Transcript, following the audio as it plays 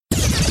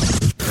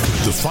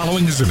The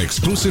following is an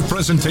exclusive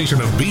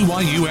presentation of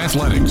BYU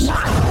Athletics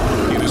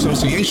in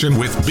association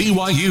with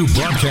BYU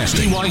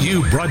Broadcasting.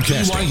 BYU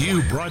Broadcasting.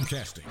 BYU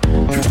Broadcasting.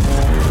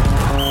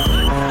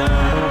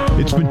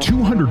 It's been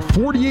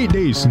 248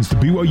 days since the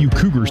BYU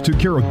Cougars took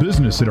care of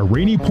business at a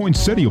Rainy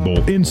Poinsettia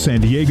Bowl in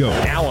San Diego.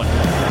 Allen,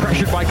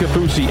 pressured by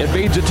Kafusi,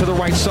 evades it to the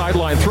right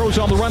sideline, throws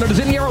on the run, and is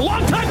in the air. A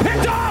long time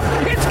picked off!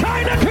 It's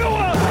Kai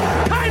Nakua!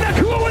 Kai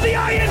Nakua with the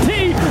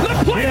INT!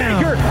 The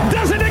playmaker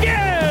does it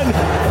again!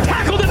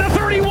 Tackled at the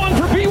 31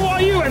 for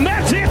BYU, and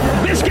that's it!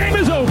 This game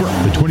is over!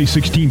 The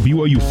 2016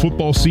 BYU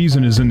football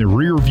season is in the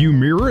rear-view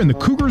mirror, and the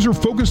Cougars are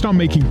focused on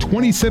making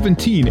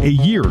 2017 a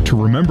year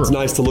to remember. It's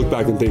nice to look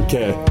back and think,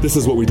 okay, this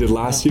is what we did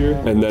last year,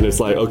 and then it's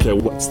like, okay,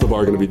 what's the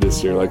bar going to be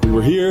this year? Like, we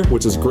were here,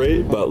 which is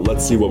great, but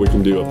let's see what we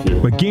can do up here.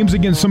 But games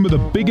against some of the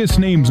biggest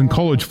names in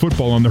college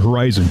football on the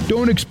horizon.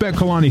 Don't expect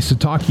Kalani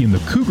Sitake and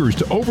the Cougars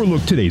to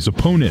overlook today's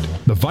opponent,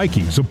 the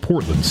Vikings of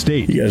Portland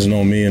State. You guys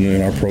know me and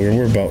in our program,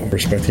 we're about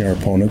respecting our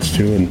opponents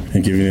too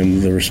and giving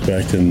them the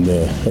respect and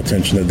the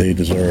attention that they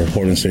deserve.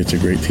 Portland State's a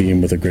great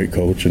team with a great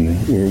coach, and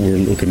we're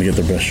looking to get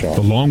their best shot.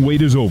 The long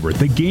wait is over.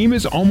 The game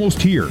is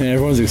almost here. And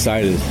everyone's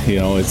excited. You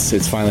know,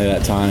 it's finally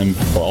that time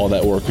for all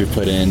that work we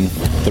put in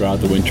throughout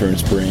the winter and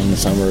spring and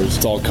summer.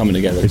 It's all coming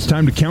together. It's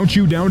time to count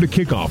you down to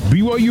kickoff.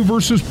 BYU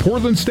versus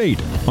Portland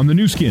State on the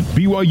new skin,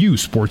 BYU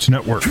Sports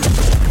Network.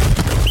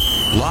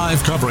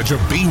 Live coverage of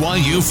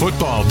BYU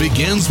football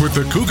begins with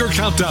the Cougar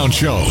Countdown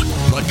Show.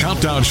 The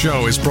Countdown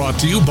Show is brought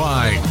to you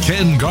by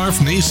Ken Garff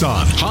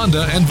Nissan,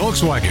 Honda, and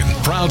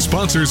Volkswagen, proud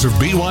sponsors of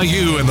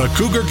BYU and the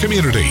Cougar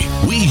community.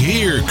 We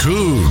hear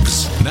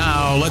Cougs.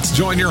 Now let's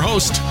join your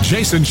host,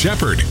 Jason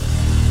Shepard.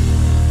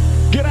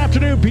 Good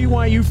afternoon,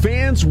 BYU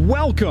fans.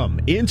 Welcome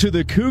into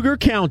the Cougar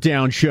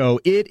Countdown Show.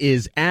 It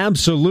is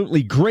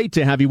absolutely great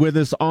to have you with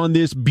us on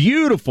this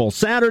beautiful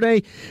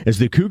Saturday as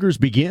the Cougars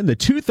begin the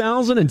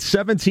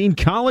 2017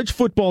 college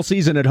football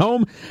season at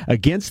home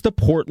against the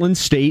Portland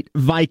State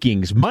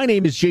Vikings. My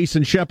name is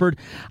Jason Shepard.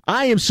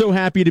 I am so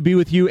happy to be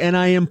with you, and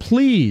I am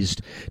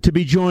pleased to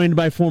be joined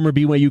by former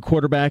BYU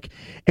quarterback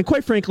and,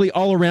 quite frankly,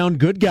 all-around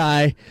good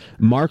guy,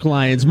 Mark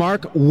Lyons.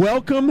 Mark,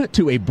 welcome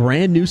to a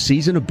brand new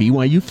season of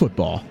BYU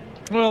football.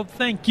 Well,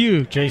 thank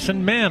you,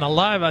 Jason. Man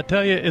alive, I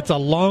tell you, it's a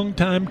long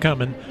time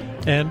coming,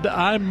 and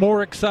I'm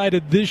more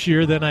excited this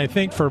year than I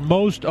think for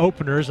most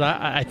openers.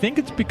 I think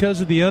it's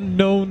because of the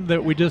unknown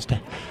that we just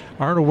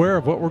aren't aware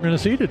of what we're going to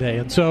see today.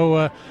 And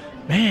so,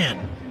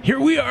 man, here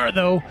we are,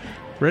 though,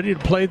 ready to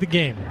play the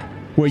game.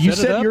 Well, you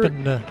said you're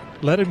and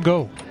let him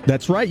go.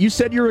 That's right. You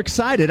said you're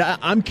excited.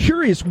 I'm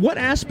curious, what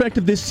aspect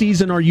of this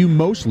season are you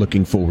most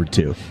looking forward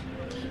to?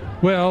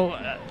 Well,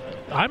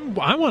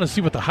 I want to see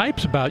what the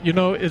hype's about. You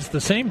know, it's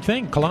the same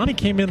thing. Kalani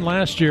came in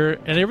last year,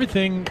 and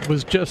everything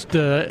was just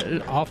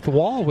off the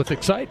wall with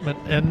excitement.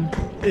 And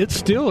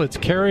it's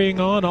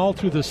carrying on all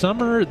through the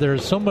summer.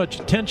 There's so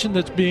much attention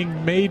that's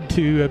being made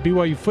to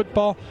BYU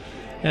football.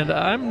 And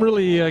I'm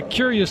really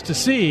curious to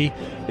see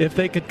if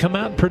they could come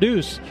out and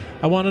produce.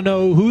 I want to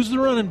know who's the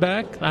running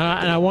back,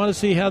 and I want to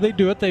see how they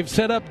do it. They've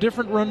set up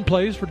different run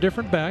plays for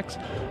different backs.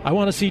 I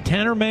want to see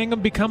Tanner Mangum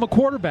become a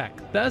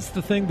quarterback. That's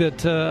the thing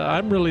that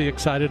I'm really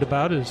excited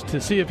about, is to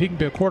see if he can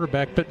be a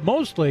quarterback. But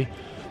mostly,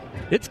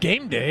 it's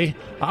game day.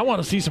 I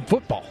want to see some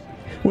football.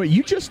 Well,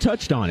 you just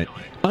touched on it.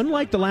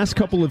 Unlike the last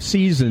couple of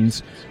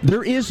seasons,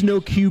 there is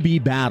no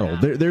QB battle.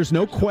 There's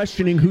no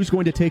questioning who's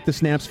going to take the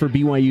snaps for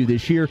BYU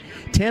this year.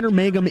 Tanner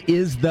Mangum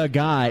is the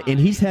guy, and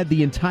he's had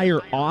the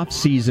entire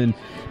offseason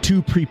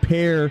to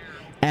prepare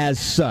as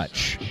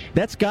such.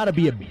 That's got to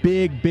be a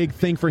big, big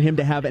thing for him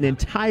to have an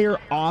entire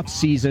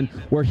offseason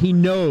where he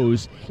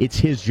knows it's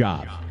his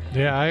job.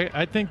 Yeah,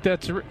 I think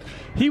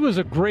he was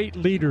a great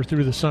leader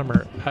through the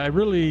summer. I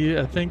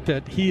really think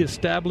that he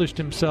established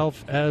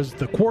himself as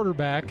the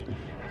quarterback,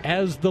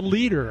 as the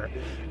leader.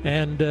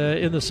 And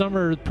in the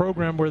summer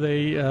program where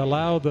they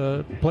allow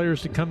the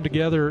players to come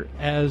together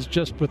as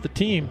just with the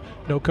team,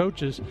 no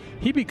coaches,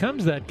 he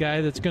becomes that guy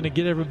that's going to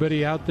get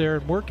everybody out there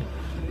and working.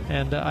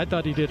 And I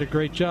thought he did a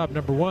great job.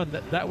 Number one,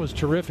 that was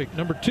terrific.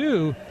 Number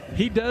two,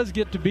 he does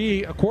get to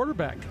be a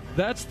quarterback.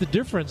 That's the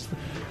difference.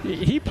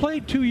 He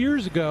played 2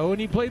 years ago,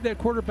 and he played that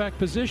quarterback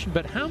position,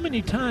 but how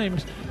many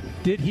times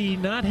did he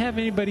not have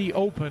anybody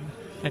open,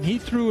 and he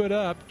threw it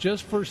up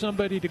just for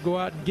somebody to go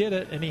out and get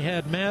it, and he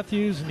had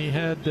Matthews, and he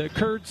had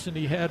Kurtz, and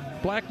he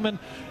had Blackman,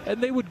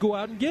 and they would go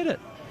out and get it.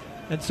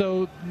 And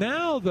so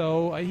now,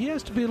 though, he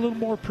has to be a little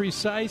more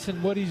precise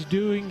in what he's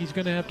doing. He's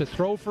going to have to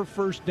throw for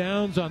first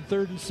downs on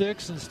 3rd and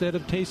 6 instead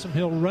of Taysom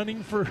Hill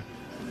running for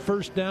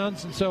first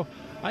downs. And so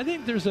I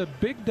think there's a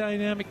big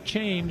dynamic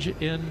change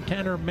in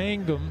Tanner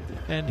Mangum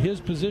and his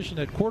position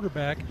at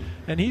quarterback,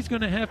 and he's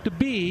going to have to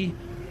be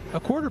a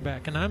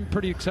quarterback. And I'm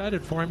pretty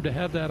excited for him to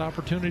have that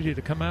opportunity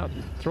to come out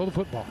and throw the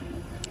football.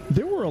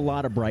 There were a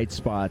lot of bright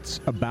spots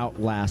about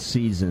last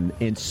season,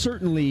 and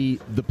certainly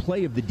the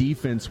play of the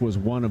defense was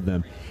one of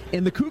them.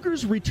 And the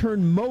Cougars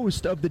returned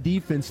most of the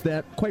defense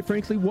that, quite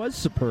frankly, was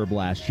superb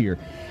last year.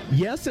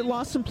 Yes, it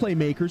lost some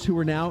playmakers who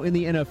are now in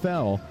the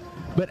NFL,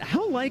 but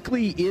how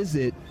likely is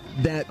it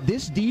that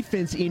this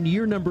defense in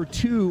year number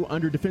 2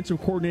 under defensive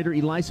coordinator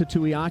Ilaisa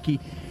Tuiaki,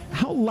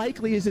 how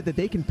likely is it that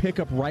they can pick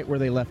up right where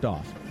they left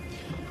off?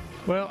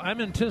 Well, I'm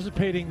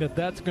anticipating that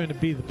that's going to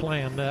be the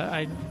plan.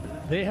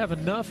 They have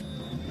enough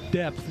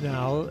depth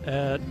now,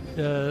 and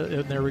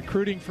they're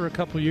recruiting for a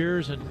couple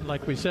years, and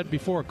like we said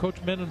before,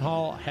 Coach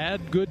Mendenhall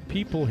had good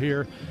people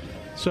here.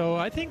 So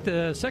I think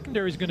the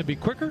secondary is going to be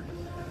quicker,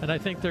 and I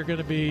think they're going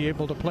to be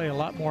able to play a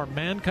lot more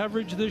man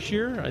coverage this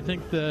year. I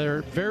think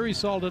they're very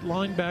solid at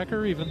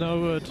linebacker, even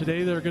though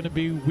today they're going to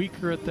be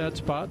weaker at that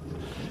spot.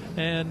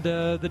 And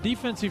the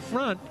defensive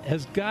front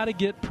has got to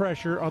get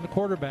pressure on the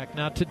quarterback.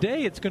 Now,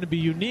 today it's going to be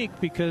unique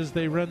because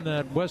they run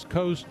that West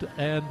Coast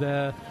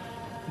and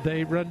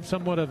they run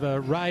somewhat of a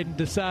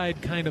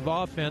ride-and-decide kind of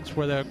offense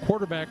where the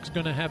quarterback's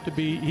going to have to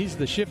be – he's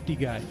the shifty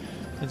guy.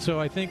 And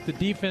so I think the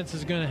defense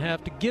is going to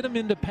have to get them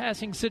into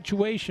passing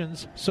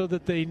situations so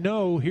that they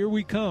know, here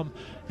we come,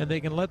 and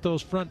they can let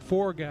those front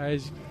 4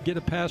 guys get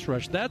a pass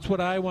rush. That's what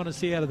I want to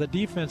see out of the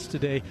defense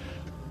today.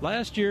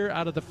 Last year,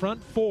 out of the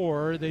front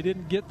 4, they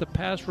didn't get the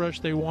pass rush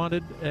they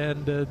wanted,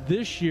 and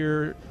this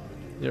year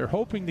they're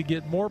hoping to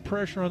get more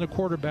pressure on the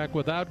quarterback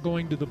without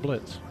going to the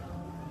blitz.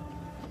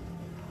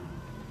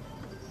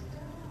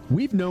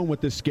 We've known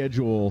what this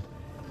schedule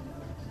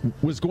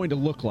was going to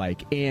look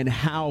like and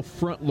how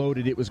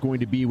front-loaded it was going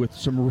to be with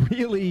some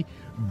really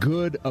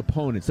good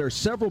opponents. There are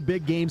several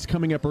big games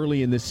coming up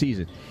early in this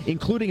season,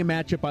 including a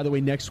matchup, by the way,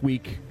 next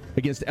week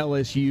against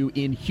LSU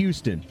in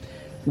Houston.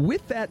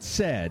 With that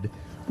said,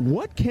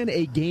 what can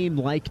a game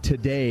like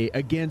today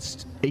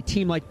against a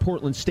team like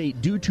Portland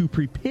State do to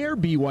prepare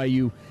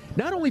BYU,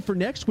 not only for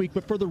next week,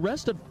 but for the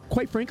rest of,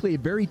 quite frankly, a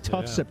very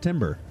tough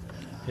September?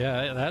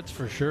 Yeah, that's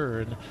for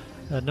sure.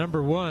 And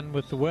number one,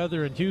 with the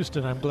weather in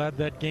Houston, I'm glad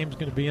that game's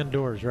going to be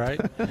indoors, right?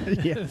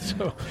 Yeah.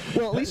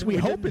 Well, at least we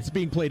hope it's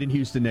being played in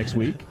Houston next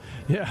week.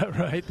 Yeah,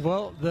 right.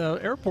 Well, the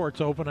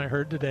airport's open, I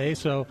heard today,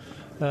 so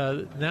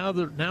now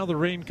the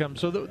rain comes.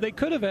 So they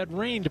could have had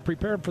rain to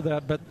prepare for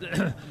that, but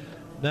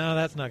no,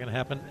 that's not going to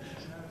happen.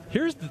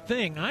 Here's the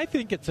thing. I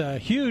think it's a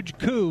huge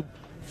coup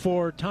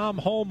for Tom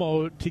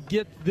Holmoe to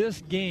get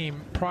this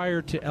game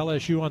prior to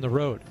LSU on the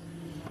road.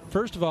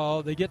 First of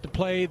all, they get to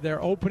play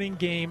their opening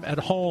game at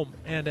home.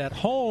 And at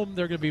home,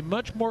 they're going to be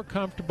much more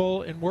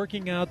comfortable in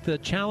working out the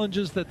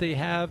challenges that they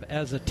have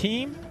as a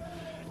team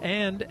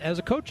and as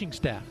a coaching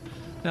staff.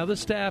 Now, this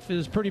staff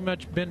has pretty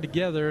much been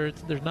together.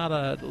 There's not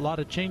a lot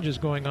of changes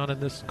going on in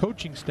this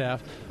coaching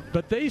staff,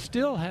 but they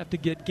still have to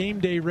get game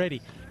day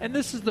ready. And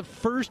this is the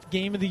first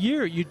game of the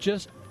year. You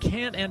just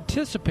can't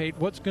anticipate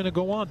what's going to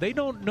go on. They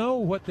don't know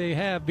what they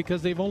have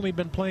because they've only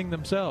been playing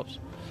themselves.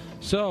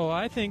 So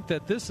I think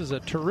that this is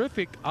a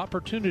terrific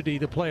opportunity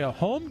to play a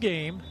home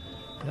game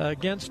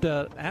against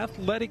an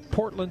athletic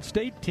Portland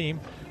State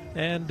team,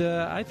 and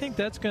I think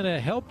that's going to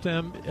help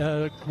them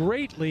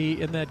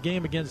greatly in that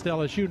game against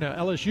LSU. Now,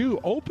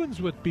 LSU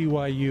opens with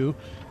BYU,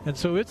 and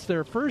so it's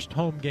their first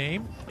home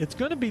game. It's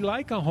going to be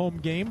like a home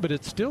game, but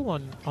it's still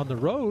on the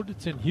road.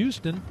 It's in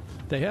Houston.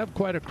 They have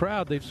quite a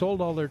crowd. They've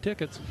sold all their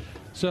tickets.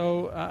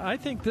 So I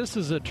think this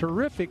is a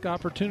terrific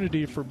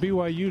opportunity for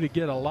BYU to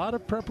get a lot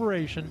of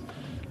preparation.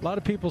 A lot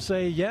of people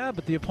say, yeah,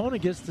 but the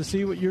opponent gets to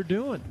see what you're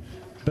doing.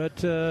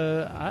 But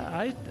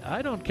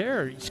I don't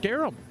care.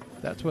 Scare them.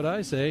 That's what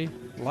I say.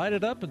 Light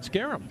it up and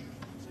scare them.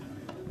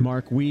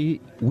 Mark,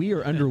 we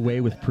are underway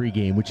with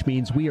pregame, which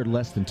means we are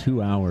less than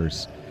 2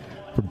 hours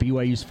for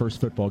BYU's first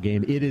football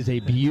game. It is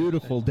a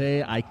beautiful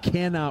day. I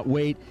cannot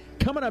wait.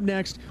 Coming up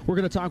next, we're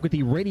going to talk with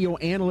the radio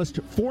analyst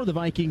for the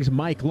Vikings,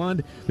 Mike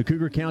Lund. The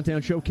Cougar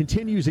Countdown Show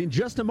continues in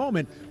just a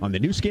moment on the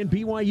Nu Skin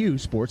BYU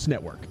Sports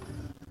Network.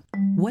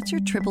 What's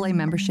your AAA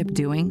membership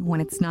doing when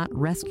it's not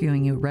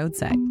rescuing you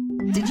roadside?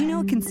 Did you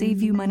know it can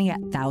save you money at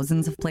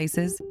thousands of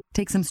places,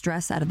 take some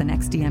stress out of the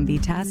next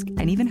DMV task,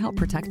 and even help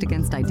protect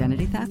against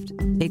identity theft?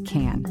 It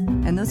can.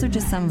 And those are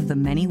just some of the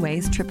many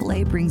ways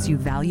AAA brings you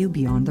value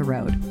beyond the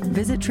road.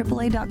 Visit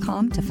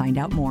AAA.com to find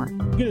out more.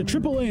 Get a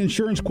AAA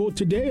insurance quote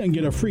today and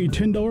get a free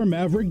 $10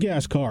 Maverick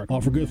gas card.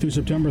 Offer good through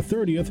September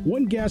 30th.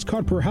 One gas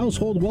card per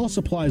household while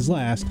supplies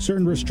last.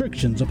 Certain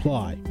restrictions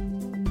apply.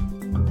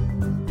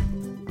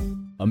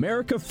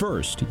 America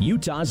First,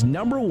 Utah's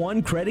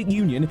 #1 credit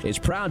union, is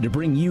proud to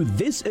bring you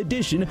this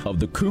edition of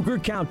the Cougar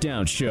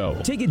Countdown Show.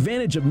 Take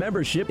advantage of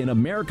membership in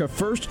America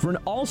First for an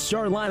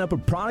all-star lineup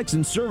of products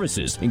and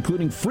services,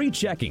 including free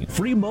checking,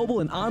 free mobile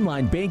and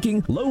online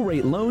banking,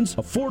 low-rate loans,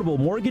 affordable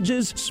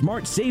mortgages,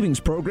 smart savings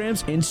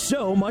programs, and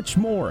so much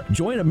more.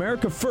 Join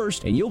America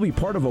First and you'll be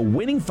part of a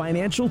winning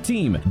financial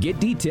team. Get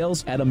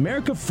details at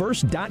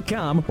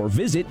americafirst.com or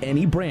visit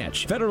any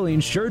branch. Federally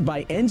insured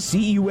by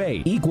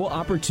NCUA, Equal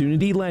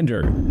Opportunity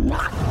Lender.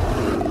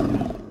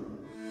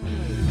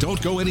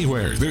 Don't go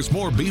anywhere. There's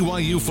more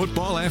BYU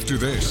football after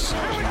this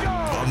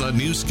on the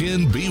Nu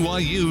Skin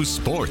BYU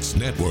Sports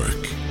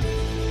Network.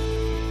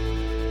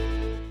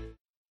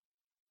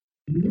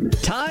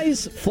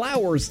 Ties,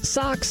 flowers,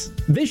 socks.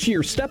 This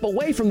year, step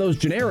away from those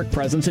generic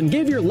presents and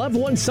give your loved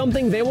ones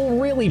something they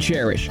will really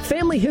cherish.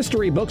 Family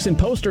history books and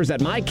posters at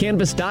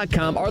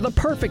MyCanvas.com are the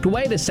perfect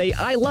way to say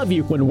I love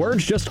you when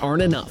words just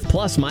aren't enough.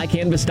 Plus,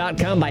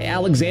 MyCanvas.com by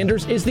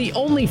Alexander's is the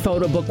only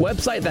photo book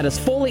website that is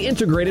fully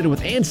integrated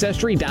with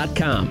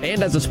Ancestry.com.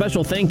 And as a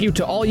special thank you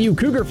to all you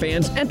Cougar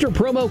fans, enter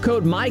promo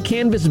code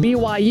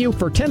MyCanvasBYU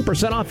for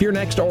 10% off your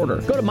next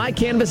order. Go to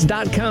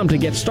MyCanvas.com to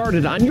get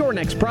started on your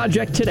next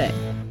project today.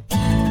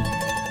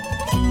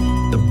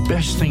 The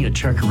best thing at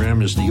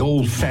Chuck-A-Ram is the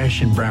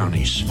old-fashioned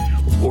brownies.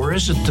 Or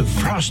is it the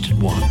frosted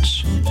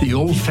ones? The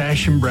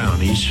old-fashioned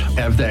brownies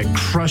have that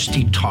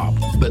crusty top,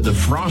 but the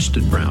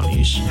frosted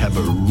brownies have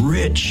a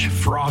rich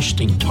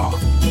frosting top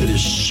that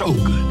is so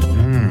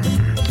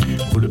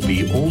good. Would it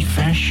be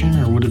old-fashioned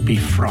or would it be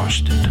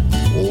frosted?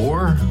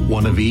 Or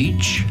one of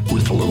each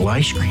with a little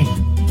ice cream?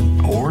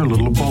 Or a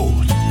little of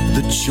both?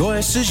 The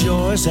choice is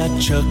yours at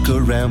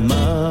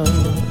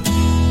Chuck-A-Rama.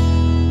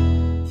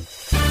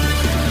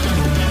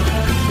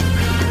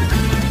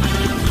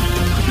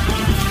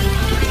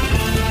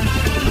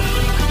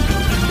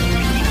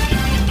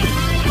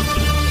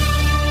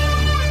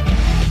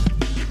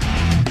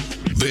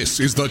 This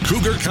is the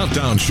Cougar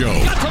Countdown Show.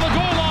 Got to the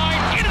goal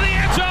line, into the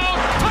end zone,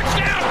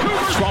 touchdown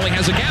Cougars. Squally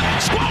has a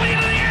gap, Squally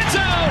into the end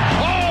zone.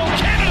 Oh,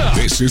 Canada.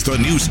 This is the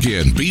new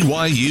skin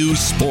BYU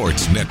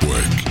Sports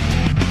Network.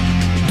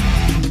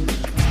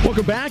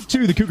 Welcome back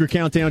to the Cougar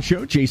Countdown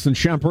Show. Jason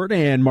Shumpert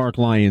and Mark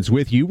Lyons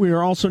with you. We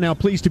are also now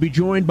pleased to be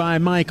joined by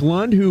Mike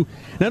Lund, who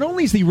not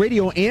only is the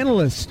radio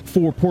analyst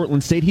for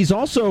Portland State, he's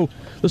also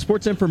the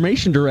sports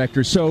information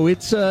director. So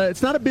it's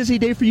not a busy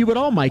day for you at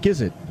all, Mike, is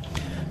it?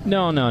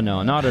 No,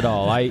 not at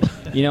all.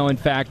 In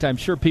fact, I'm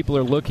sure people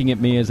are looking at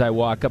me as I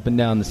walk up and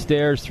down the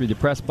stairs through the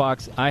press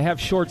box. I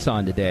have shorts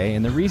on today,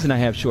 and the reason I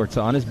have shorts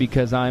on is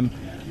because I'm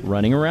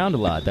running around a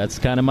lot. That's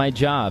kind of my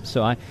job.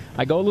 So I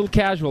go a little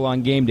casual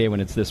on game day when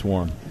it's this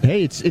warm.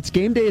 Hey, it's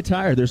game day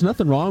attire. There's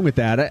nothing wrong with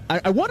that.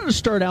 I wanted to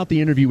start out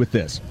the interview with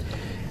this.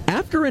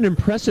 After an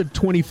impressive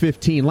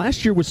 2015,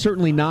 last year was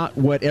certainly not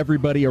what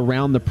everybody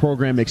around the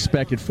program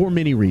expected for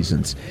many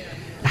reasons.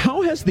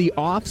 How has the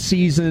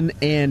off-season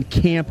and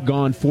camp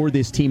gone for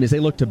this team as they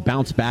look to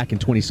bounce back in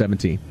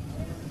 2017?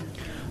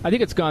 I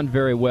think it's gone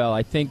very well.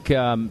 I think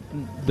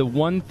the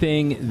one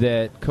thing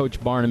that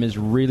Coach Barnum is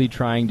really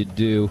trying to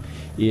do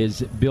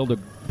is build a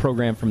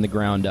program from the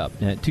ground up.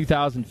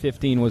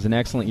 2015 was an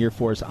excellent year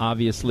for us.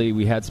 Obviously,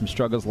 we had some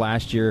struggles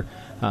last year.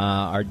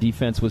 Our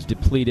defense was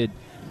depleted.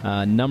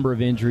 A number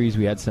of injuries.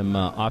 We had some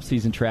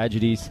off-season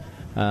tragedies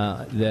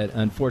that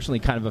unfortunately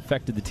kind of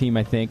affected the team,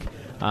 I think.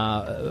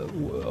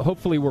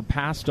 Hopefully we're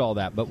past all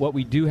that. But what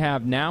we do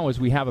have now is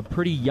we have a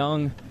pretty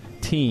young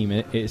team,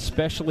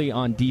 especially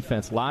on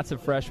defense. Lots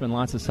of freshmen,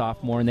 lots of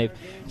sophomore, and they've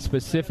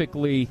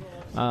specifically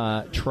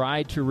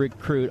tried to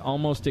recruit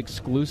almost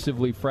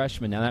exclusively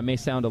freshmen. Now, that may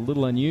sound a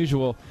little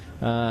unusual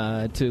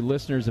to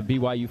listeners of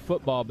BYU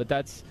football, but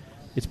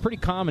it's pretty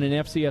common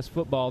in FCS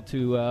football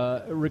to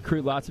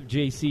recruit lots of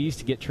JCs,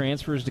 to get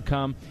transfers to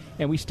come,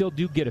 and we still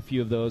do get a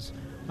few of those.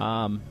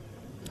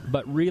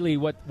 But really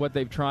what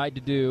they've tried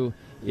to do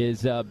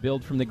is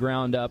build from the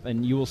ground up,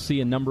 and you will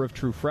see a number of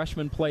true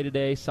freshmen play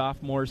today,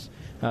 sophomores,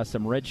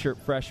 some redshirt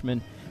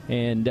freshmen,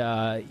 and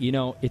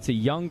it's a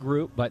young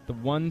group, but the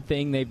one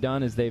thing they've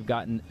done is they've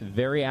gotten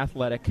very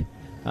athletic,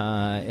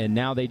 and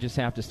now they just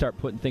have to start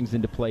putting things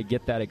into play,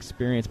 get that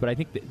experience. But I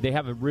think they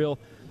have a real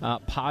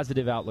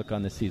positive outlook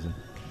on this season.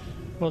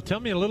 Well,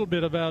 tell me a little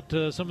bit about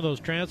some of those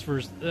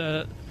transfers.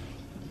 The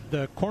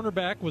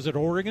cornerback was at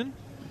Oregon.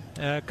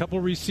 A couple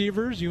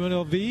receivers,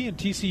 UNLV and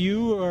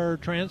TCU are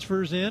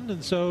transfers in,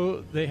 and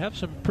so they have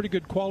some pretty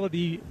good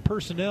quality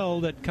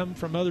personnel that come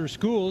from other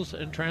schools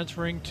and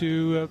transferring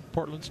to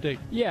Portland State.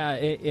 Yeah,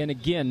 and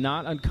again,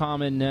 not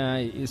uncommon,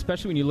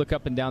 especially when you look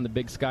up and down the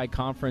Big Sky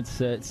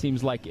Conference. It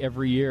seems like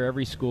every year,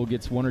 every school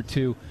gets one or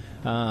two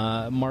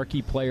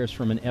marquee players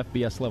from an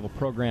FBS-level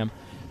program.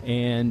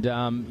 And,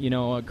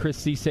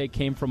 Chris Cisse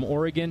came from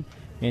Oregon.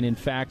 And, in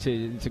fact,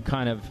 to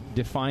kind of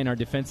define our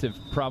defensive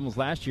problems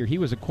last year, he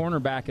was a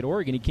cornerback at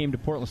Oregon. He came to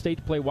Portland State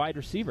to play wide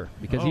receiver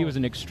because he was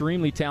an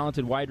extremely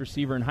talented wide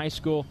receiver in high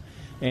school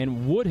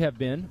and would have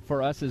been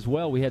for us as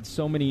well. We had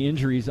so many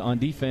injuries on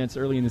defense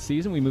early in the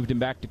season. We moved him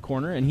back to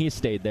corner, and he has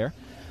stayed there.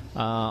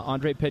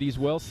 Andre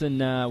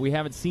Pettis-Wilson, we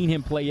haven't seen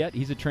him play yet.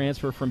 He's a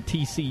transfer from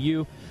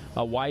TCU,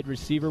 a wide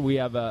receiver. We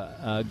have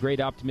a great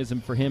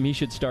optimism for him. He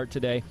should start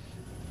today.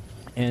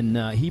 And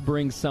he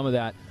brings some of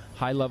that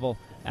high-level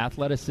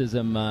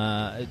athleticism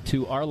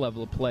to our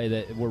level of play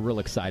that we're real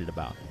excited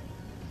about.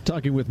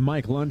 Talking with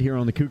Mike Lund here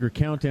on the Cougar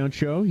Countdown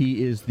Show.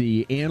 He is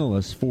the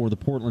analyst for the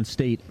Portland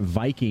State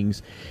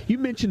Vikings. You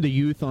mentioned the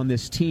youth on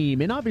this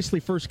team, and obviously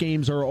first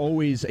games are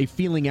always a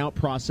feeling out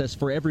process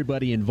for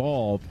everybody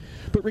involved.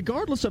 But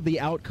regardless of the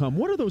outcome,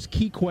 what are those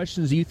key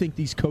questions you think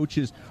these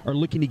coaches are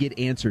looking to get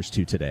answers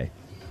to today?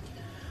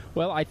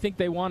 Well, I think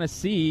they want to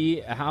see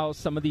how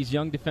some of these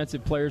young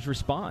defensive players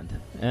respond.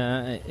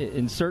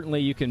 And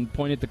certainly you can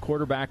point at the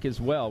quarterback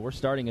as well. We're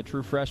starting a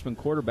true freshman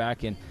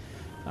quarterback, and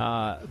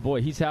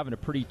boy, he's having a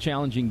pretty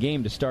challenging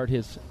game to start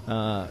his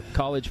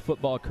college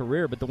football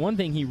career. But the one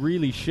thing he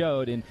really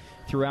showed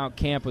throughout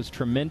camp was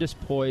tremendous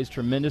poise,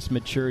 tremendous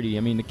maturity.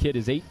 I mean, the kid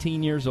is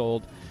 18 years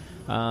old.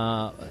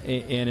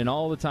 And in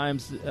all the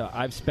times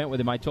I've spent with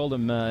him, I told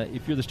him,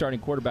 if you're the starting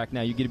quarterback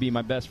now, you get to be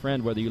my best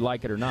friend whether you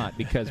like it or not,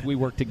 because we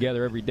work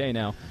together every day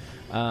now.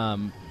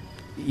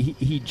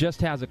 He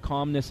just has a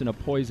calmness and a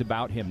poise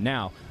about him.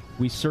 Now,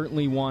 we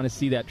certainly want to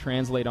see that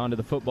translate onto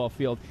the football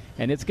field,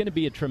 and it's going to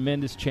be a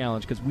tremendous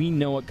challenge because we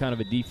know what kind of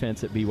a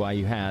defense that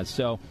BYU has.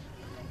 So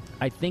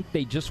I think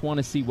they just want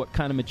to see what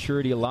kind of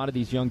maturity a lot of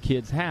these young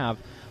kids have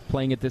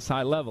playing at this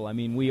high level. I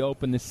mean, we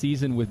open the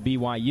season with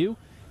BYU.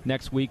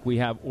 Next week we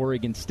have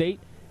Oregon State,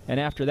 and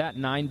after that,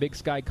 9 Big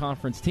Sky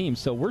Conference teams.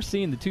 So we're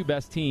seeing the 2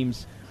 best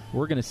teams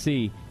we're going to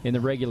see in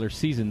the regular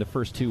season the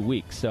first 2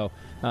 weeks. So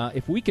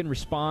if we can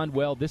respond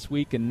well this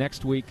week and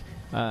next week,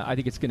 I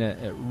think it's going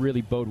to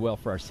really bode well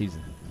for our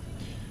season.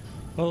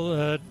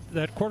 Well,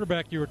 that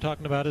quarterback you were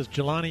talking about is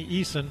Jelani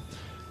Eason.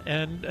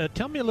 And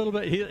tell me a little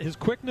bit, his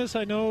quickness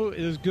I know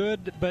is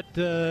good, but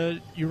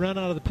you run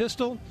out of the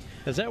pistol.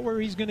 Is that where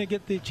he's going to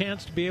get the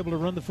chance to be able to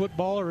run the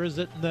football, or is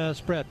it in the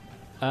spread?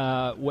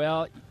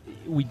 Well,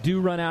 we do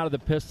run out of the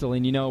pistol,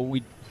 and,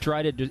 we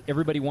try to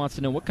everybody wants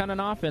to know what kind of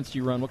offense do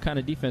you run, what kind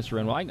of defense you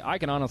run. Well, I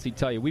can honestly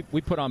tell you,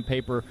 we put on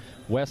paper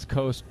West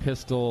Coast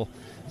pistol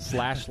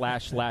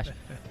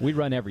 / we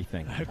run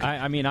everything. Okay.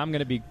 I mean, I'm going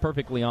to be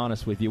perfectly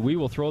honest with you. We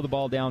will throw the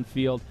ball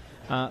downfield,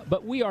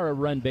 but we are a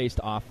run-based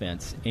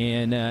offense,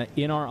 and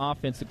in our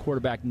offense, the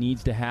quarterback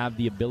needs to have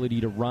the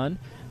ability to run.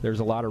 There's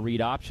a lot of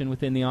read option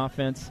within the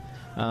offense.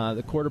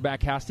 The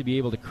quarterback has to be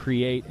able to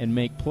create and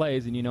make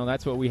plays, and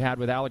that's what we had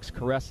with Alex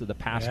Caressa the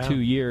past 2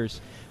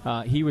 years.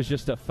 He was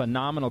just a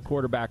phenomenal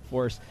quarterback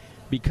for us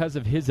because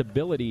of his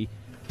ability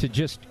to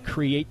just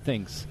create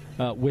things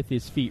with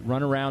his feet,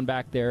 run around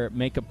back there,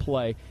 make a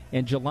play,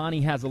 and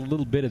Jelani has a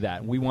little bit of that,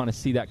 and we want to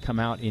see that come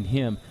out in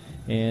him.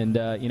 And,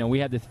 we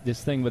had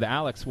this thing with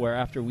Alex where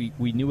after we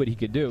knew what he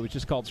could do, it was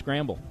just called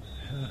scramble.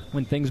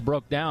 When things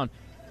broke down,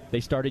 they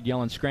started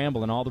yelling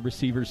scramble, and all the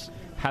receivers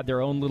had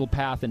their own little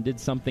path and did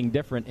something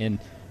different, and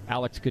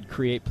Alex could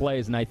create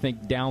plays. And I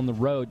think down the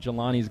road,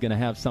 Jelani's going to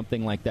have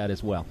something like that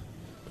as well.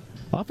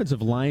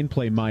 Offensive line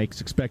play,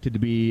 Mike's expected to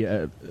be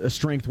a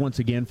strength once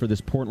again for this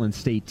Portland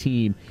State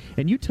team.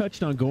 And you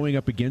touched on going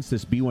up against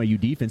this BYU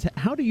defense.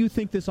 How do you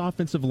think this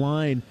offensive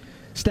line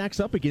stacks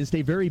up against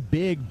a very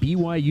big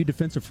BYU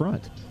defensive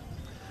front?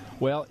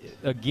 Well,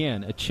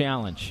 again, a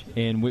challenge,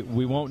 and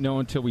we won't know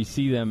until we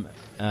see them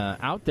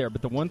out there.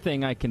 But the one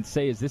thing I can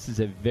say is this is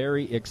a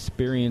very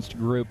experienced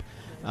group.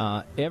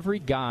 Every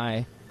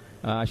guy,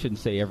 I shouldn't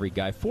say every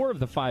guy, 4 of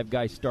the 5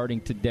 guys starting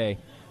today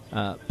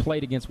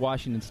played against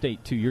Washington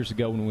State 2 years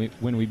ago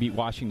when we beat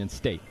Washington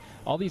State.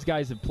 All these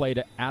guys have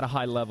played at a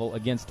high level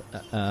against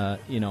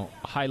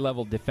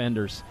high-level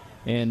defenders,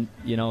 and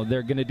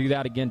they're going to do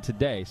that again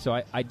today.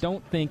 So I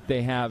don't think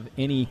they have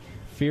any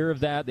fear of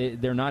that.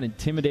 They're not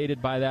intimidated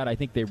by that. I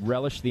think they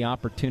relish the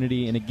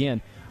opportunity. And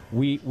again,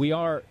 we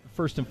are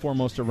first and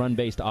foremost a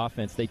run-based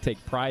offense. They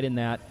take pride in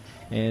that.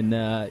 And,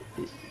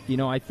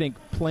 I think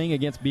playing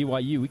against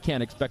BYU, we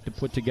can't expect to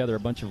put together a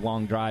bunch of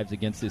long drives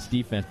against this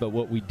defense. But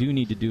what we do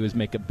need to do is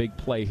make a big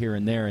play here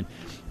and there. And,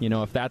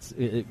 if that's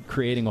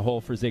creating a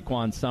hole for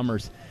Zaquan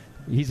Summers,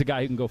 he's a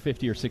guy who can go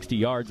 50 or 60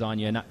 yards on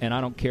you, and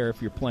I don't care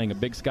if you're playing a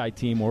Big Sky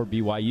team or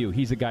BYU.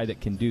 He's a guy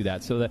that can do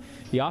that. So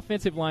the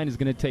offensive line is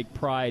going to take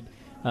pride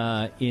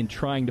in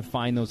trying to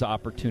find those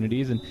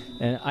opportunities, and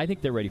I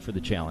think they're ready for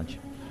the challenge.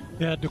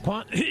 Yeah,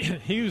 Daquan,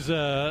 he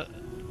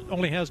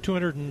only has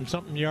 200 and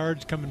something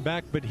yards coming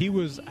back, but he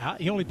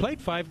only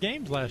played 5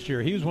 games last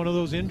year. He was one of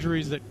those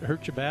injuries that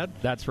hurt you bad.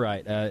 That's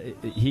right.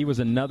 He was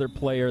another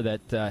player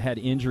that had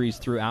injuries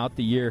throughout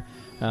the year.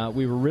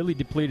 We were really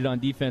depleted on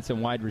defense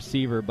and wide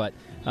receiver, but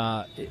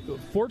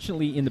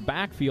fortunately in the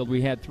backfield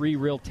we had 3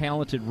 real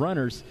talented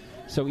runners.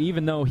 So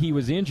even though he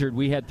was injured,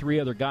 we had 3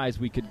 other guys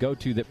we could go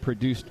to that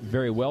produced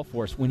very well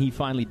for us. When he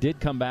finally did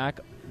come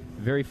back,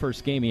 very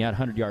first game, he had a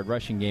 100-yard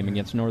rushing game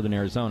against Northern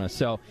Arizona.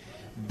 So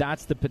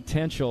that's the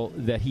potential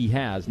that he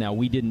has. Now,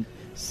 we didn't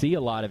see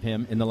a lot of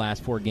him in the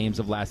last 4 games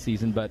of last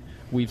season, but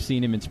we've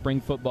seen him in spring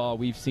football.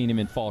 We've seen him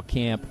in fall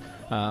camp.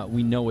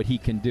 We know what he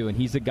can do, and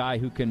he's a guy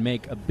who can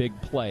make a big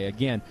play.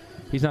 Again,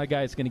 he's not a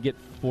guy that's going to get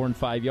 4 and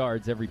 5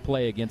 yards every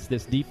play against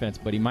this defense,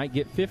 but he might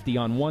get 50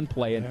 on one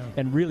play,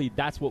 and really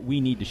that's what we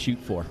need to shoot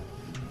for.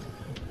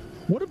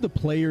 What have the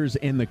players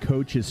and the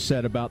coaches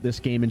said about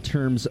this game in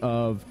terms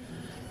of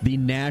the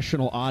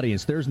national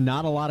audience? There's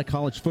not a lot of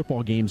college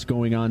football games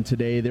going on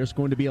today. There's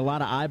going to be a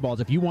lot of eyeballs.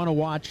 If you want to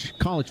watch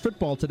college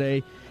football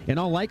today, in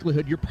all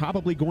likelihood, you're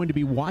probably going to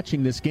be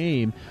watching this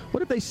game.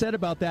 What have they said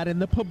about that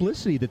and the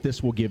publicity that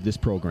this will give this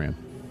program?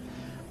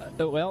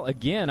 Well,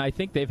 again, I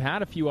think they've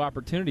had a few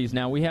opportunities.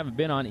 Now, we haven't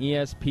been on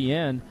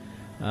ESPN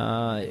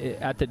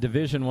at the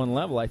Division I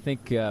level. I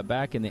think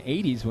back in the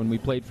 80s when we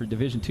played for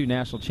Division II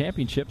national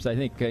championships, I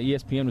think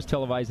ESPN was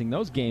televising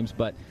those games.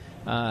 But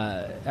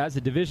as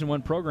a Division I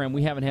program,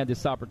 we haven't had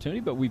this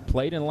opportunity, but we've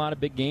played in a lot of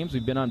big games.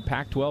 We've been on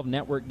Pac-12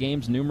 network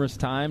games numerous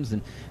times,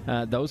 and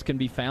those can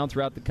be found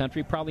throughout the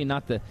country. Probably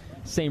not the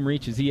same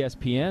reach as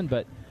ESPN,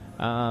 but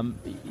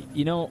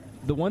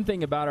the one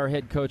thing about our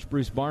head coach,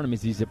 Bruce Barnum,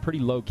 is he's a pretty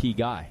low-key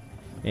guy.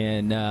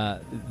 And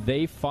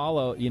they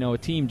follow, a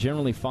team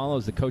generally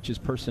follows the coach's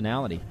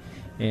personality.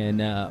 And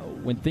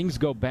when things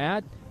go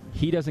bad,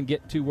 he doesn't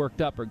get too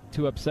worked up or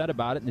too upset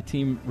about it, and the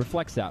team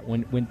reflects that.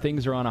 When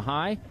things are on a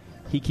high,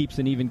 he keeps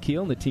an even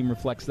keel, and the team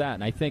reflects that.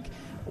 And I think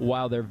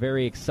while they're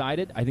very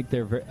excited, I think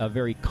they're a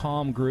very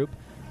calm group.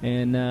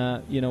 And,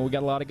 we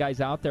got a lot of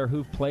guys out there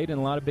who've played in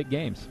a lot of big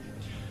games.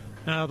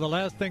 Now, the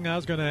last thing I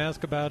was going to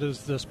ask about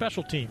is the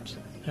special teams.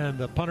 And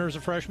the punter's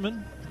a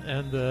freshman,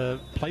 and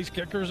the place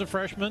kicker's a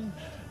freshman.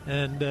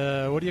 And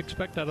what do you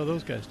expect out of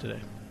those guys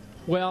today?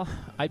 Well,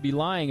 I'd be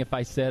lying if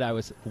I said I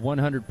was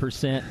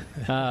 100%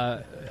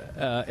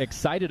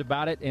 excited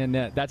about it, and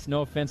that's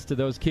no offense to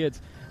those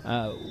kids.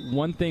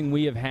 One thing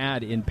we have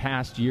had in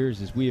past years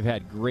is we have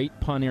had great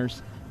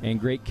punters and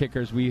great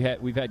kickers. We've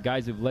had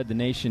guys who've led the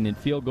nation in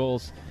field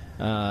goals,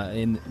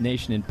 in the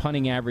nation in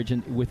punting average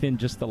within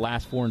just the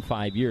last 4 and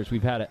 5 years.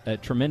 We've had a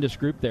tremendous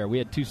group there. We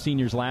had 2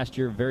 seniors last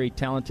year, very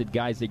talented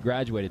guys. They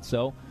graduated.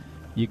 So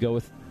you go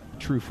with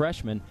true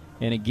freshmen.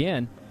 And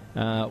again,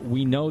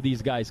 we know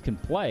these guys can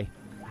play,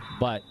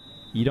 but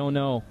you don't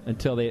know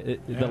until the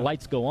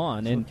lights go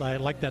on. So and I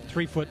like that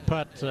 3-foot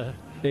putt.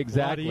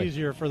 Exactly. A lot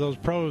easier for those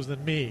pros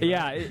than me.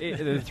 Yeah,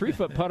 the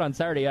 3-foot putt on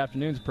Saturday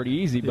afternoon is pretty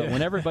easy, but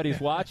when everybody's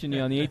watching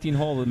you on the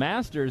 18-hole of the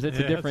Masters, it's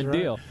a different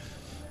deal.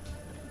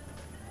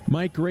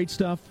 Mike, great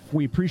stuff.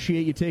 We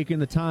appreciate you taking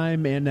the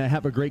time, and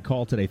have a great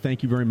call today.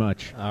 Thank you very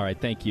much. All right,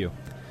 thank you.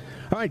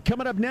 All right,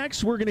 coming up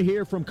next, we're going to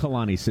hear from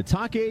Kalani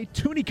Sitake,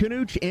 Tuni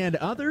Kanuch, and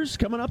others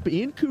coming up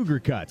in Cougar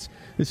Cuts.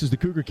 This is the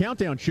Cougar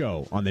Countdown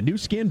Show on the new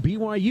Skin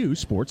BYU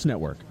Sports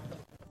Network.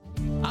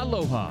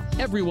 Aloha.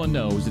 Everyone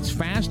knows it's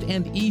fast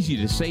and easy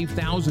to save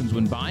thousands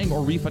when buying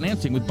or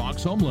refinancing with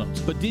Box Home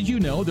Loans. But did you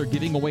know they're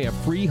giving away a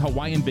free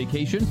Hawaiian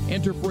vacation?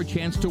 Enter for a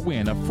chance to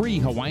win a free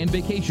Hawaiian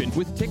vacation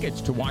with tickets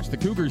to watch the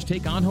Cougars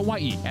take on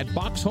Hawaii at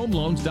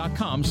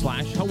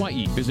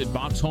boxhomeloans.com/Hawaii. Visit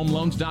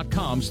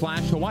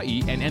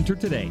boxhomeloans.com/Hawaii and enter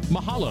today.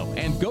 Mahalo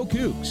and go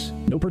Cougs.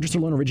 No purchase or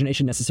loan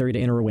origination necessary to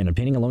enter or win.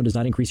 Obtaining a loan does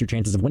not increase your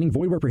chances of winning.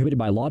 Void where prohibited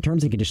by law.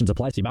 Terms and conditions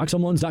apply. See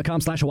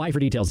boxhomeloans.com/Hawaii for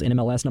details.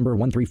 NMLS number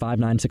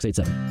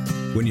 1359687.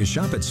 When you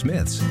shop at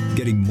Smith's,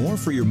 getting more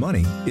for your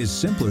money is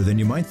simpler than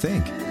you might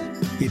think.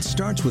 It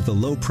starts with the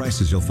low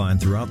prices you'll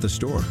find throughout the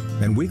store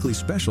and weekly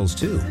specials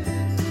too.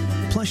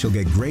 Plus, you'll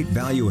get great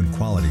value and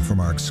quality from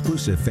our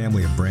exclusive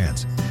family of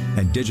brands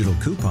and digital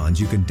coupons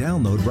you can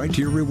download right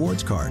to your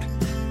rewards card.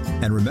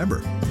 And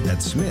remember,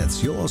 at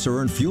Smith's, you'll also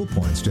earn fuel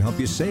points to help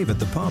you save at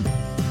the pump.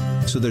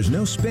 So there's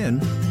no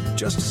spin,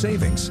 just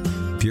savings.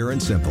 Pure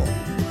and simple.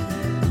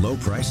 Low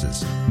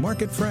prices.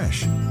 Market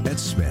fresh at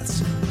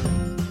Smith's.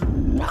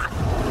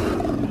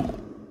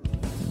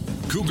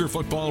 Cougar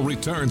football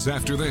returns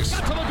after this.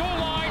 Got to the goal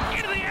line,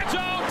 into the end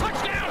zone,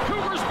 touchdown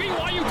Cougars,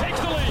 BYU takes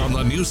the lead. On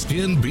the new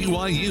Skin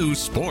BYU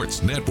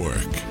Sports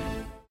Network.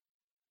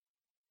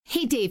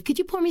 Hey, Dave, could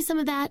you pour me some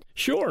of that?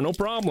 Sure, no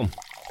problem.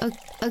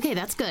 Okay,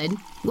 that's good.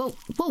 Whoa.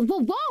 What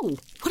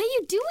are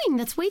you doing?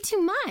 That's way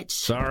too much.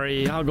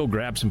 Sorry, I'll go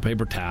grab some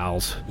paper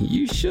towels.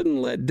 You shouldn't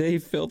let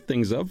Dave fill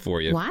things up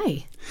for you.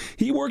 Why?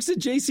 He works at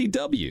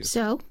JCW's.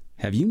 So?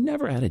 Have you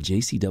never had a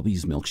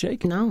JCW's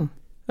milkshake? No.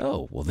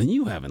 Oh, well then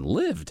you haven't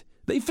lived.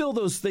 They fill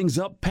those things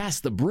up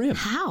past the brim.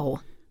 How?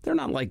 They're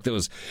not like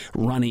those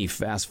runny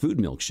fast food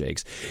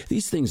milkshakes.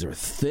 These things are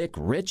thick,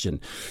 rich,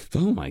 and,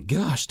 oh my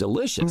gosh,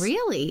 delicious.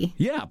 Really?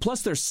 Yeah,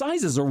 plus their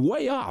sizes are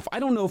way off. I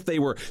don't know if they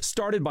were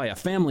started by a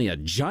family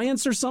of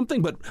giants or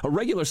something, but a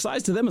regular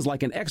size to them is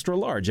like an extra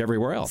large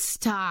everywhere else.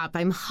 Stop.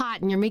 I'm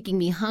hot and you're making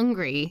me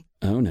hungry.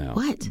 Oh no.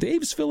 What?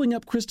 Dave's filling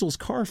up Crystal's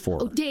car for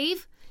her. Oh,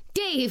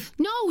 Dave,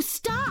 no,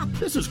 stop!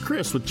 This is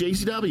Chris with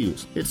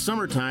JCW's. It's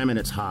summertime and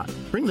it's hot.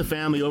 Bring the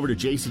family over to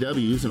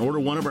JCW's and order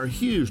one of our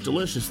huge,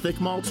 delicious thick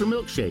malts or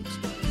milkshakes.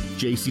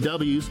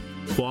 JCW's,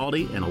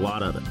 quality, and a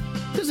lot of it.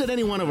 Visit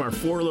any one of our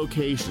 4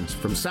 locations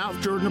from South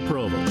Jordan to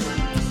Provo.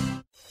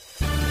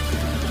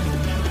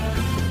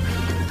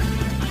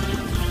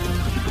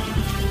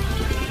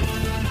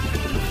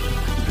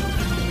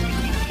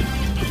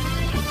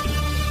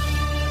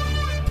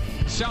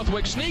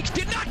 Southwick sneaks,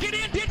 did not get in,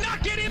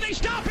 they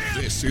stop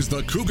him! This is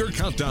the Cougar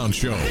Countdown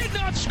Show. Did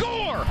not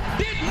score!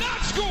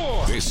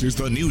 This is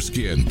the new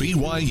Skin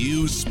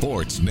BYU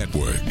Sports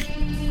Network.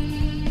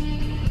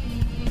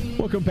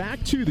 Welcome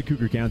back to the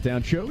Cougar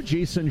Countdown Show.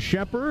 Jason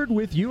Shepard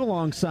with you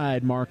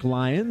alongside Mark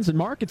Lyons. And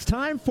Mark, it's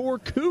time for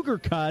Cougar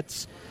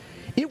Cuts.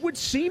 It would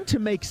seem to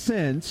make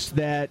sense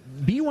that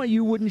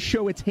BYU wouldn't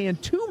show its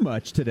hand too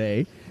much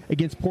today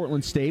against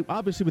Portland State,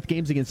 obviously with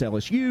games against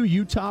LSU,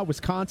 Utah,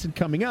 Wisconsin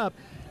coming up.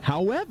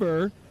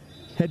 However,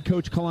 head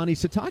coach Kalani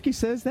Sitake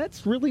says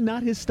that's really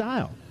not his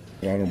style.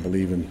 I don't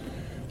believe in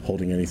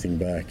holding anything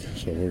back.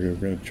 So we're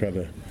going to try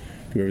to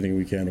do everything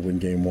we can to win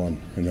game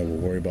 1, and then we'll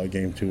worry about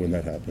game 2 when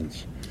that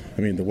happens.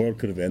 I mean, the world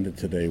could have ended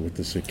today with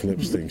this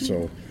eclipse thing,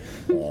 so,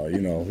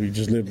 we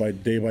just live by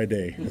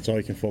day. That's all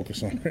you can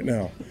focus on right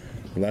now.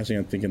 The last thing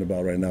I'm thinking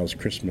about right now is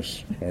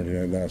Christmas.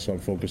 So I'm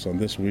focused on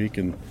this week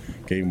and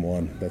game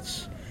 1.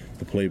 That's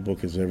the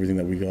playbook is everything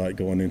that we got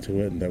going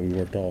into it and that we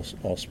worked all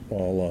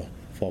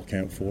fall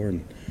camp for,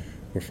 and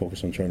we're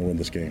focused on trying to win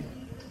this game.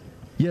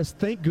 Yes,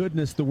 thank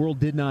goodness the world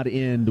did not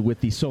end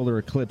with the solar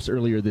eclipse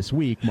earlier this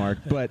week, Mark.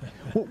 But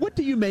what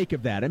do you make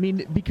of that?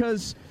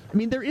 Because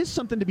there is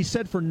something to be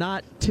said for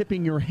not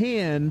tipping your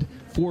hand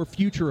for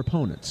future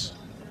opponents.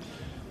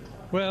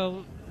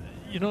 Well,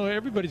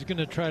 everybody's going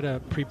to try to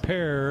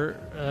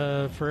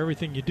prepare for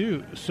everything you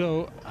do.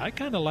 So I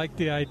kind of like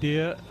the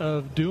idea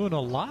of doing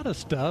a lot of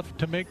stuff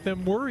to make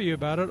them worry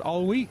about it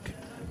all week.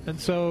 And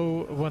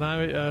so when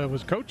I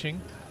was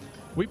coaching,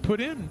 we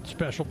put in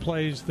special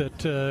plays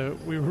that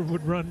we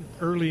would run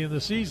early in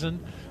the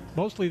season.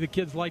 Mostly the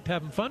kids liked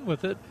having fun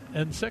with it.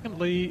 And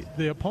secondly,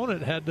 the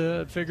opponent had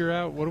to figure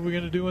out, what are we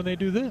going to do when they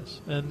do this?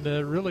 And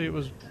really it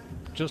was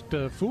just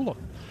to fool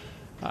them.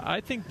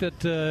 I think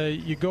that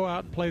you go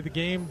out and play the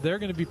game, they're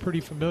going to be pretty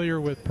familiar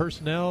with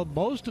personnel.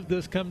 Most of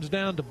this comes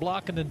down to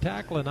blocking and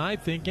tackling, I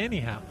think,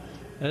 anyhow.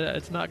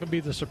 It's not going to be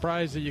the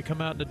surprise that you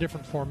come out in a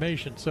different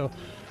formation. So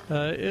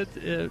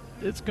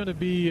it's going to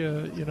be,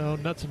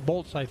 nuts and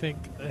bolts, I think,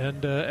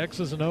 and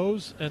X's and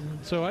O's. And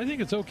so I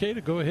think it's okay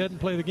to go ahead and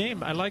play the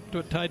game. I liked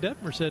what Ty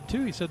Detmer said,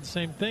 too. He said the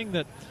same thing,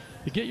 that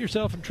you get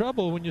yourself in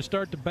trouble when you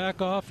start to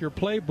back off your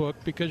playbook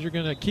because you're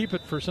going to keep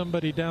it for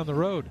somebody down the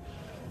road.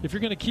 If you're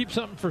going to keep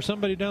something for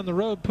somebody down the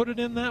road, put it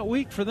in that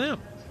week for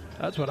them.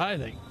 That's what I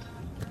think.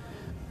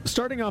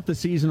 Starting off the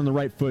season on the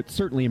right foot,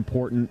 certainly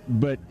important,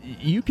 but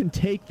you can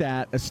take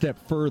that a step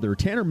further.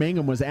 Tanner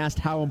Mangum was asked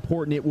how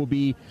important it will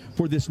be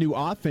for this new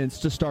offense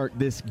to start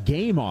this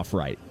game off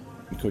right.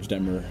 Coach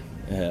Detmer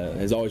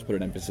has always put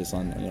an emphasis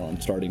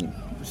on starting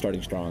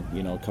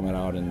strong. Coming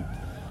out and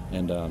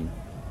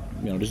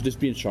just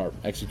being sharp,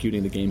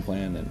 executing the game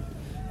plan,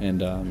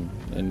 and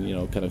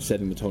kind of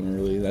setting the tone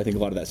early. I think a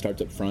lot of that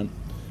starts up front.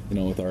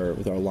 With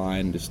our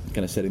line, just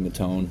kind of setting the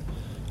tone.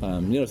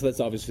 So that's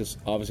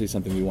obviously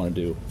something we want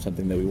to do,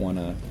 something that we want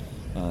to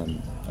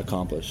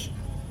accomplish,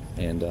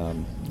 and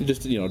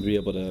just to be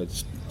able to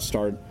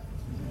start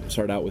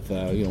out with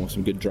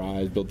some good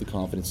drives, build the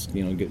confidence,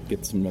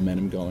 get some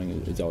momentum going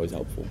is always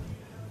helpful.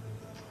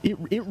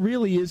 It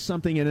really is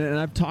something, and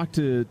I've talked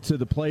to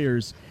the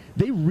players.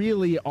 They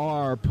really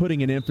are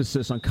putting an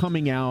emphasis on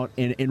coming out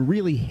and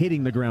really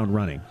hitting the ground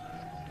running.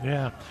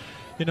 Yeah,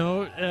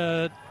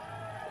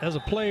 as a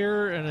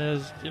player and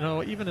as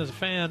even as a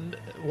fan,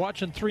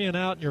 watching 3 and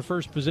out in your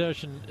first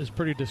possession is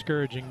pretty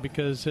discouraging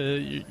because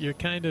you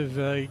kind of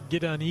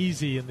get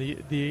uneasy, and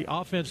the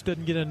offense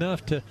doesn't get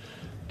enough to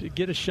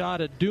get a shot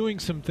at doing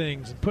some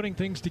things and putting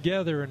things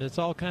together, and it's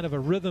all kind of a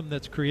rhythm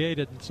that's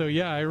created. And so,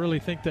 I really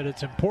think that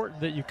it's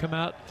important that you come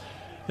out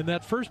in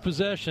that first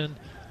possession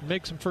and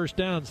make some first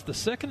downs. The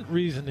second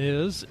reason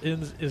is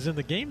in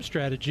the game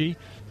strategy.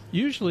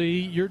 Usually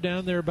you're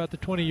down there about the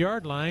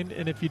 20-yard line,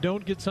 and if you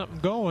don't get something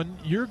going,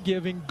 you're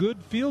giving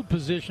good field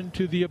position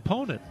to the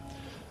opponent.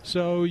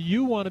 So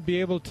you want to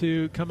be able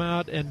to come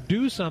out and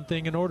do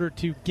something in order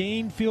to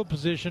gain field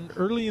position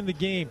early in the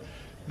game,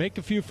 make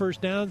a few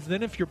first downs.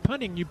 Then if you're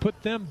punting, you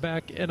put them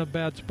back in a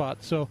bad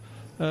spot. So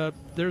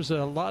there's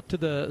a lot to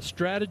the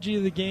strategy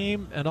of the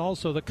game and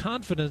also the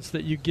confidence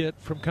that you get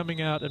from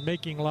coming out and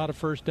making a lot of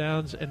first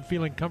downs and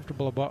feeling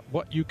comfortable about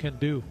what you can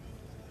do.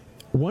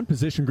 One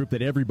position group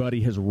that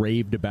everybody has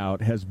raved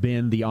about has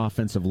been the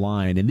offensive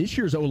line. And this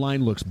year's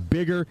O-line looks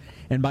bigger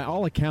and by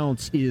all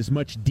accounts is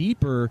much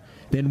deeper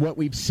than what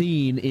we've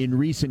seen in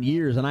recent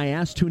years. And I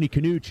asked Tony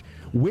Canuch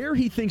where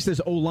he thinks this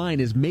O-line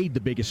has made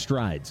the biggest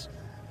strides.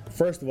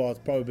 First of all, it's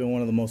probably been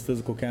one of the most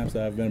physical camps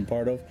that I've been a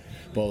part of.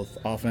 Both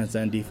offense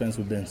and defense,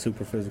 we've been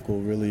super physical,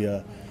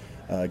 really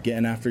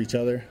getting after each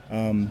other.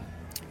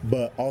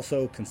 But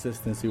also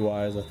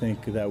consistency-wise, I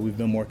think that we've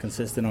been more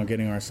consistent on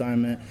getting our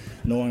assignment,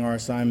 knowing our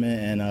assignment,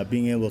 and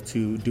being able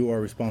to do our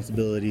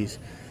responsibilities.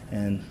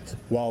 And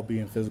while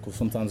being physical,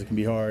 sometimes it can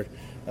be hard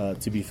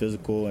to be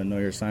physical and know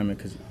your assignment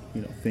because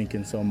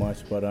thinking so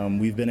much. But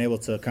we've been able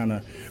to kind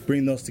of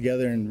bring those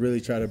together and really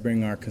try to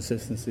bring our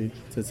consistency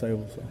to the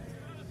table. So.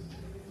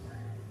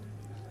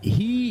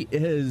 He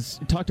has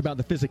talked about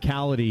the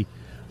physicality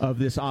of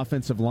this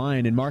offensive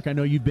line. And, Mark, I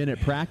know you've been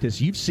at practice.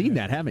 You've seen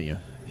that, haven't you?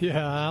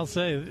 Yeah, I'll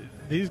say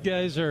these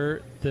guys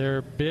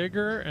they're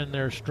bigger and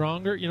they're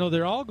stronger.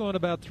 They're all going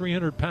about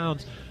 300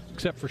 pounds,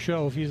 except for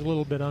Shove. He's a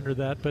little bit under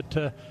that.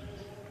 But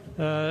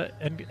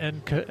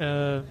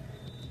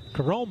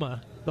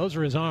Karoma, those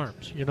are his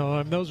arms.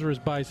 Those are his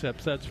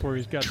biceps. That's where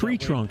he's got tree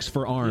trunks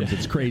for arms. Yeah.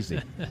 It's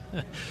crazy.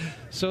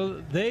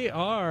 So they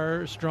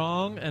are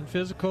strong and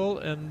physical,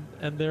 and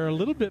they're a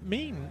little bit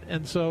mean.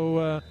 And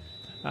so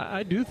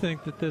I do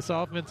think that this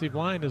offensive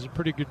line is a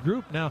pretty good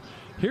group. Now,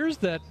 here's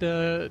that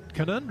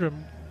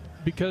conundrum,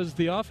 because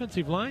the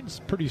offensive line's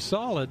pretty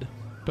solid,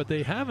 but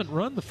they haven't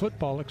run the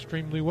football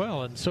extremely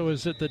well. And so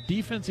is it the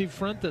defensive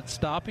front that's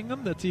stopping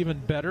them that's even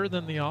better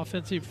than the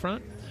offensive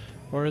front?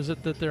 Or is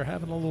it that they're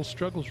having a little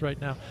struggles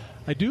right now?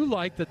 I do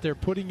like that they're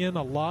putting in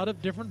a lot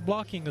of different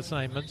blocking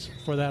assignments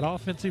for that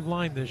offensive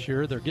line this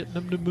year. They're getting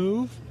them to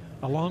move,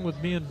 along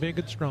with being big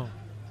and strong.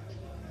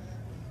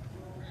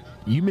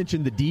 You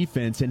mentioned the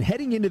defense, and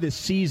heading into this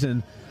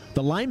season,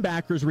 the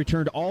linebackers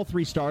returned all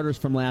 3 starters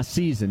from last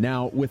season.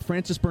 Now, with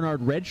Francis Bernard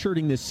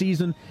redshirting this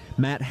season,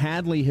 Matt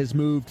Hadley has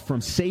moved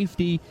from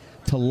safety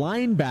to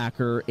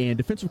linebacker, and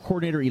defensive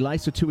coordinator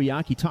Elisa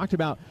Tuiaki talked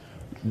about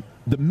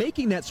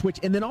making that switch,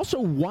 and then also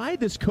why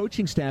this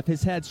coaching staff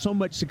has had so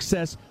much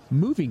success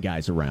moving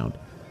guys around.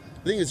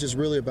 I think it's just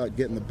really about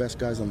getting the best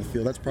guys on the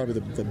field. That's probably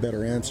the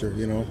better answer,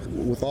 you know.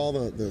 With all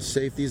the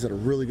safeties that are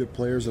really good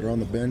players that are on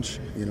the bench,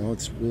 you know,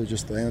 it's really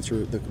just the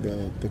answer.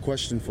 The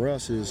question for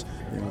us is,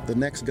 you know, the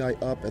next guy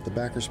up at the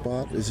backer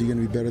spot, is he going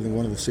to be better than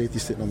one of the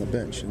safeties sitting on the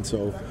bench? And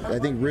so I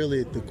think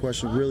really the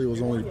question really was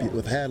only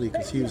with Hadley,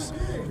 because he was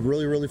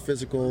really, really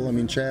physical. I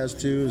mean, Chaz,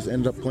 too, has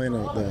ended up playing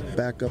the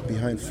backup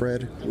behind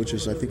Fred, which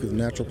is, I think, a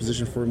natural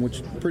position for him,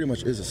 which pretty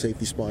much is a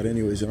safety spot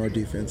anyways in our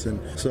defense.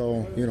 And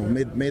so, you know,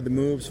 made the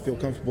moves, feel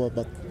comfortable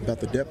about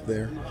the depth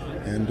there,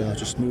 and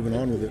just moving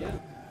on with it.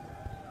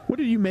 What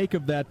do you make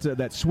of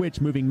that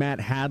switch, moving Matt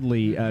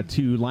Hadley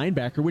to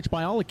linebacker, which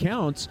by all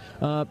accounts,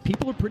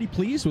 people are pretty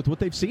pleased with what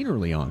they've seen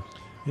early on?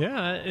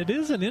 Yeah, it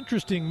is an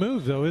interesting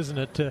move, though, isn't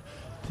it?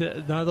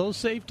 Now, those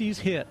safeties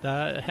hit.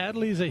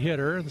 Hadley's a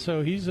hitter, and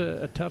so he's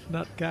a tough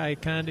nut guy,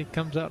 kind of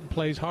comes out and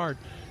plays hard.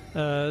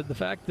 The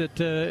fact that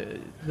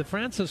the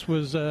Francis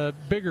was a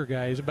bigger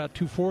guy, he's about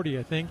 240,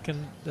 I think,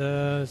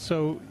 and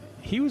so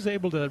he was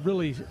able to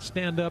really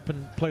stand up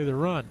and play the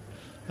run.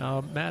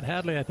 Matt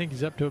Hadley, I think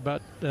he's up to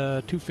about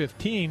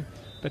 215,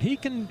 but he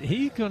can,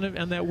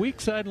 and that weak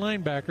side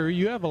linebacker,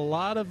 you have a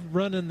lot of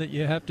running that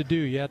you have to do.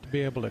 You have to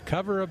be able to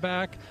cover a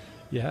back,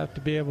 you have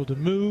to be able to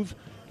move.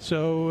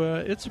 So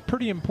it's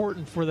pretty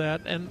important for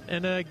that,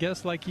 and I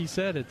guess, like he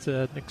said, it's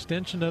an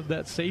extension of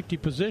that safety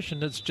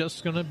position that's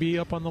just going to be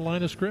up on the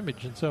line of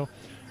scrimmage. And so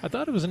I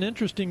thought it was an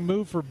interesting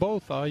move for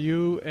both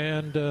Ayu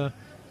and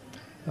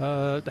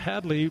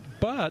Hadley,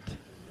 but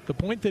the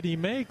point that he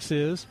makes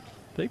is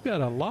they've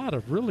got a lot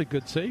of really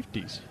good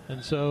safeties,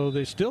 and so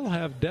they still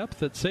have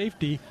depth at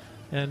safety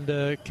and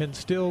can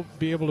still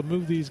be able to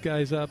move these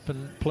guys up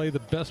and play the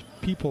best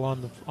people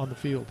on the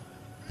field.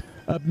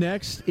 Up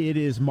next, it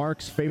is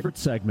Mark's favorite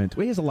segment.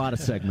 He has a lot of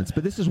segments,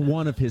 but this is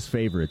one of his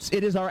favorites.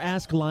 It is our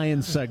Ask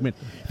Lions segment.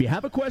 If you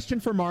have a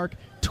question for Mark,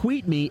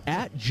 tweet me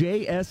at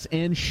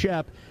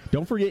JSNShep.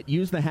 Don't forget,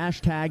 use the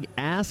hashtag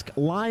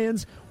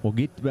AskLions. We'll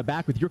get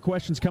back with your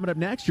questions coming up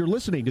next. You're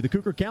listening to the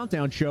Cougar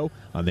Countdown Show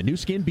on the Nu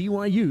Skin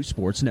BYU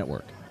Sports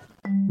Network.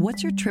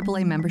 What's your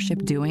AAA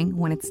membership doing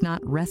when it's not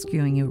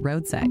rescuing you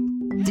roadside?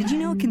 Did you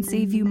know it can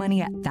save you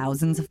money at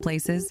thousands of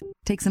places,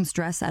 take some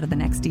stress out of the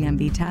next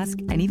DMV task,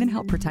 and even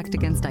help protect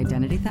against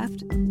identity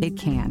theft? It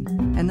can.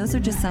 And those are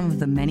just some of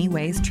the many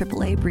ways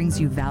AAA brings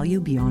you value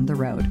beyond the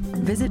road.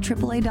 Visit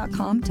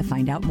AAA.com to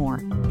find out more.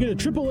 Get a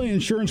AAA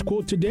insurance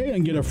quote today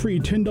and get a free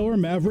 $10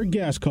 Maverick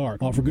gas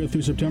card. Offer good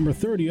through September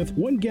 30th.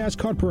 One gas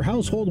card per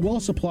household while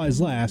supplies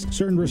last.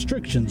 Certain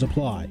restrictions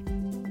apply.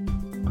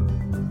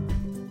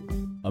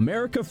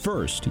 America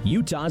First,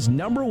 Utah's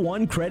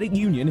 #1 credit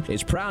union,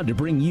 is proud to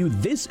bring you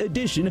this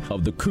edition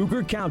of the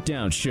Cougar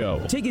Countdown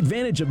Show. Take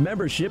advantage of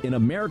membership in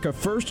America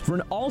First for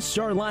an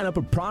all-star lineup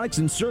of products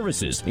and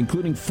services,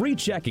 including free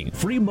checking,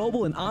 free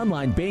mobile and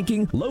online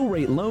banking,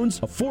 low-rate loans,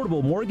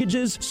 affordable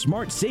mortgages,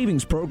 smart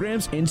savings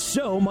programs, and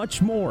so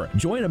much more.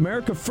 Join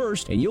America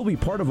First and you'll be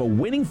part of a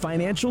winning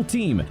financial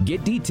team.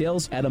 Get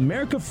details at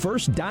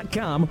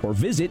americafirst.com or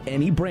visit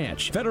any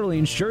branch. Federally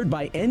insured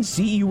by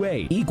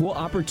NCUA, Equal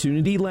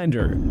Opportunity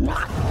Lender.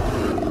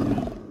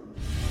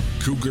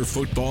 Cougar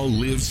football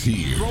lives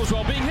here.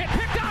 Rosewell being hit,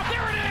 picked up,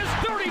 there it is,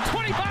 30,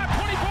 25,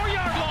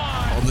 24-yard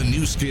line. On the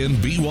Nu Skin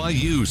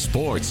BYU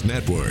Sports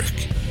Network.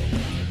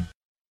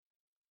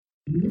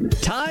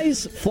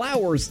 Ties,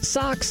 flowers,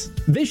 socks.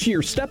 This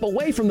year, step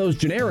away from those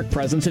generic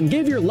presents and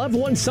give your loved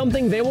ones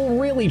something they will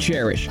really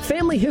cherish.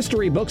 Family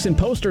history books and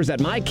posters at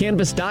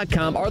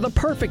mycanvas.com are the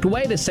perfect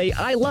way to say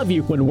I love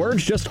you when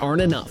words just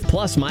aren't enough.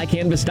 Plus,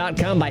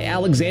 mycanvas.com by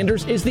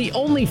Alexander's is the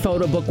only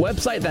photo book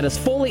website that is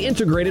fully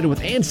integrated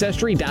with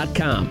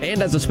Ancestry.com.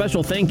 And as a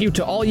special thank you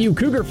to all you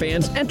Cougar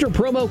fans, enter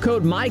promo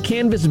code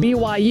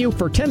MyCanvasBYU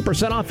for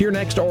 10% off your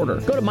next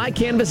order. Go to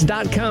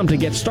mycanvas.com to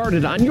get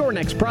started on your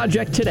next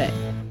project today.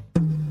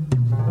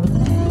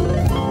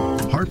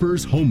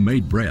 Harper's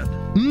homemade bread.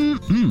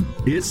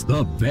 It's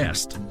the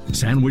best.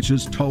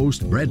 Sandwiches,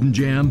 toast, bread and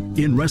jam,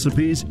 in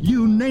recipes,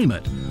 you name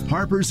it.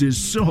 Harper's is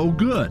so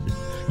good.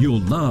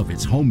 You'll love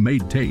its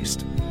homemade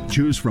taste.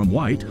 Choose from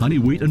white, honey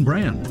wheat, and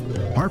bran.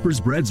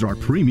 Harper's breads are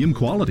premium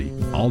quality,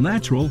 all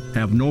natural,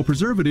 have no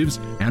preservatives,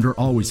 and are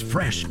always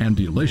fresh and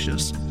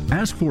delicious.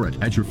 Ask for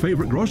it at your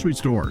favorite grocery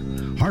store.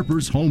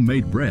 Harper's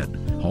homemade bread.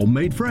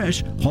 Homemade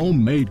fresh,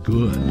 homemade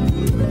good.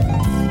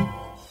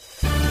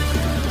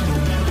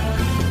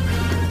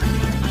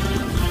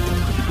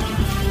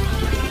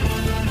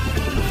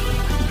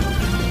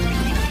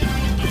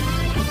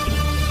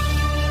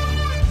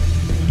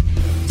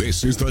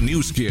 This is the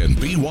new skin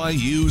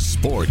BYU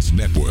Sports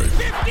Network.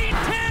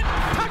 15-10,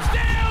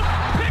 touchdown,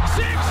 pick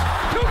six,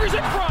 Cougars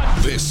in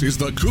front. This is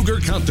the Cougar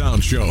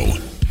Countdown Show.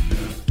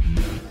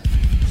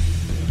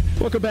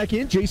 Welcome back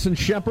in. Jason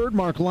Shepard,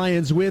 Mark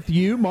Lyons with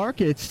you.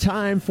 Mark, it's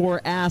time for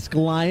Ask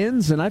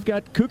Lions, and I've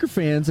got Cougar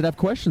fans that have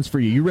questions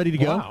for you. You ready to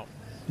go? Wow.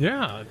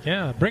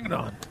 Yeah, bring it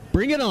on.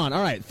 Bring it on.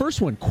 All right,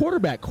 first one,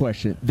 quarterback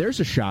question. There's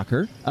a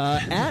shocker.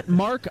 At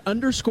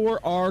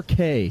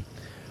Mark_RK.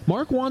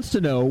 Mark wants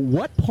to know,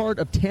 what part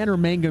of Tanner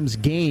Mangum's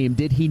game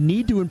did he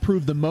need to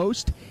improve the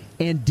most,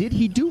 and did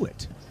he do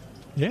it?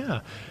 Yeah.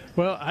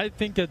 Well, I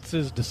think it's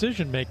his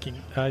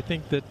decision-making. I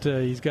think that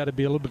he's got to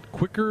be a little bit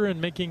quicker in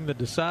making the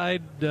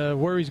decide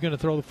where he's going to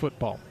throw the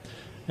football.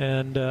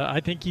 And I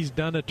think he's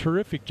done a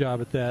terrific job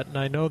at that. And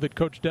I know that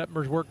Coach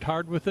Detmer's worked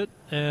hard with it.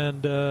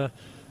 And the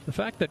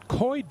fact that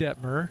Coy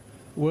Detmer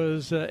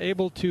was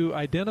able to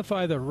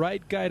identify the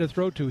right guy to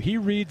throw to, he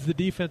reads the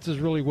defenses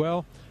really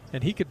well,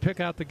 and he could pick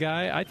out the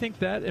guy. I think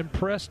that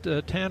impressed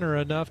Tanner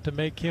enough to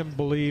make him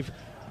believe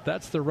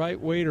that's the right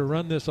way to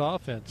run this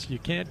offense. You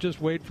can't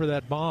just wait for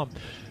that bomb.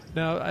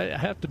 Now, I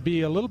have to be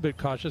a little bit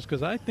cautious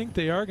because I think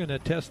they are going to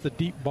test the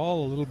deep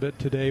ball a little bit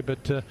today,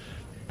 but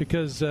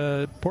because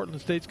Portland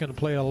State's going to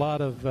play a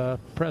lot of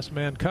press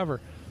man cover.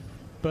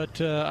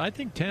 But I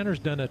think Tanner's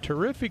done a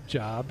terrific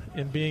job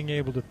in being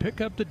able to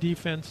pick up the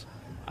defense,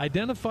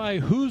 identify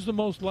who's the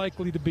most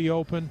likely to be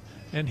open,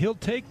 and he'll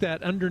take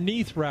that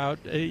underneath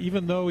route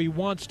even though he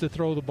wants to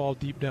throw the ball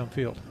deep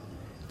downfield.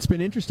 It's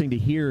been interesting to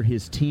hear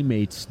his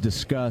teammates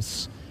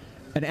discuss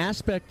an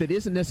aspect that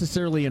isn't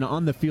necessarily an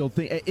on-the-field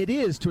thing. It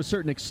is to a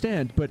certain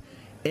extent, but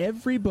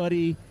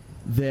everybody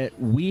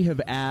that we have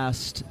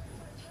asked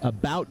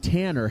about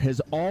Tanner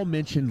has all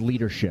mentioned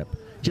leadership.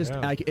 Just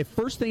if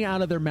first thing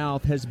out of their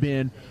mouth has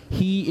been,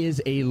 he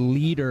is a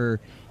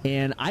leader,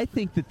 and I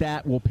think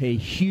that will pay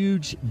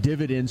huge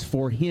dividends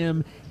for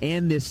him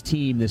and this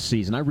team this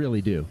season. I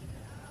really do.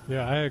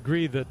 Yeah, I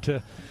agree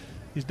that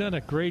he's done a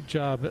great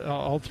job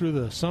all through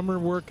the summer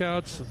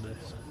workouts and the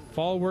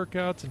fall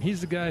workouts, and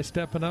he's the guy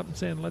stepping up and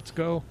saying, let's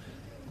go.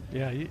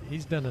 Yeah,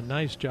 he's done a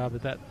nice job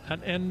at that.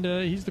 And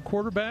he's the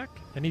quarterback,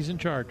 and he's in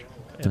charge.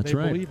 And That's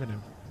right. They believe in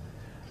him.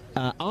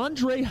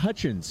 Andre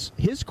Hutchins,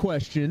 his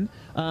question,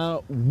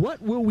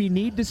 what will we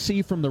need to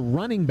see from the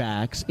running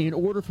backs in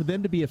order for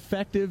them to be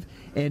effective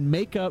and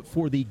make up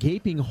for the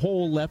gaping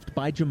hole left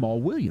by Jamal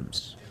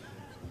Williams?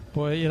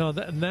 Boy,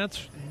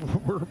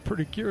 we're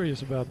pretty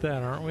curious about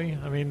that, aren't we?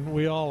 I mean,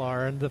 we all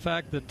are. And the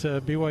fact that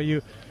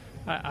BYU,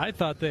 I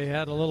thought they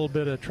had a little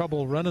bit of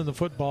trouble running the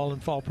football in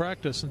fall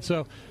practice. And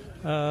so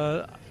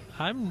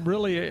I'm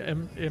really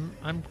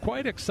I'm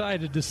quite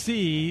excited to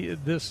see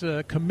this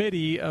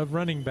committee of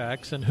running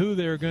backs and who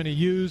they're going to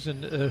use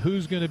and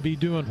who's going to be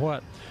doing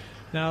what.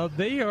 Now,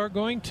 they are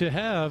going to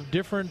have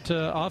different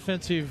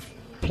offensive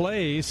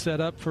plays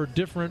set up for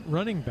different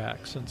running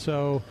backs. And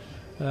so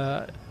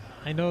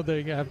I know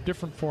they have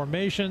different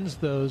formations.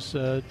 Those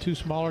two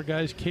smaller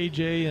guys,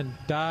 KJ and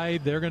Dye,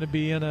 they're going to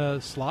be in a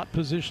slot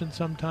position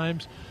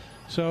sometimes.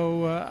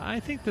 So I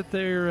think that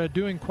they're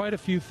doing quite a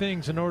few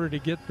things in order to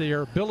get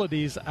their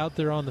abilities out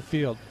there on the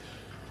field.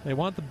 They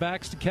want the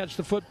backs to catch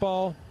the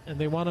football, and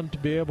they want them to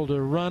be able to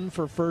run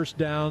for first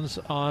downs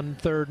on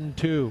 3rd and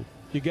 2.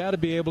 You got to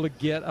be able to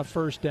get a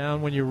first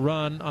down when you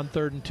run on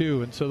 3rd and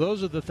 2. And so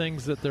those are the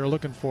things that they're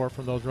looking for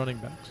from those running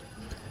backs.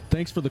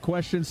 Thanks for the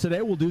questions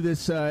today. We'll do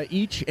this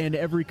each and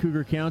every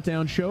Cougar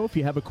Countdown show. If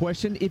you have a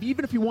question,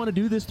 even if you want to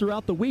do this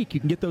throughout the week, you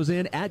can get those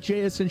in. At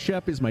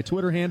JSNShep is my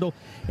Twitter handle.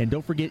 And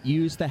don't forget,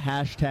 use the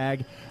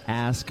hashtag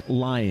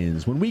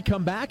AskLions. When we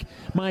come back,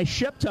 my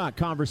Shep Talk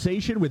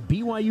conversation with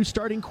BYU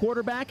starting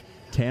quarterback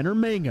Tanner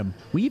Mangum.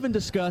 We even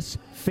discuss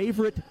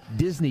favorite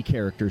Disney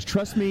characters.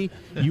 Trust me,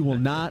 you will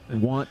not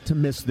want to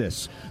miss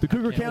this. The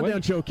Cougar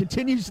Countdown Show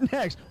continues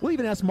next. We'll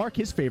even ask Mark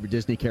his favorite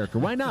Disney character.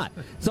 Why not?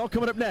 It's all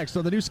coming up next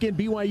on the new skin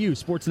BYU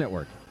Sports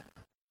Network.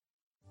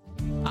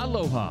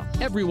 Aloha.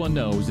 Everyone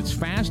knows it's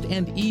fast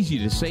and easy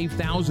to save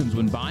thousands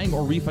when buying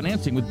or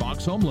refinancing with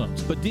Box Home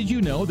Loans. But did you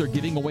know they're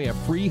giving away a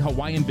free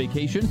Hawaiian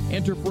vacation?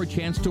 Enter for a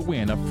chance to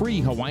win a free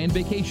Hawaiian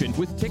vacation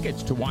with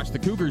tickets to watch the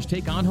Cougars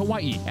take on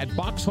Hawaii at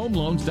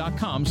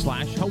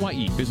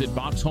boxhomeloans.com/Hawaii. Visit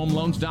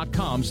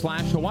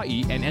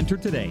boxhomeloans.com/Hawaii and enter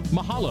today.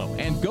 Mahalo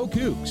and go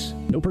Cougs.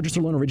 No purchase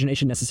or loan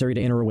origination necessary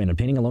to enter or win.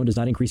 Obtaining a loan does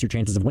not increase your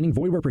chances of winning.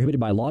 Void where prohibited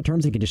by law.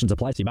 Terms and conditions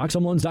apply. See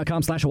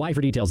boxhomeloans.com/Hawaii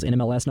for details.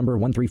 NMLS number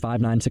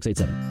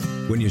 1359687.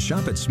 When you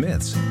shop at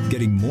Smith's,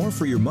 getting more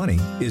for your money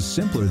is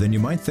simpler than you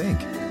might think.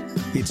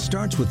 It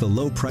starts with the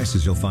low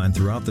prices you'll find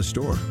throughout the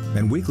store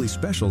and weekly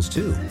specials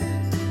too.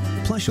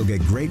 Plus, you'll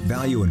get great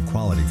value and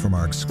quality from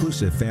our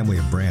exclusive family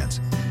of brands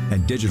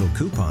and digital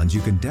coupons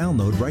you can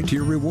download right to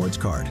your rewards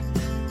card.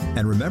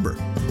 And remember,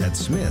 at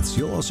Smith's,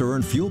 you'll also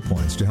earn fuel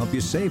points to help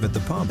you save at the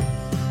pump.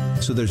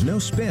 So there's no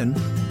spin,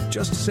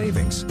 just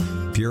savings.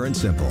 Pure and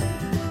simple.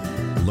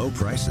 Low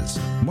prices.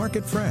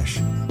 Market fresh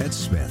at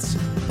Smith's.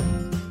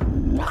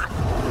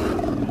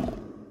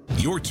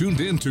 You're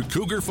tuned in to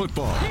Cougar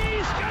Football.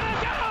 He's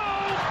gonna go!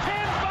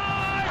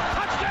 10-5,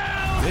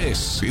 touchdown!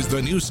 This is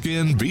the new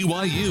skin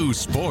BYU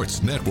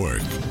Sports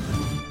Network.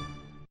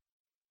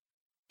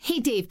 Hey,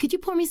 Dave, could you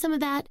pour me some of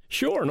that?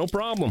 Sure, no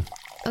problem.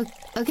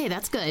 Okay,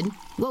 that's good.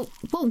 Whoa.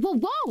 What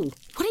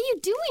are you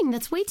doing?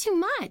 That's way too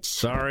much.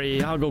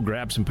 Sorry, I'll go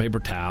grab some paper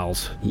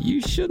towels.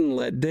 You shouldn't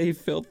let Dave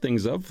fill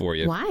things up for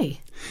you.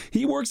 Why?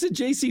 He works at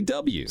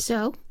JCW.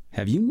 So?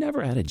 Have you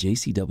never had a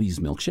JCW's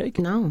milkshake?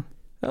 No.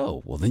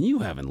 Oh, well then you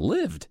haven't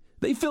lived.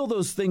 They fill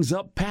those things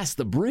up past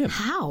the brim.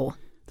 How?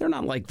 They're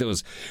not like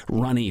those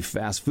runny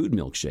fast food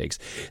milkshakes.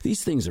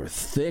 These things are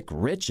thick,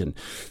 rich, and,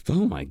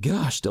 oh my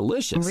gosh,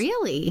 delicious.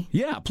 Really?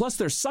 Yeah, plus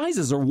their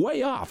sizes are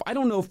way off. I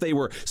don't know if they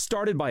were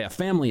started by a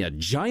family of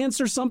giants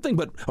or something,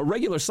 but a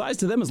regular size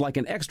to them is like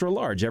an extra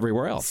large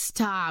everywhere else.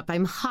 Stop.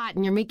 I'm hot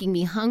and you're making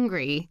me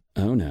hungry.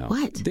 Oh no.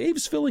 What?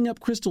 Dave's filling up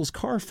Crystal's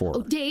car for her.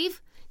 Oh,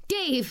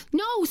 Dave,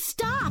 no,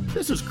 stop!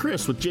 This is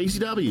Chris with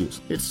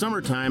JCW's. It's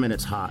summertime and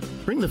it's hot.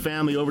 Bring the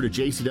family over to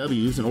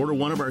JCW's and order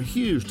one of our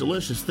huge,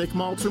 delicious thick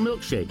malts or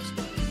milkshakes.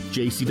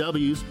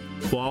 JCW's,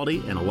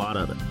 quality, and a lot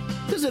of it.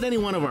 Visit any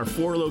one of our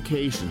 4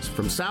 locations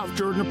from South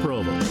Jordan to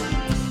Provo.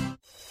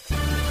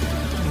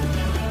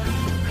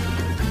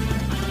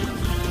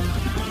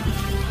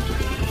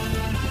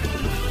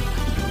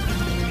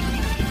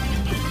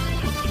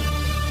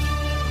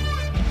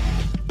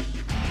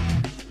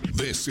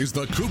 This is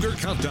the Cougar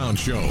Countdown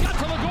Show. Got to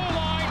the goal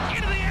line,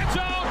 into the end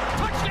zone,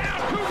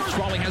 touchdown Cougars.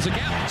 Squally has a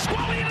gap,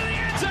 Squally into the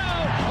end zone.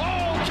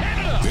 Oh,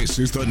 Canada! This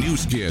is the new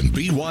skin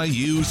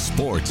BYU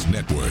Sports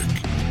Network.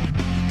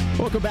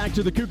 Welcome back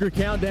to the Cougar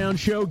Countdown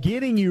Show,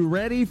 getting you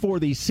ready for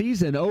the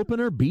season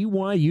opener,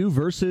 BYU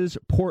versus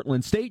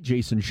Portland State.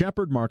 Jason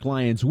Shepard, Mark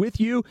Lyons with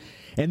you.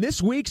 And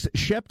this week's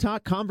Shep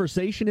Talk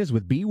conversation is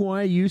with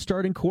BYU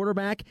starting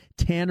quarterback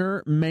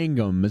Tanner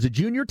Mangum. As a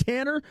junior,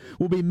 Tanner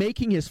will be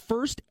making his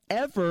first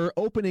ever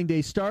opening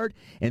day start,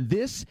 and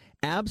this,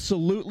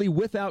 absolutely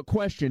without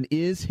question,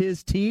 is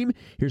his team.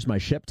 Here's my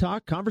Shep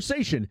Talk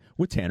conversation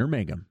with Tanner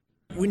Mangum.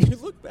 When you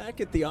look back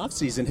at the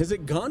offseason, has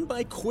it gone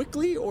by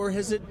quickly or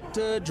has it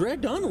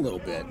dragged on a little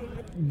bit?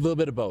 A little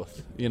bit of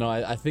both. You know,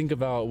 I think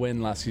about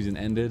when last season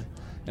ended,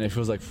 and it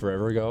feels like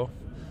forever ago.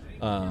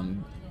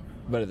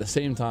 But at the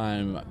same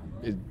time,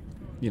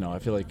 I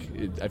feel like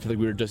we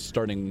were just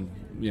starting,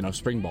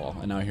 spring ball,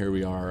 and now here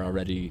we are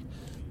already,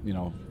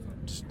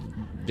 just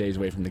days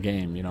away from the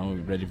game.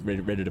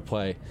 Ready to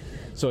play.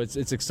 So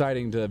it's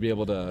exciting to be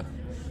able to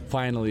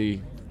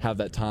finally have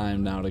that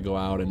time now to go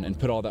out and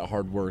put all that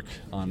hard work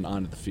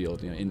onto the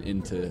field,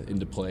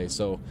 into play.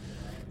 So,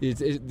 you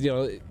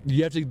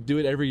have to do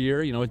it every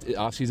year.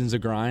 Off season's a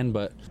grind,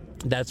 but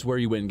that's where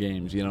you win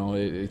games.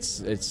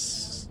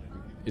 It's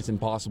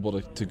impossible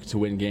to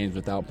win games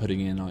without putting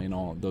in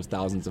those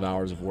thousands of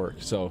hours of work.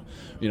 So,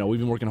 we've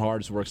been working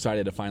hard. So we're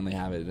excited to finally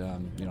have it.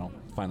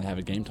 Finally have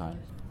it game time.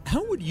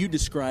 How would you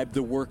describe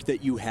the work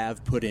that you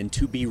have put in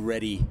to be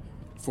ready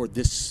for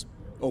this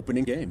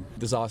opening game?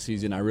 This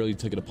offseason, I really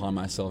took it upon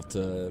myself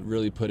to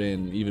really put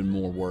in even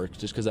more work,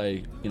 just because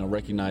I,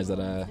 recognize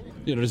that,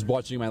 just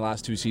watching my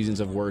last 2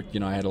 seasons of work,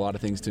 I had a lot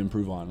of things to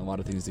improve on, a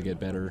lot of things to get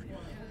better.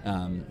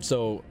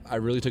 So I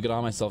really took it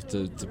on myself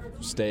to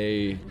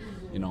stay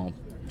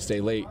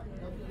late,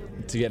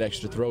 to get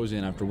extra throws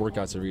in after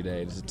workouts every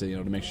day,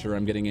 to make sure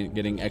I'm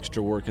getting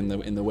extra work in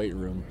the weight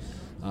room.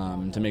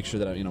 To make sure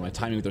that my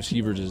timing with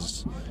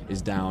receivers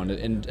is down,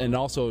 and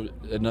also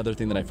another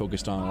thing that I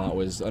focused on a lot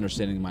was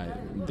understanding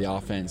the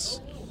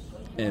offense,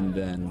 and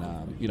then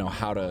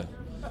how to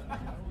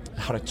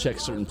check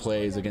certain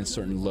plays against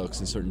certain looks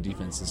and certain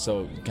defenses.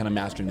 So kind of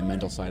mastering the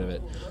mental side of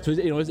it. So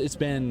it's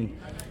been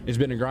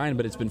a grind,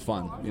 but it's been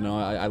fun.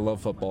 I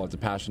love football. It's a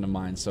passion of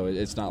mine. So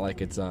it's not like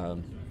it's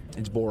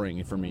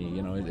boring for me.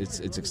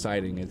 It's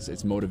exciting.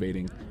 It's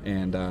motivating,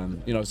 and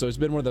so it's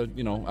been one of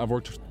the I've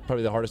worked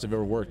probably the hardest I've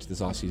ever worked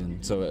this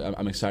offseason. So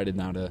I'm excited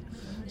now to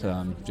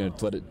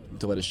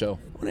let it show.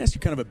 I want to ask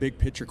you kind of a big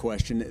picture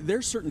question.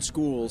 There's certain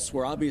schools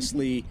where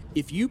obviously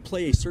if you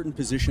play a certain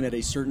position at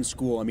a certain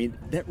school, I mean,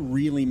 that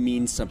really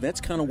means something.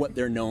 That's kind of what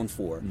they're known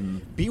for.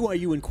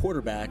 BYU and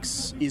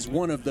quarterbacks is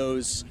one of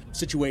those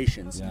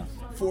situations. Yeah.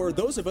 For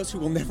those of us who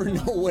will never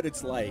know what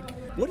it's like,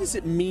 what does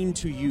it mean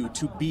to you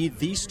to be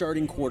the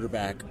starting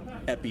quarterback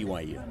at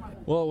BYU?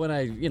 Well, when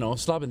I,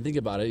 stop and think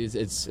about it,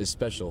 it's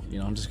special,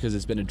 just because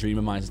it's been a dream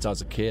of mine since I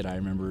was a kid. I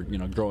remember,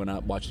 growing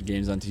up watching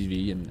games on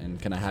TV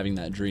and kind of having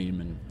that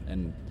dream,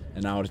 and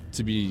now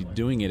to be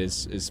doing it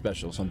is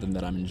special, something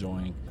that I'm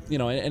enjoying.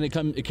 And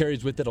it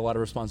carries with it a lot of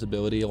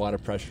responsibility, a lot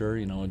of pressure,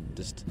 you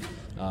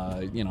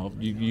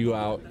go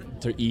out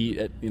to eat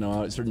at,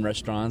 at certain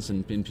restaurants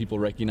and people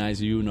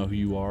recognize you, know who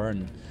you are,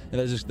 and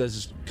that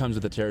just comes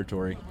with the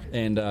territory.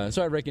 And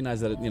so I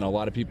recognize that, a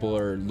lot of people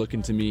are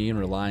looking to me and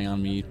relying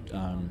on me,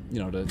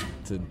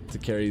 to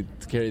carry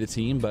the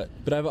team. But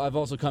I've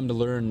also come to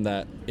learn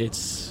that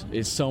it's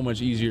so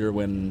much easier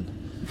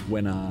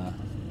when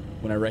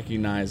I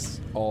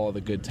recognize all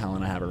the good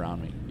talent I have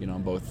around me,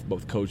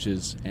 both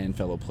coaches and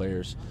fellow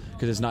players,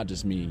 because it's not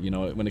just me.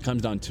 When it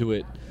comes down to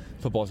it,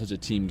 football is such a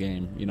team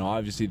game.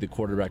 Obviously the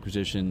quarterback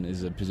position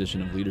is a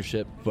position of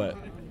leadership, but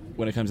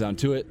when it comes down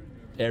to it,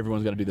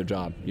 everyone's got to do their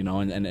job,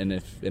 and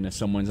if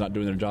someone's not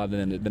doing their job,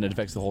 then it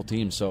affects the whole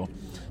team. So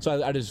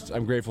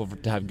I'm grateful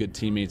to have good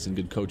teammates and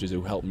good coaches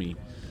who help me,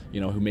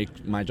 who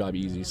make my job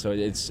easy. So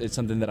it's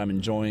something that I'm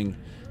enjoying,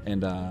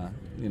 and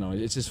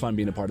it's just fun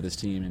being a part of this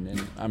team,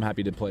 and I'm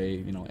happy to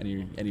play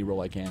any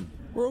role I can.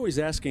 We're always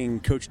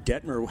asking Coach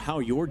Detmer how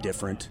you're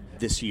different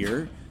this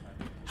year.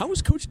 How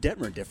is Coach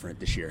Detmer different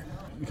this year?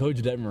 Coach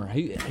Detmer,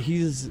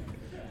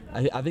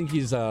 I think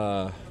he's.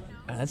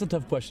 That's a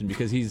tough question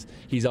because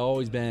he's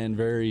always been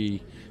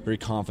very, very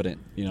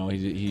confident.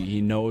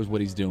 He knows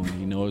what he's doing.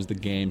 He knows the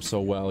game so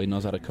well. He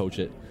knows how to coach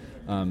it.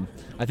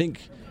 I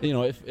think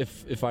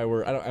if I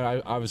were,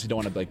 I obviously don't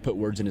want to like put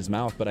words in his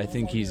mouth, but I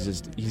think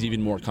he's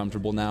even more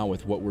comfortable now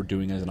with what we're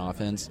doing as an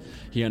offense.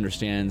 He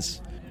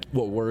understands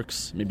what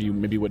works,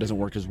 maybe what doesn't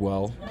work as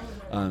well.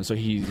 So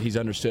he's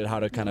understood how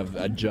to kind of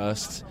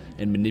adjust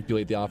and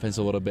manipulate the offense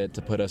a little bit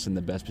to put us in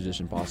the best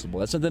position possible.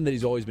 That's something that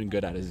he's always been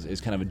good at, is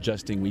kind of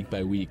adjusting week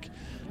by week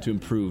to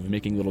improve,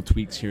 making little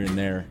tweaks here and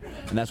there.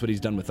 And that's what he's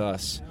done with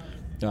us.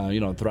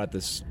 Throughout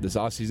this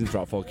off season,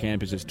 throughout fall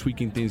camp, is just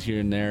tweaking things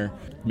here and there,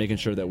 making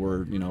sure that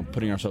we're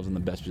putting ourselves in the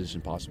best position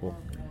possible.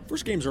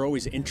 First games are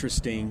always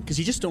interesting because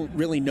you just don't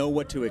really know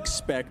what to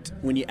expect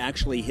when you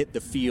actually hit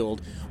the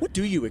field. What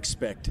do you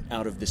expect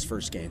out of this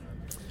first game?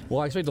 Well,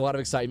 I expect a lot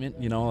of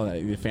excitement.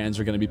 The fans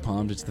are going to be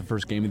pumped. It's the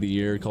first game of the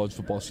year. College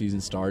football season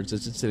starts.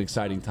 It's an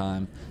exciting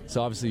time.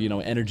 So obviously,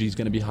 energy is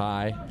going to be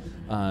high,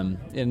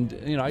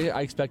 and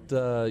I expect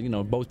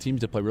both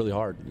teams to play really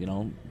hard.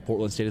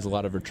 Portland State has a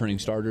lot of returning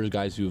starters,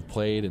 guys who have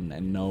played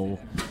and know.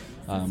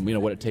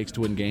 What it takes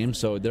to win games.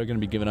 So they're going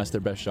to be giving us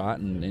their best shot,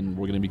 and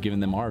we're going to be giving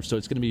them ours. So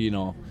it's going to be,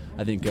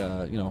 I think,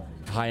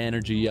 high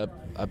energy, up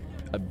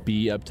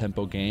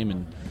tempo game,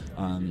 and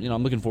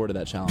I'm looking forward to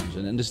that challenge.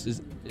 And it's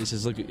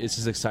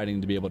just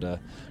exciting to be able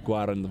to go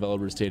out on the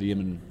Velvet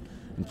Stadium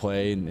and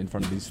play in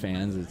front of these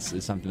fans.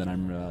 It's something that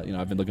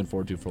I've been looking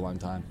forward to for a long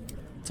time.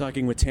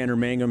 Talking with Tanner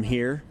Mangum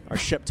here, our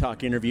Shep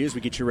Talk interview as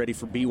we get you ready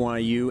for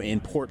BYU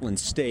and Portland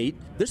State.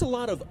 There's a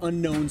lot of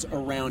unknowns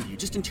around you,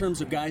 just in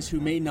terms of guys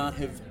who may not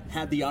have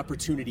had the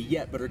opportunity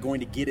yet but are going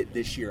to get it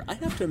this year. I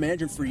have to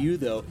imagine for you,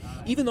 though,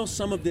 even though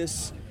some of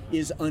this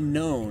is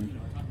unknown,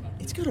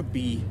 it's got to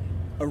be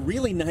a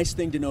really nice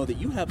thing to know that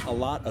you have a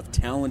lot of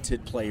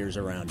talented players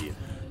around you.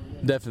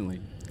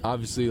 Definitely.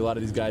 Obviously, a lot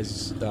of these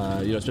guys,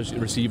 especially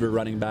receiver,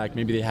 running back,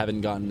 maybe they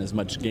haven't gotten as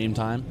much game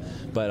time,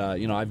 but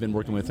I've been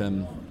working with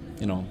them.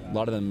 A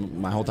lot of them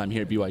my whole time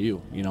here at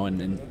BYU,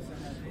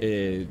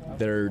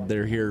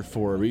 they're here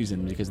for a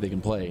reason because they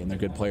can play and they're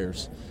good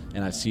players.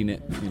 And I've seen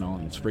it,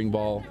 in spring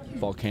ball,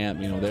 fall camp.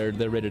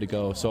 They're ready to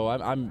go. So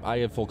I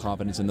have full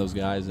confidence in those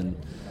guys and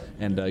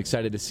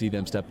excited to see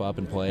them step up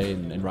and play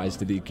and rise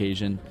to the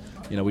occasion.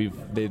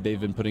 They've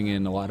been putting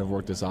in a lot of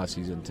work this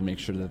offseason to make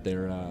sure that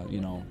they're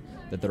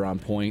that they're on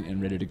point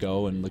and ready to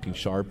go and looking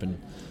sharp.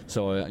 And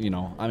so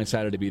I'm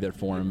excited to be there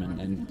for them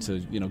and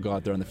to go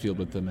out there on the field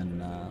with them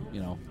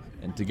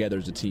and together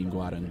as a team go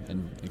out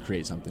and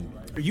create something.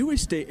 Are you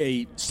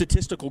a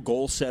statistical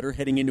goal setter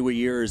heading into a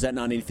year, or is that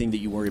not anything that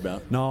you worry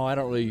about? No, I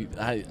don't really.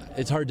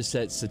 It's hard to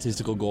set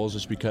statistical goals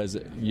just because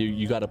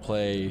you got to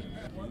play,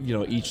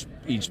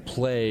 each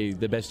play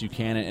the best you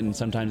can, and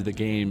sometimes the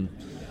game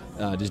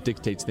just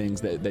dictates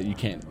things that you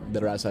can't,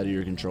 that are outside of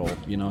your control.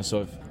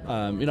 So if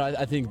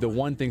I think the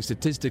one thing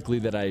statistically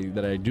that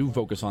I do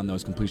focus on though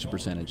is completion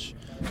percentage.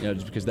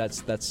 Just because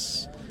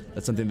that's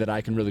something that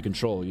I can really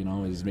control,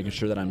 is making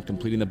sure that I'm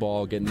completing the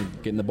ball,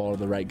 getting the ball to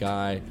the right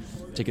guy,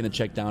 taking the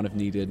check down if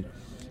needed.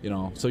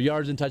 So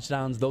yards and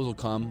touchdowns, those will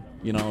come.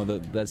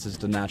 That's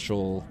just a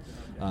natural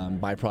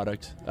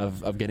byproduct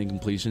of getting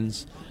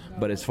completions.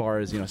 But as far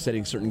as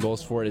setting certain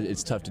goals for it,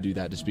 it's tough to do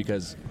that just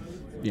because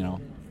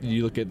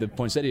you look at the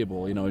Poinsettia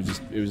Bowl. It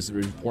was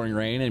pouring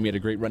rain and we had a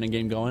great running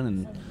game going,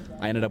 and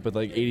I ended up with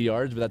like 80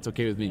 yards, but that's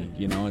okay with me,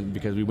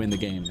 because we win the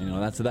game.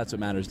 That's what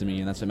matters to me,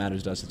 and that's what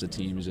matters to us as a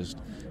team, is just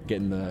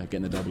getting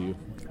the W.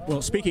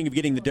 Well, speaking of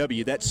getting the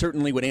W, that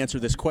certainly would answer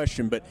this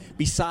question, but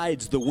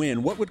besides the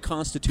win, what would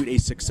constitute a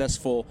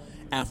successful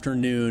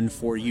afternoon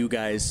for you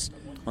guys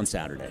on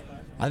Saturday?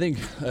 I think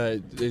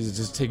is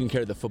just taking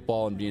care of the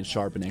football and being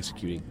sharp and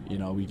executing.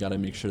 We got to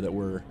make sure that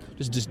we're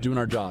just doing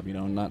our job,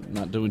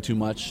 not doing too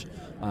much,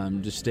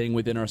 just staying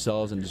within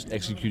ourselves and just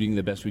executing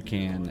the best we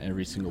can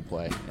every single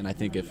play. And I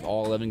think if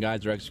all 11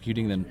 guys are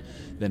executing,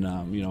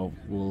 then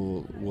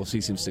we'll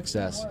see some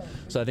success.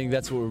 So I think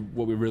that's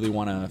what we really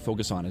want to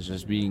focus on, is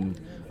just being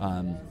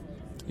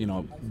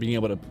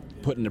able to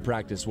put into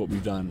practice what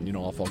we've done,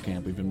 all fall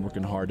camp. We've been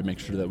working hard to make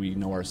sure that we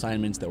know our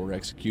assignments, that we're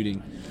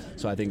executing.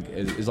 So I think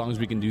as long as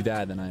we can do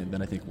that, then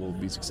I think we'll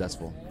be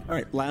successful. All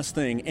right, last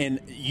thing, and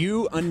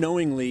you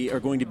unknowingly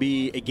are going to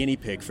be a guinea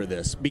pig for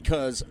this,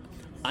 because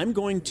I'm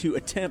going to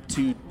attempt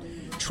to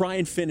try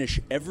and finish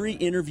every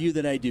interview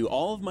that I do,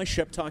 all of my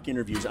Shep Talk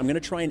interviews. I'm going to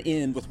try and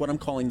end with what I'm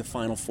calling the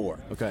Final Four.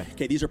 Okay.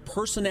 These are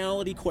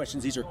personality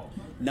questions. These are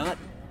not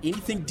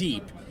anything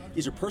deep.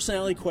 These are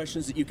personality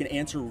questions that you can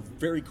answer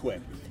very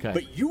quick. Okay.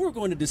 But you are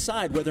going to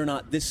decide whether or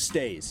not this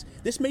stays.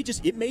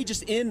 It may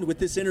just end with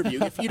this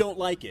interview if you don't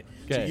like it.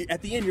 Okay. So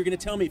at the end, you're going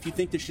to tell me if you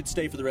think this should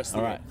stay for the rest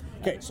of the All year.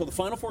 right. Okay, so the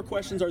final 4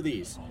 questions are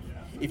these.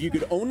 If you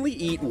could only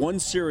eat one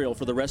cereal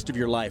for the rest of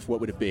your life, what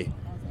would it be?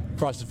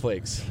 Frosted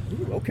Flakes.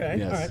 Ooh, okay,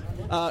 Yes.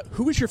 all right.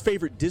 Who is your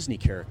favorite Disney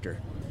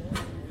character?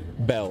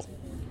 Belle.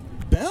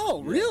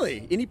 Belle,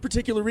 really? Any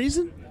particular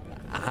reason?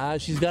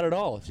 She's got it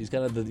all. She's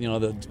got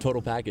the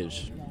total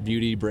package: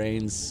 beauty,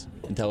 brains,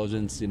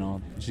 intelligence.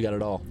 She's got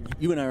it all.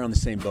 You and I are on the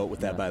same boat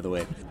with that, by the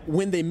way.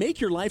 When they make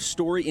your life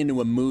story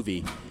into a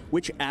movie,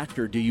 which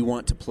actor do you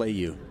want to play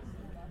you?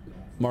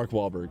 Mark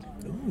Wahlberg.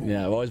 Ooh.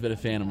 Yeah, I've always been a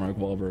fan of Mark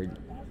Wahlberg,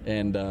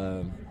 and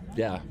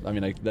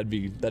that'd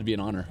be an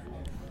honor.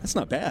 That's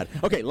not bad.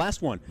 Okay,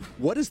 last one.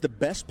 What is the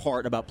best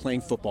part about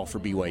playing football for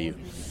BYU?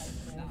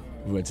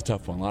 Ooh, it's a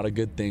tough one. A lot of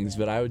good things,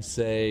 but I would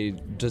say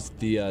just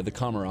the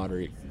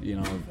camaraderie.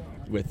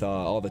 With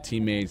all the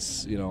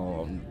teammates.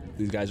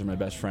 These guys are my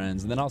best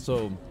friends, and then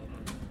also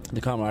the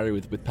camaraderie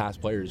with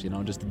past players.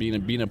 Just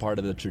being a part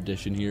of the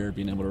tradition here,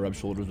 being able to rub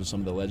shoulders with some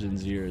of the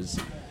legends here is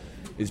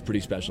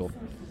pretty special.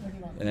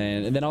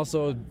 And then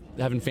also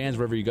having fans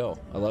wherever you go.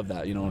 I love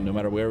that. No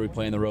matter where we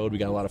play on the road, we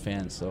got a lot of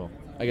fans. So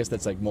I guess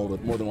that's like more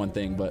than one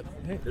thing. But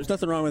hey, there's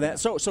nothing wrong with that.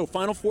 So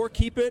Final 4,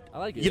 keep it. I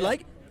like it. You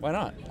like it? Why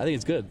not? I think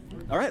it's good.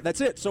 All right, that's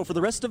it. So for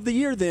the rest of the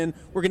year, then,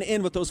 we're going to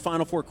end with those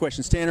final 4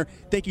 questions. Tanner,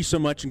 thank you so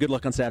much, and good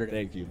luck on Saturday.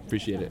 Thank you.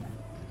 Appreciate it.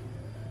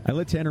 I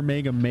let Tanner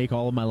Mangum make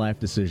all of my life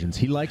decisions.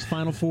 He likes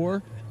Final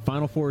Four.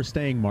 Final Four is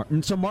staying, Mark.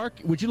 So, Mark,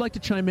 would you like to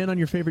chime in on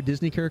your favorite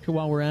Disney character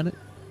while we're at it?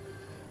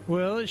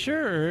 Well,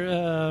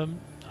 sure.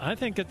 I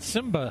think it's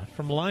Simba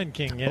from Lion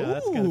King. Yeah,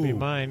 that's going to be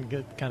mine.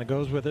 It kind of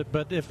goes with it.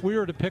 But if we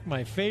were to pick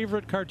my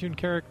favorite cartoon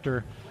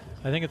character,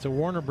 I think it's a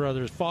Warner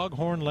Brothers,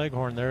 Foghorn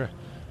Leghorn.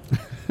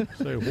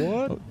 Say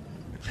what?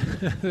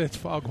 It's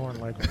Foghorn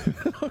Leghorn.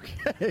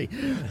 Okay,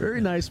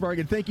 very nice, Mark.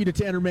 And thank you to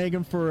Tanner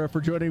Mangum for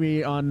joining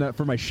me on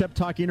for my Shep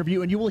Talk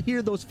interview. And you will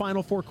hear those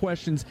final 4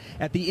 questions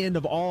at the end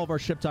of all of our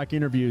Shep Talk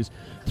interviews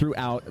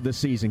throughout the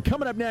season.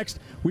 Coming up next,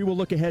 we will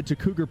look ahead to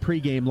Cougar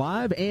Pregame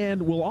Live,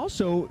 and we'll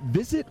also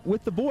visit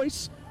with the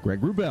voice, Greg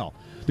Wrubell.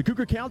 The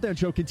Cougar Countdown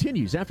Show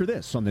continues after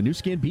this on the Nu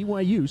Skin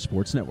BYU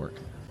Sports Network.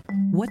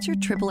 What's your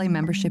AAA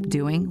membership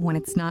doing when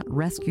it's not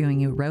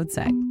rescuing you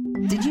roadside?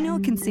 Did you know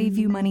it can save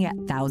you money at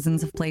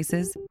thousands of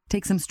places,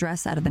 take some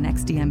stress out of the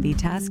next DMV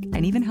task,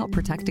 and even help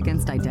protect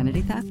against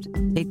identity theft?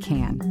 It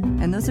can.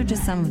 And those are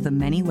just some of the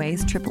many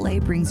ways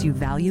AAA brings you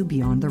value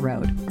beyond the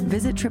road.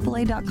 Visit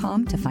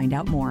AAA.com to find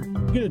out more.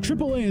 Get a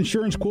AAA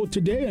insurance quote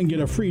today and get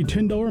a free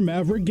 $10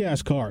 Maverick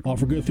gas card.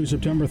 Offer good through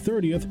September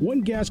 30th.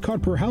 1 gas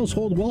card per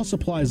household while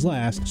supplies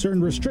last.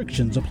 Certain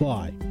restrictions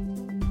apply.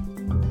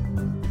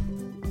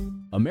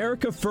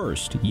 America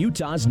First,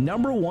 Utah's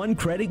 #1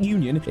 credit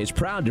union, is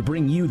proud to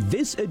bring you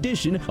this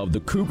edition of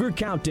the Cougar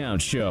Countdown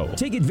Show.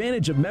 Take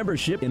advantage of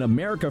membership in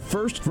America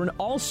First for an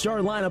all-star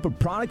lineup of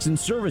products and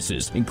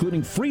services,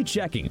 including free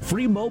checking,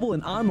 free mobile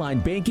and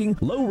online banking,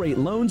 low-rate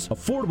loans,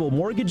 affordable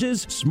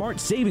mortgages, smart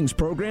savings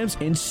programs,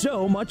 and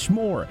so much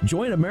more.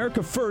 Join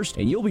America First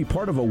and you'll be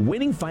part of a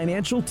winning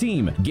financial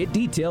team. Get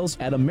details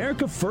at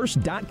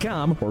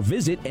americafirst.com or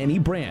visit any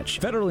branch.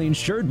 Federally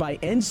insured by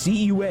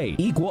NCUA,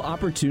 Equal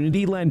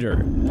Opportunity Lender.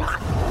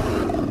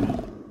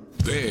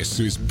 This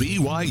is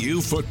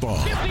BYU football.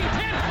 50, 10,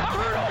 a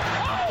hurdle.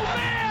 Oh,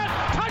 man!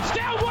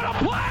 Touchdown, what a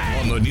play!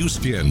 On the Nu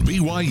Skin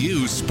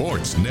BYU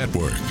Sports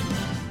Network.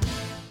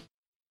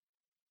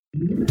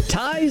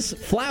 Ties,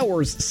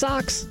 flowers,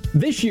 socks.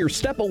 This year,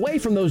 step away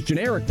from those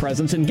generic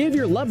presents and give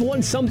your loved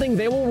ones something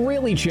they will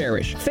really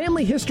cherish.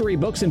 Family history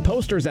books and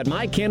posters at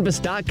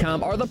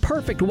mycanvas.com are the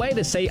perfect way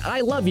to say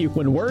I love you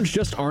when words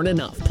just aren't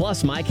enough.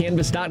 Plus,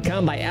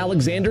 mycanvas.com by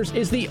Alexander's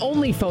is the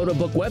only photo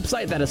book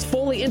website that is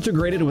fully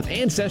integrated with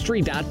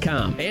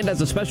Ancestry.com. And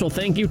as a special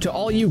thank you to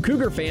all you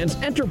Cougar fans,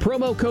 enter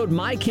promo code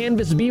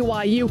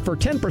MyCanvasBYU for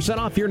 10%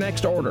 off your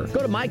next order.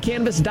 Go to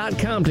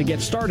mycanvas.com to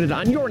get started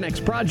on your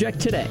next project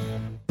today.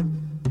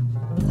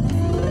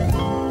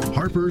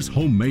 Harper's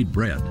homemade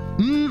bread.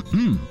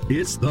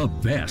 It's the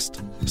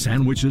best.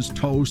 Sandwiches,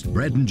 toast,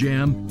 bread and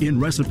jam, in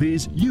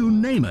recipes, you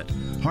name it.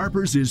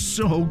 Harper's is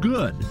so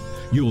good.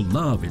 You'll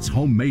love its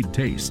homemade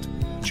taste.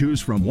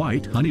 Choose from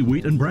white, honey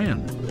wheat, and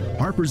bran.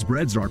 Harper's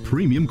breads are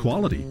premium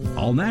quality,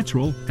 all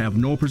natural, have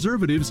no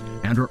preservatives,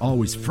 and are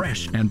always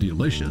fresh and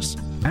delicious.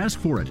 Ask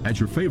for it at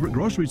your favorite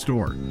grocery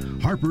store.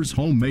 Harper's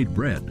homemade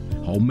bread.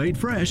 Homemade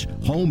fresh,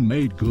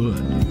 homemade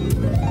good.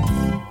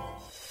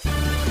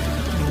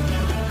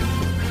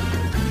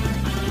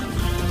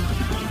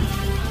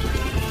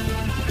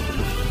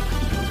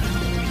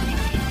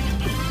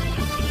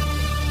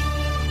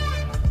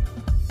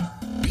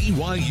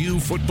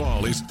 BYU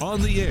football is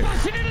on the air.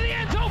 Into the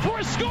end zone for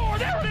a score.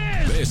 There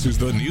it is. This is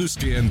the Nu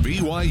Skin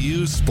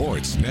BYU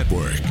Sports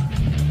Network.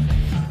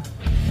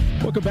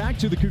 Welcome back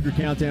to the Cougar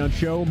Countdown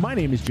Show. My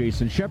name is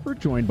Jason Shepard,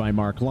 joined by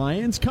Mark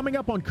Lyons. Coming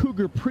up on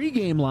Cougar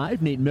Pregame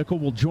Live, Nate Mickle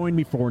will join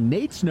me for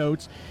Nate's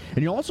Notes.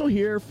 And you'll also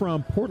hear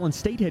from Portland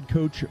State head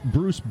coach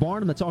Bruce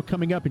Barnum. That's all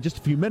coming up in just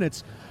a few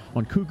minutes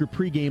on Cougar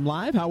Pregame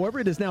Live. However,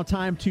 it is now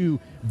time to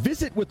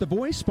visit with the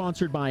voice,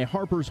 sponsored by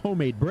Harper's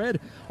Homemade Bread.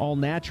 All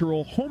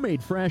natural,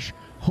 homemade fresh,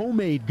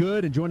 homemade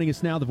good. And joining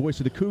us now, the voice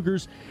of the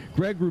Cougars,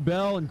 Greg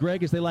Wrubell. And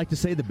Greg, as they like to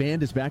say, the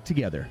band is back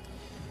together.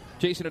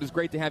 Jason, it is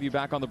great to have you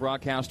back on the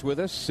broadcast with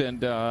us.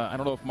 And I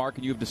don't know if Mark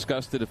and you have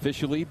discussed it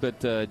officially, but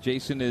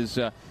Jason is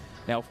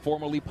now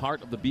formally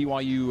part of the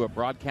BYU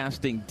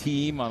broadcasting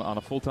team on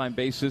a full-time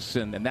basis,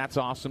 and that's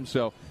awesome.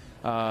 So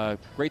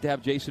great to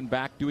have Jason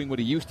back doing what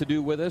he used to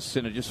do with us,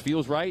 and it just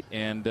feels right.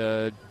 And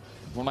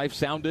when I've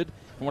sounded,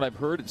 from what I've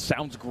heard, it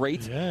sounds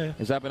great. Yeah.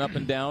 As I've been up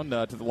and down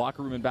to the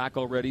locker room and back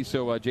already.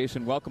 So,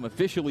 Jason, welcome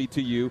officially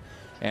to you.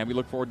 And we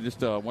look forward to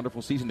just a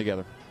wonderful season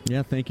together.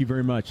 Yeah, thank you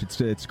very much.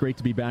 It's great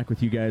to be back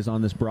with you guys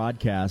on this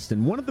broadcast.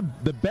 And one of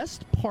the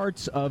best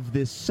parts of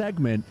this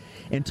segment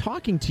and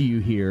talking to you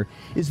here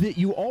is that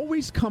you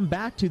always come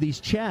back to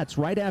these chats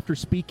right after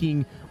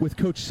speaking with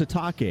Coach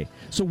Sitake.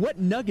 So what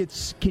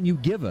nuggets can you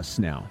give us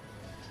now?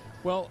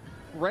 Well,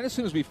 right as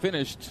soon as we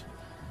finished,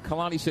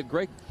 Kalani said,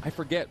 "Greg, I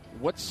forget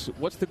what's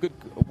the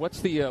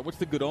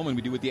good omen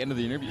we do at the end of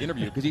the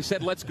interview?" Because he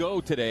said, "Let's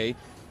go" today.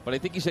 But I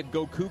think he said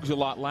go Cougs a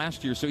lot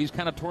last year, so he's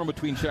kind of torn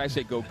between should I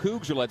say go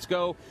Cougs or let's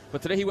go.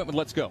 But today he went with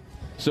let's go.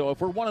 So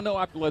if we want to know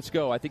after let's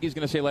go, I think he's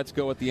going to say let's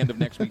go at the end of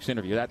next week's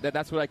interview.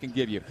 That's what I can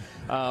give you.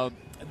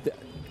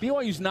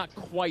 BYU's not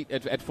quite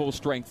at full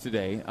strength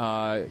today.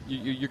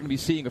 You're going to be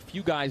seeing a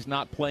few guys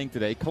not playing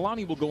today.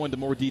 Kalani will go into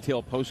more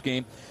detail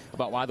post-game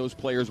about why those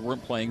players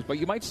weren't playing. But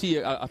you might see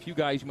a few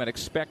guys you might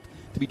expect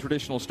to be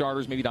traditional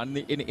starters, maybe not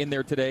in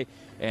there today.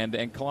 And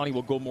Kalani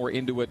will go more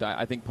into it,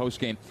 I think,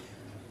 post-game.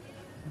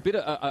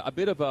 A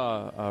bit of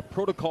a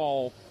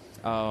protocol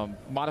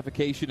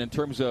modification in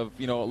terms of,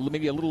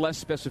 maybe a little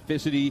less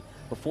specificity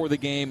before the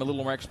game, a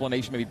little more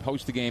explanation maybe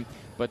post the game.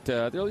 But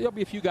there'll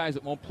be a few guys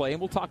that won't play, and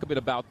we'll talk a bit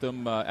about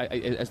them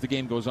as the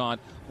game goes on.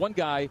 One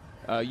guy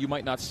you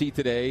might not see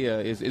today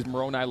is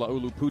Moroni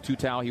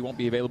Laulu-Pututau. He won't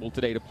be available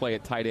today to play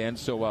at tight end.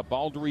 So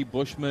Baldry,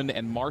 Bushman,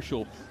 and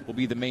Marshall will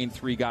be the main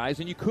three guys.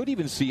 And you could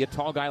even see a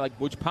tall guy like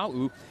Butch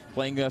Pau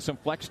playing some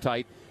flex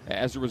tight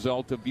as a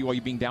result of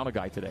BYU being down a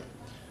guy today.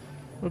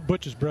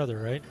 Butch's brother,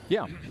 right?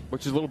 Yeah,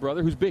 Butch's little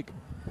brother, who's big.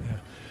 Yeah.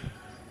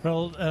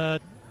 Well,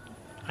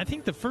 I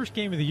think the first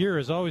game of the year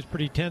is always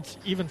pretty tense,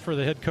 even for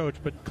the head coach,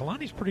 but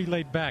Kalani's pretty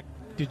laid back.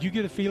 Did you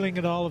get a feeling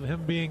at all of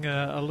him being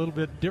a little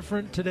bit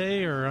different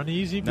today or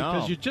uneasy?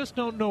 Because you just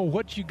don't know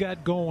what you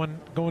got going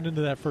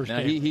into that first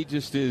game. He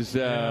just is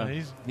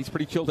he's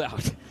pretty chilled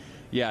out.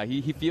 Yeah,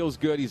 he feels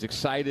good. He's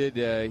excited.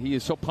 He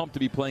is so pumped to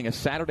be playing a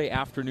Saturday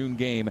afternoon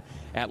game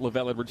at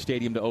LaVell Edwards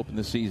Stadium to open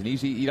the season.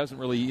 He doesn't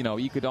really,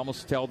 you could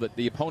almost tell that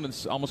the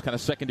opponent's almost kind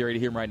of secondary to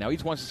him right now. He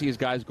just wants to see his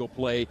guys go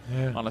play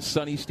on a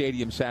sunny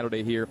stadium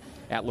Saturday here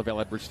at LaVell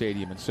Edwards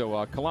Stadium. And so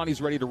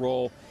Kalani's ready to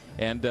roll.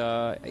 And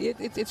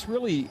it's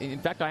really, in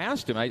fact, I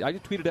asked him, I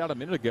just tweeted out a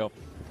minute ago,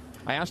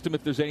 I asked him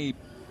if there's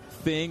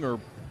anything or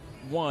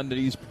one that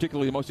he's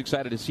particularly most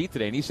excited to see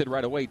today. And he said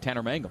right away,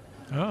 Tanner Mangum.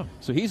 Oh.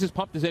 So he's as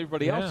pumped as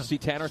everybody else to see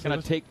Tanner kind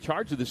of take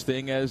charge of this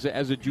thing as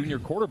a junior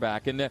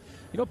quarterback. And,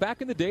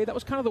 back in the day, that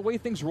was kind of the way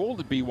things rolled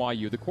at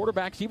BYU. The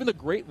quarterbacks, even the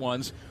great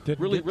ones,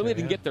 really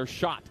didn't get their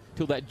shot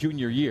till that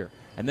junior year.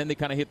 And then they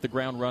kind of hit the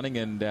ground running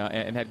and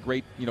had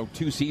great,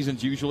 2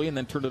 seasons usually, and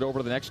then turned it over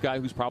to the next guy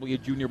who's probably a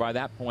junior by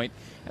that point.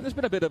 And there's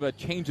been a bit of a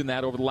change in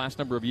that over the last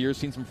number of years.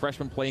 Seen some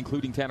freshmen play,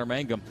 including Tanner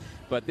Mangum.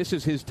 But this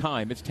is his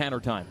time. It's Tanner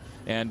time.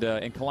 And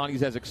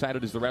Kalani's as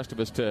excited as the rest of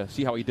us to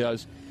see how he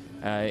does.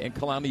 And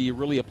Kalani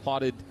really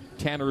applauded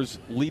Tanner's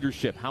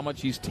leadership, how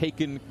much he's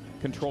taken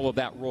control of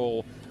that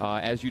role,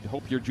 as you'd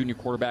hope your junior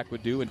quarterback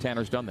would do, and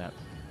Tanner's done that.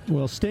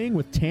 Well, staying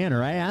with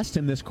Tanner, I asked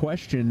him this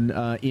question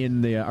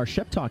in our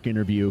Shep Talk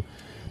interview.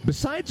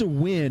 Besides a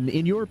win,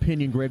 in your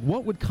opinion, Greg,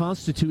 what would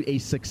constitute a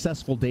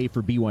successful day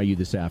for BYU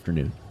this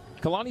afternoon?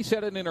 Kalani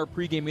said it in our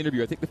pregame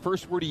interview. I think the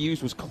first word he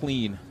used was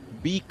clean.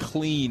 Be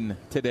clean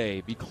today.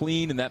 Be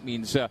clean, and that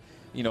means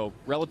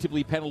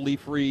relatively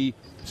penalty-free,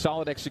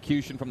 solid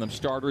execution from the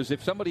starters.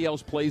 If somebody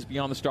else plays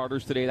beyond the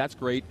starters today, that's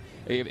great,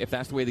 if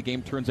that's the way the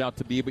game turns out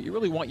to be. But you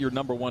really want your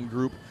number one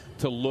group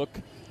to look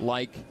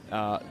like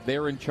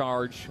they're in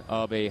charge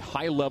of a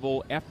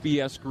high-level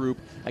FBS group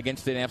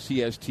against an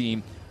FCS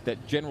team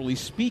that, generally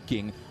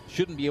speaking,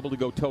 shouldn't be able to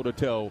go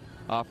toe-to-toe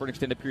for an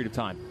extended period of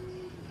time.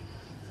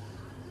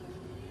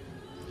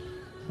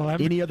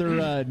 Any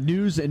other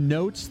news and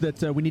notes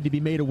that we need to be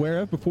made aware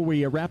of before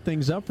we wrap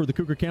things up for the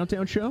Cougar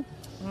Countdown Show?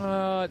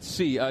 Let's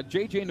see.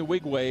 J.J.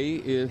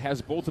 Nwigwe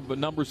has both of the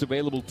numbers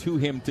available to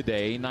him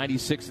today,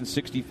 96 and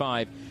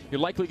 65.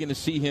 You're likely going to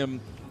see him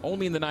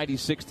only in the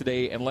 96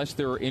 today unless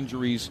there are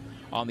injuries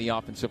on the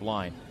offensive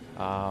line.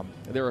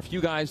 There are a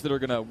few guys that are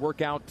going to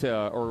work out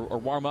or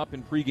warm up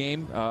in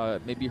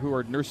pregame, maybe who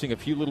are nursing a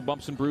few little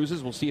bumps and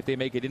bruises. We'll see if they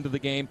make it into the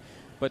game.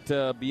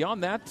 But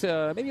beyond that,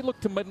 maybe look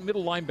to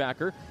middle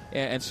linebacker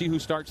and see who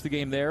starts the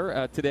game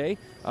there today.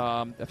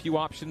 A few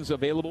options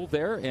available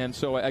there. And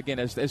so, again,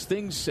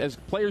 as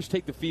players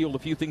take the field, a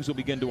few things will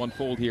begin to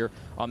unfold here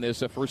on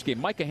this first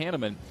game. Micah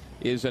Hanneman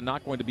is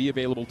not going to be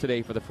available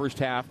today for the first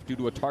half due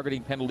to a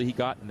targeting penalty he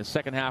got in the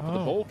second half of the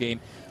bowl game.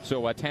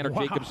 So Tanner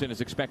Jacobson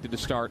is expected to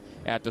start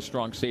at the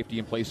strong safety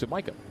in place of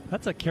Micah.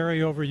 That's a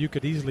carryover you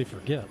could easily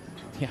forget.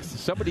 Yes,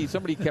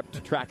 somebody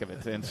kept track of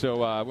it. And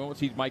so we won't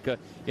see Micah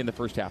in the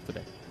first half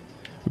today.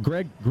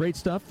 Greg, great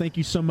stuff. Thank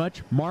you so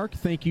much. Mark,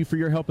 thank you for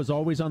your help as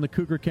always on the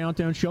Cougar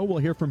Countdown Show. We'll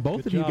hear from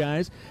both of you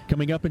guys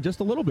coming up in just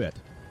a little bit.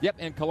 Yep,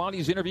 and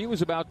Kalani's interview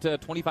is about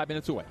 25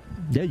 minutes away.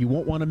 Yeah, you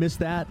won't want to miss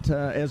that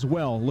as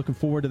well. Looking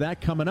forward to that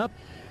coming up.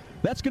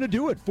 That's going to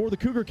do it for the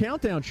Cougar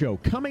Countdown Show.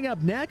 Coming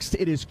up next,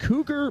 it is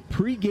Cougar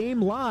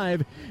Pregame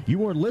Live.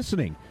 You are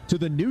listening to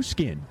the new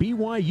skin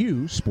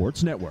BYU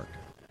Sports Network.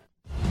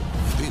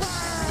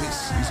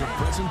 This is a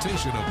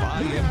presentation of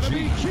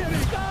IMG.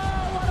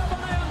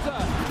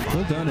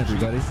 Well done,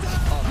 everybody.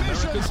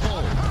 America's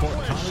home for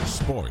college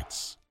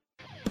sports.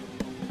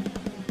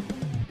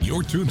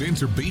 You're tuned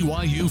into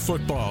BYU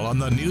football on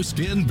the new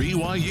skin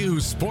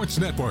BYU Sports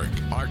Network.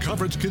 Our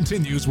coverage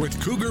continues with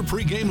Cougar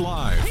Pregame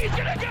Live. He's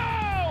gonna go!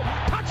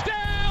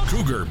 Touchdown!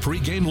 Cougar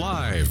Pregame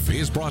Live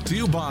is brought to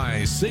you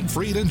by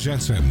Siegfried and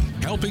Jensen,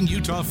 helping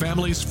Utah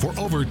families for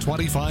over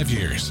 25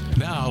 years.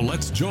 Now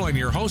let's join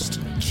your host,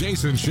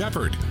 Jason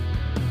Shepard.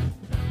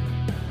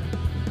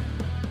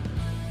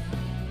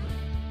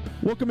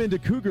 Welcome into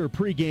Cougar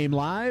Pregame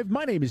Live.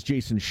 My name is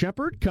Jason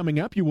Shepard.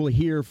 Coming up, you will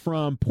hear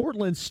from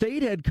Portland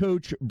State head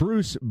coach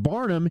Bruce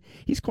Barnum.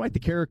 He's quite the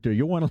character.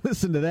 You'll want to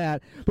listen to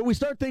that. But we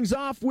start things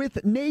off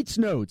with Nate's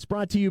Notes,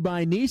 brought to you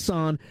by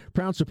Nissan,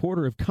 proud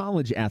supporter of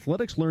college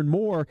athletics. Learn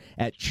more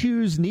at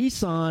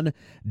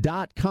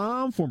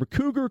choosenissan.com. Former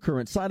Cougar,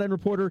 current sideline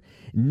reporter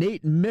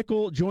Nate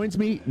Mickle joins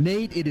me.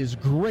 Nate, it is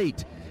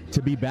great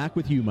to be back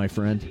with you, my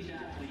friend.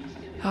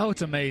 Oh,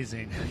 it's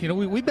amazing. You know,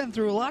 we've been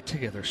through a lot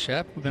together,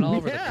 Shep. We've been all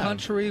over the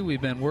country.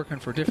 We've been working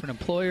for different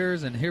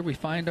employers, and here we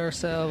find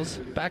ourselves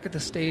back at the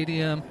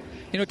stadium.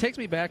 You know, it takes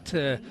me back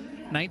to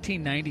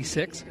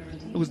 1996.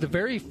 It was the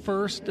very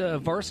first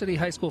varsity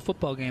high school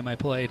football game I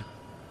played.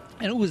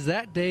 And it was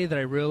that day that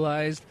I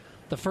realized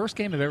the first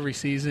game of every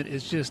season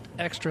is just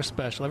extra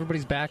special.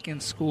 Everybody's back in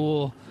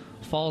school,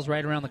 fall's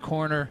right around the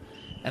corner.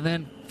 And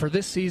then for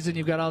this season,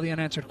 you've got all the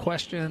unanswered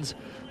questions.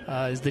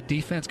 Is the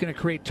defense going to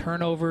create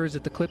turnovers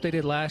at the clip they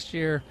did last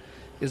year?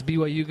 Is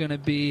BYU going to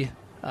be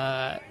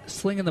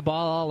slinging the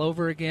ball all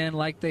over again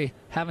like they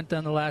haven't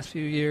done the last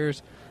few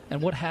years?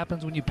 And what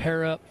happens when you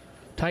pair up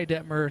Ty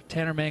Detmer,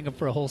 Tanner Mangum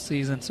for a whole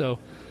season? So,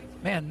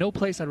 man, no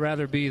place I'd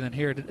rather be than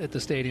here at the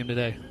stadium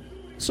today.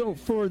 So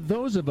for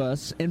those of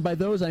us, and by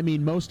those I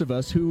mean most of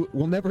us, who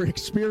will never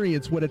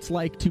experience what it's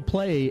like to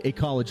play a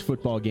college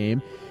football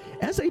game,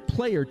 as a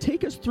player,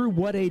 take us through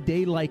what a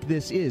day like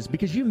this is,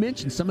 because you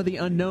mentioned some of the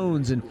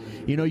unknowns, and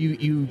you know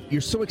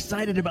you're so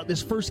excited about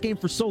this first game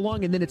for so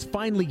long, and then it's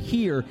finally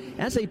here.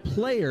 As a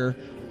player,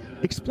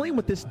 explain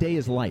what this day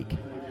is like.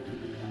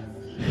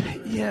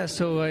 Yeah,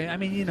 so I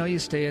mean, you know, you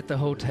stay at the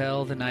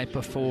hotel the night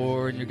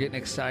before, and you're getting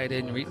excited,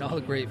 and you're eating all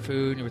the great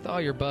food, and you're with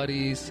all your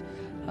buddies.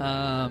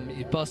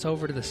 You bus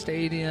over to the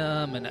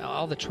stadium, and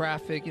all the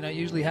traffic. You know, you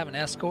usually have an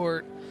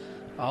escort.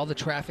 All the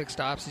traffic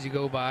stops as you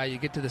go by. You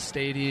get to the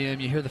stadium.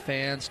 You hear the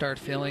fans start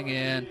filling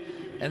in.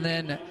 And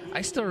then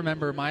I still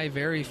remember my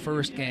very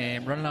first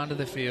game, running onto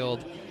the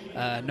field,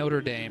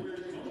 Notre Dame.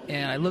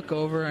 And I look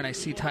over and I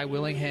see Ty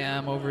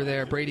Willingham over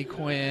there, Brady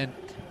Quinn.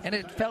 And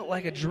it felt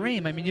like a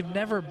dream. I mean, you've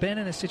never been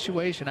in a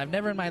situation. I've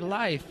never in my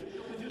life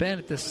been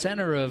at the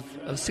center of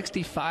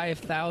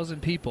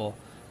 65,000 people.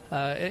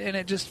 And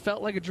it just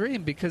felt like a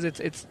dream because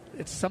it's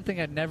something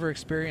I'd never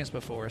experienced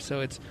before.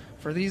 So it's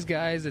for these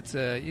guys. It's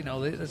you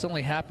know, this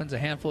only happens a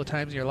handful of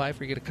times in your life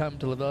where you get to come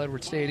to LaVell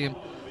Edwards Stadium,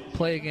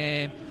 play a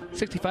game,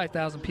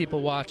 65,000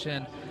 people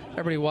watching,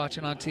 everybody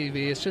watching on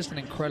TV. It's just an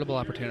incredible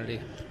opportunity.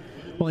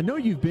 Well, I know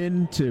you've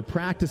been to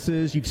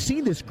practices. You've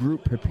seen this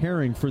group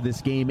preparing for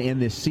this game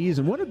and this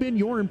season. What have been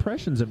your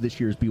impressions of this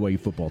year's BYU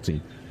football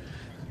team?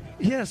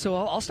 Yeah, so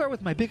I'll start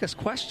with my biggest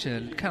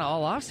question, kind of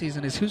all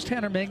offseason, is who's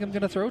Tanner Mangum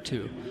going to throw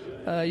to?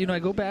 You know, I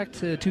go back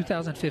to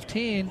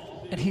 2015,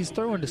 and he's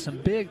throwing to some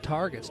big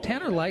targets.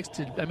 Tanner likes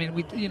to, I mean,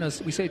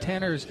 we say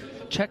Tanner's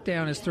check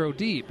down is throw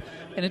deep.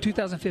 And in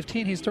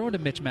 2015, he's throwing to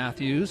Mitch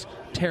Matthews,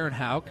 Taron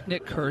Houck,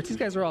 Nick Kurtz. These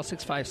guys are all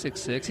 6'5",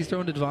 6'6". He's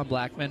throwing to Devon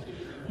Blackman,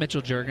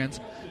 Mitchell Juergens.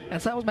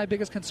 And so that was my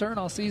biggest concern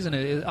all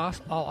season,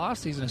 all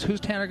offseason, is who's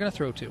Tanner going to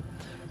throw to?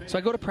 So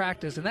I go to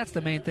practice, and that's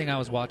the main thing I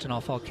was watching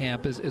all fall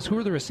camp is who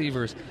are the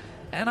receivers.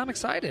 And I'm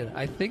excited.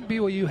 I think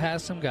BYU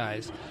has some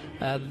guys.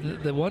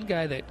 The one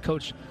guy that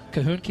Coach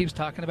Cahoon keeps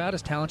talking about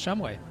is Talon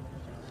Shumway.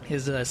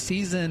 His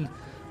season,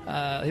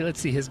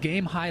 his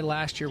game high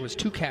last year was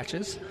 2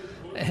 catches.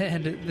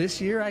 And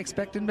this year I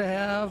expect him to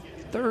have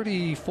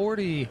 30,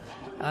 40,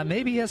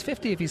 maybe he has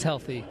 50 if he's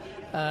healthy.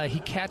 He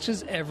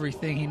catches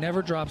everything. He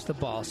never drops the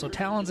ball. So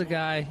Talon's a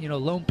guy, you know,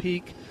 Lone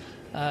Peak,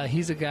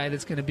 He's a guy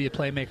that's going to be a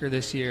playmaker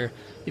this year.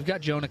 You've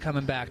got Jonah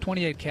coming back,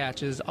 28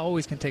 catches,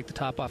 always can take the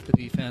top off the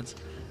defense.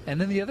 And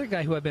then the other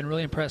guy who I've been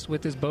really impressed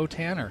with is Bo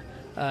Tanner,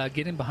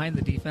 getting behind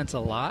the defense a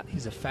lot.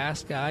 He's a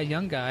fast guy,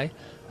 young guy,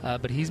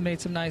 but he's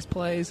made some nice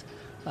plays.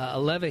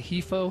 Aleva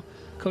Hifo,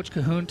 Coach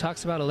Cahoon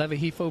talks about Aleva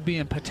Hifo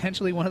being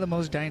potentially one of the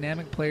most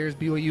dynamic players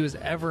BYU has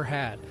ever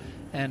had.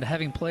 And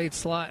having played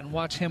slot and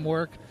watch him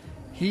work,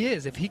 he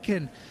is. If he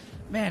can,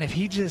 man, if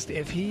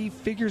he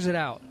figures it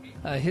out,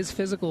 his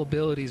physical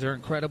abilities are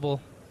incredible.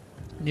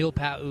 Neil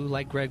Pa'u,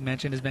 like Greg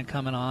mentioned, has been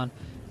coming on.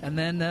 And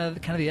then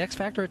kind of the X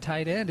factor at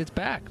tight end, it's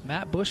back.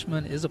 Matt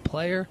Bushman is a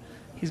player.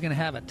 He's going to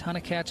have a ton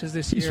of catches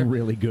this year. He's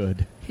really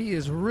good. He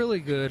is really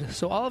good.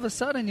 So all of a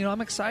sudden,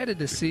 I'm excited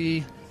to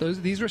see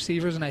these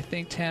receivers, and I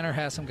think Tanner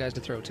has some guys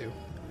to throw to.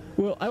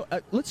 Well,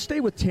 let's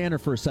stay with Tanner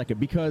for a second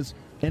because,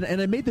 and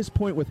I made this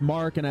point with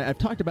Mark, and I've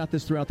talked about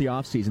this throughout the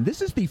offseason.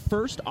 This is the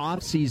first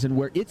offseason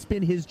where it's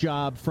been his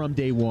job from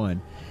day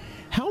one.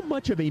 How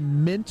much of a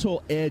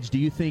mental edge do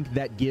you think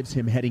that gives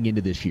him heading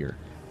into this year?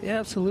 Yeah,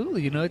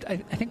 absolutely. I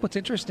think what's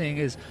interesting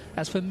is,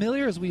 as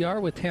familiar as we are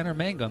with Tanner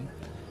Mangum,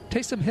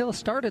 Taysom Hill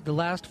started the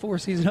last 4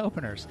 season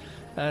openers.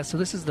 So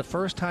this is the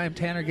first time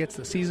Tanner gets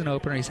the season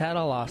opener. He's had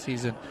all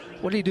offseason.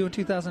 What did he do in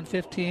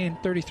 2015?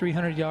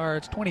 3,300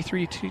 yards,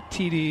 23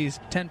 TDs,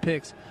 10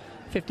 picks,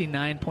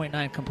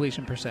 59.9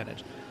 completion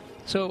percentage.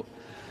 So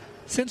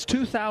since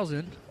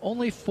 2000,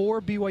 only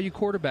 4 BYU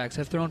quarterbacks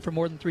have thrown for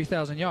more than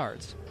 3,000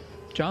 yards.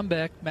 John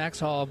Beck, Max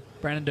Hall,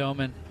 Brandon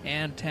Doman,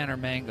 and Tanner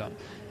Mangum.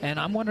 And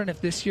I'm wondering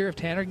if this year, if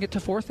Tanner can get to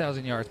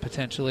 4,000 yards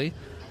potentially.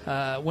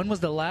 When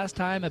was the last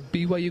time a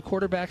BYU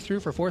quarterback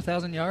threw for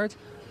 4,000 yards?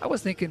 I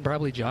was thinking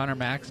probably John or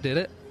Max did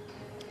it.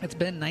 It's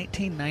been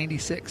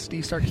 1996,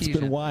 Steve Sarkisian. It's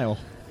been a while.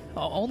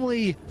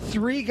 Only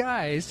 3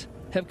 guys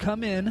have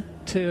come in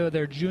to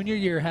their junior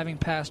year having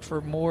passed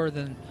for more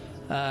than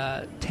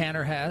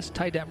Tanner has.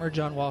 Ty Detmer,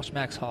 John Walsh,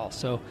 Max Hall.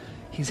 So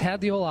he's had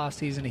the whole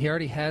offseason. He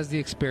already has the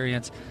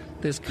experience.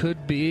 This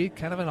could be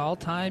kind of an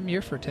all-time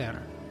year for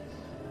Tanner.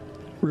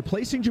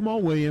 Replacing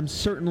Jamal Williams,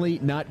 certainly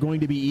not going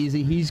to be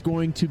easy. He's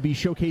going to be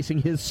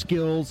showcasing his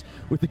skills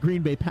with the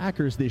Green Bay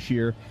Packers this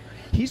year.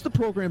 He's the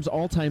program's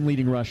all-time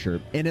leading rusher.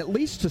 And at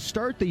least to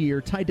start the year,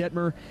 Ty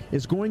Detmer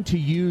is going to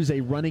use a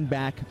running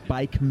back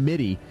by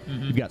committee.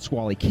 Mm-hmm. You've got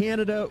Squally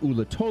Canada,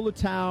 Ula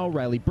Tolutau,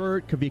 Riley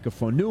Burt, Kavika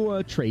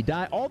Fonua, Trey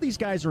Dye. All these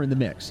guys are in the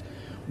mix.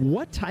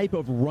 What type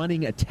of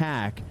running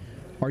attack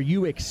are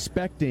you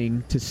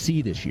expecting to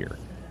see this year?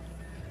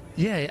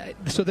 Yeah,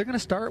 so they're going to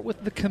start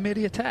with the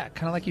committee attack,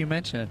 kind of like you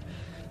mentioned.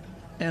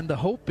 And the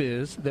hope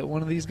is that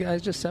one of these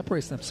guys just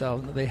separates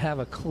themselves and that they have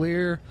a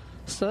clear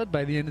stud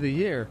by the end of the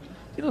year.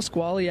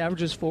 Squally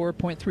averages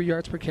 4.3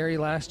 yards per carry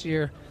last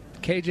year.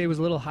 KJ was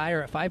a little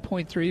higher at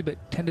 5.3,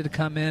 but tended to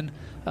come in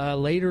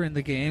later in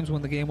the games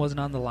when the game wasn't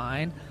on the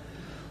line.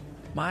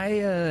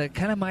 My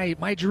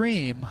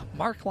dream,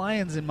 Mark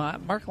Lyons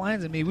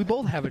and me, we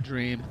both have a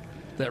dream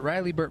that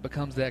Riley Burt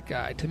becomes that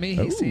guy. To me,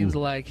 he seems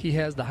like he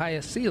has the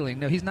highest ceiling.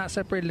 Now, he's not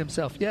separated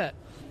himself yet.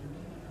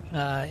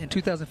 In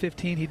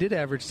 2015, he did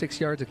average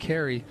 6 yards a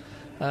carry.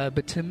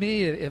 But to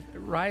me, if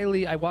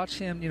Riley, I watched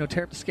him,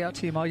 tear up the scout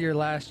team all year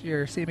last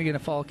year, see him again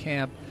at fall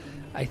camp.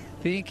 I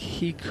think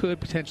he could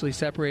potentially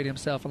separate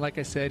himself. And like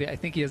I said, I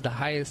think he has the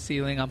highest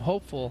ceiling. I'm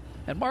hopeful,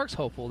 and Mark's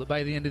hopeful, that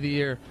by the end of the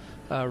year,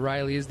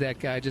 Riley is that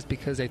guy just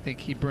because I think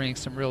he brings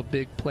some real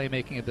big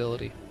playmaking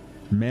ability.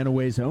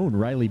 Manaway's own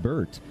Riley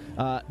Burt.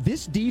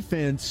 This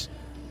defense,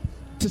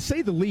 to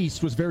say the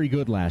least, was very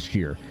good last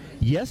year.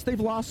 Yes, they've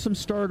lost some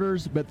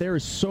starters, but there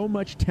is so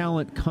much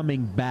talent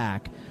coming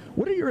back.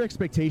 What are your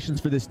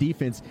expectations for this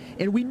defense?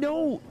 And we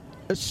know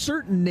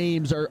certain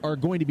names are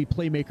going to be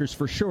playmakers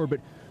for sure, but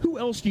who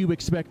else do you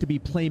expect to be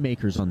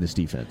playmakers on this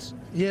defense?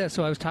 Yeah,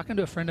 so I was talking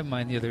to a friend of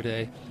mine the other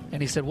day,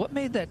 and he said, what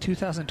made that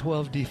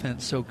 2012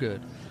 defense so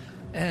good?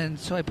 And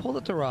so I pulled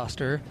up the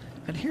roster,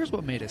 and here's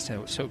what made it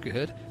so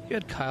good. You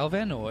had Kyle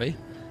Van Noy,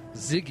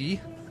 Ziggy,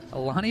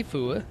 Alani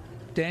Fua,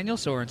 Daniel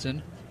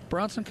Sorensen,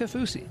 Bronson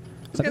Kafusi.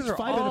 These guys are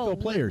 5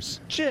 NFL players.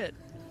 Legit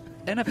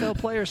NFL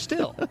players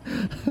still.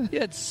 You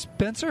had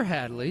Spencer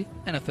Hadley,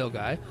 NFL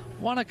guy,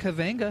 Wana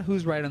Kavenga,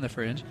 who's right on the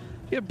fringe.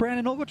 You had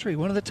Brandon Ogletree,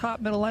 one of the top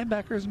middle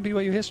linebackers in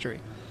BYU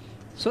history.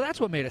 So that's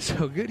what made it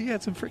so good. You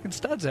had some freaking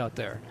studs out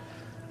there.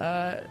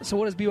 So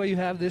what does BYU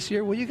have this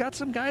year? Well, you got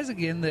some guys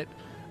again that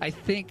I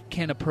think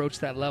can approach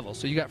that level.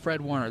 So you got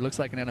Fred Warner, looks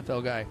like an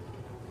NFL guy.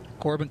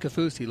 Corbin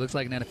Kafusi, looks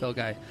like an NFL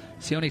guy.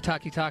 Sione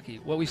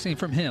Takitaki, what we've seen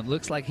from him,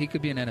 looks like he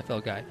could be an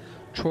NFL guy.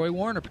 Troy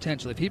Warner,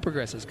 potentially, if he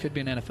progresses, could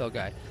be an NFL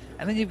guy.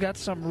 And then you've got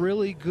some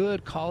really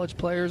good college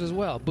players as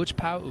well. Butch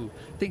Pa'u.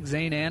 I think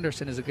Zane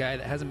Anderson is a guy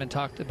that hasn't been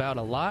talked about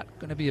a lot.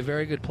 Going to be a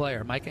very good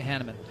player. Micah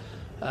Hanneman.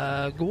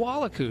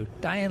 Gawalaku.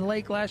 Diane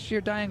Lake last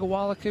year. Diane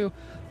Gawalaku.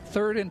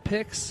 Third in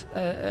picks,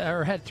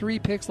 or had 3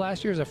 picks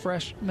last year as a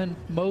freshman.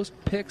 Most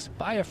picks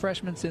by a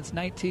freshman since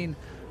 98.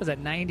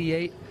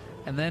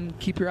 And then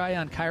keep your eye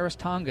on Kairos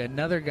Tonga,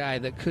 another guy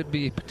that could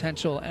be a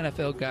potential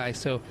NFL guy.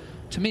 So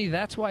to me,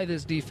 that's why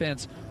this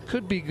defense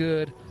could be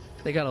good.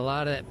 They got a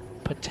lot of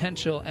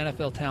potential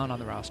NFL talent on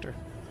the roster.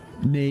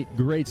 Nate,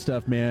 great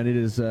stuff, man. It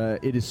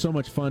is so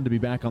much fun to be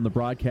back on the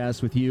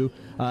broadcast with you.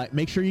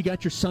 Make sure you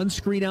got your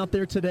sunscreen out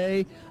there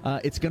today.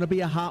 It's going to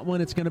be a hot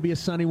one. It's going to be a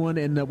sunny one,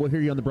 and we'll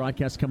hear you on the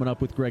broadcast coming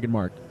up with Greg and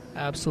Mark.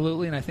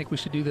 Absolutely, and I think we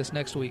should do this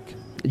next week.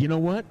 You know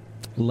what?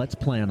 Let's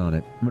plan on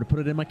it. I'm going to put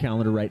it in my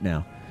calendar right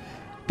now.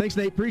 Thanks,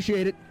 Nate.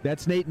 Appreciate it.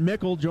 That's Nate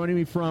Mickle joining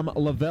me from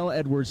LaVell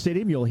Edwards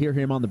Stadium. You'll hear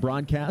him on the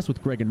broadcast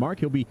with Greg and Mark.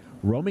 He'll be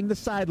roaming the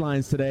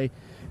sidelines today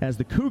as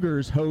the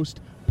Cougars host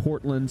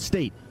Portland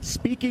State.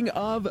 Speaking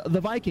of the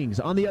Vikings,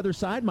 on the other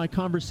side, my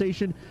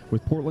conversation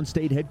with Portland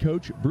State head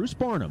coach Bruce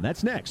Barnum.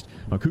 That's next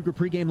on Cougar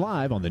Pregame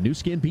Live on the new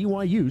skin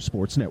BYU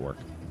Sports Network.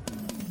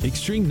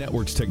 Extreme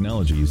Networks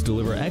Technologies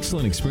deliver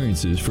excellent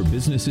experiences for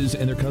businesses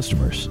and their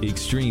customers.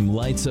 Extreme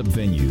lights up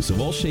venues of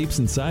all shapes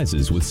and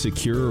sizes with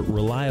secure,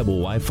 reliable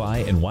Wi-Fi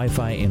and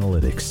Wi-Fi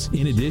analytics.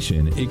 In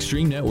addition,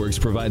 Extreme Networks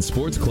provides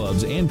sports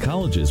clubs and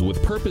colleges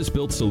with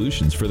purpose-built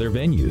solutions for their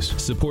venues,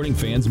 supporting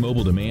fans'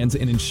 mobile demands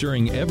and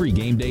ensuring every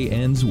game day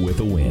ends with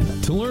a win.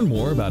 To learn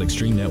more about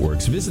Extreme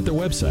Networks, visit their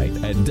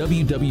website at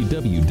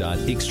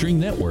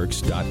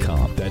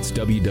www.extremenetworks.com. That's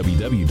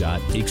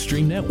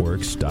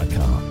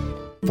www.extremenetworks.com.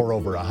 For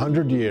over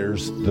 100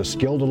 years, the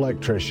skilled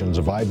electricians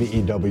of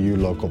IBEW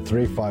Local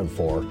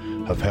 354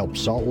 have helped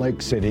Salt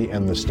Lake City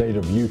and the state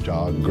of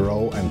Utah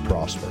grow and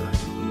prosper.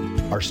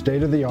 Our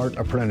state-of-the-art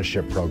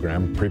apprenticeship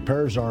program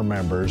prepares our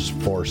members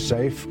for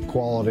safe,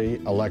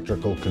 quality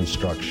electrical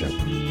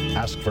construction.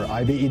 Ask for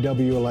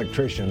IBEW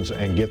electricians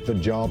and get the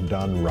job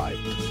done right.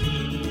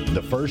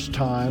 The first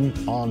time,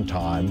 on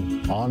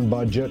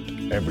budget,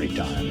 every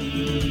time.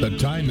 The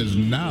time is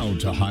now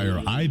to hire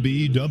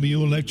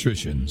IBEW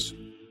electricians.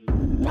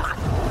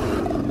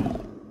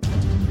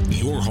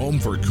 Your home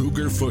for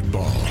Cougar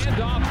football.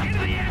 Hand off into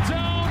the end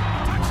zone.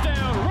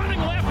 Touchdown. Running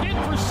left in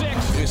for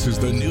 6. This is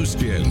the new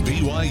skin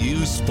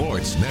BYU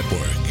Sports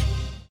Network.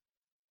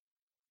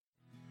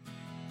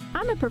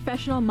 I'm a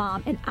professional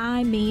mom, and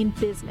I mean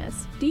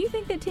business. Do you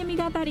think that Timmy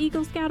got that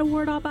Eagle Scout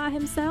award all by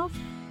himself?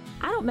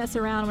 I don't mess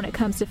around when it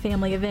comes to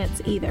family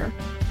events either.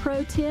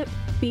 Pro tip,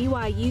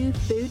 BYU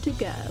Food to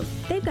Go.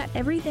 They've got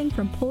everything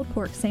from pulled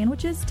pork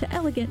sandwiches to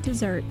elegant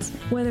desserts.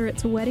 Whether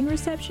it's a wedding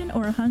reception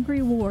or a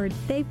hungry ward,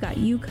 they've got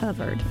you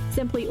covered.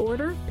 Simply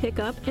order, pick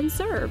up, and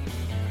serve.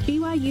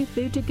 BYU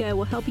Food to Go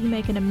will help you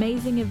make an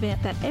amazing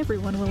event that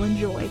everyone will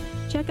enjoy.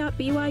 Check out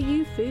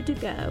BYU Food to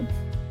Go.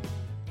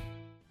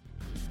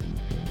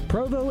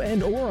 Provo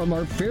and Orem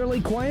are fairly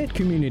quiet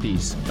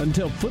communities,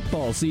 until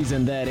football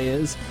season, that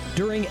is.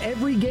 During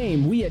every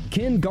game, we at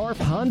Ken Garff,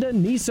 Honda,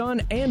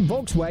 Nissan, and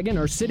Volkswagen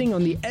are sitting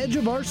on the edge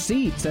of our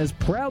seats as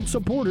proud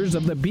supporters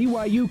of the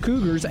BYU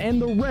Cougars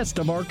and the rest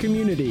of our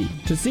community.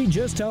 To see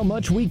just how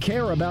much we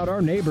care about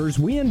our neighbors,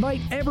 we invite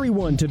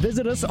everyone to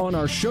visit us on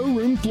our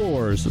showroom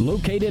floors,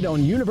 located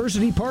on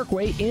University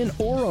Parkway in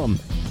Orem.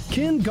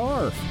 Ken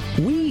Garff,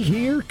 we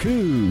hear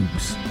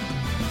Cougs.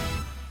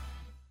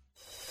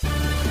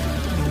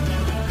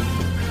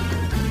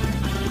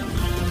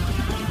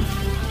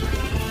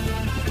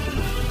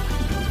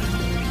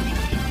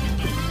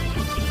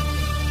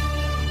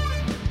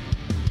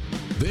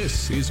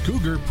 This is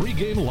Cougar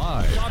Pregame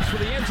Live. Lobs for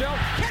the end zone.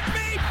 Catch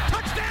me!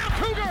 Touchdown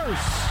Cougars!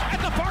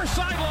 At the far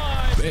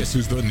sideline. This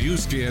is the new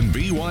skin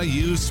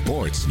BYU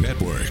Sports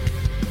Network.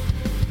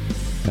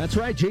 That's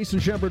right, Jason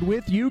Shepard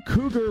with you,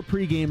 Cougar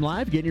Pregame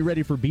Live, getting you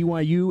ready for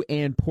BYU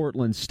and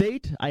Portland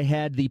State. I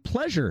had the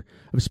pleasure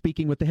of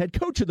speaking with the head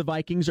coach of the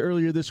Vikings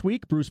earlier this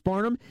week, Bruce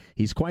Barnum.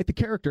 He's quite the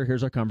character.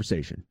 Here's our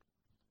conversation.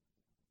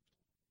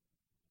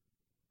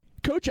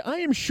 Coach, I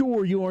am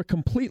sure you are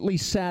completely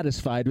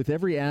satisfied with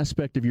every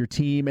aspect of your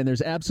team, and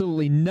there's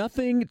absolutely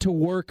nothing to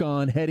work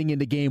on heading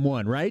into Game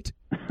 1, right?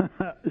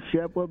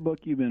 Shep, what book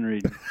you been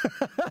reading?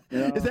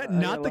 Is that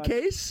not the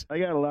case? I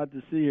got a lot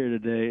to see here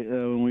today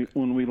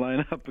when we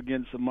line up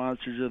against the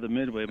monsters of the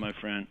Midway, my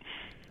friend.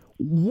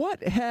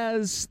 What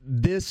has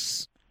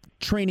this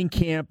training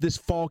camp, this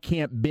fall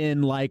camp,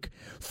 been like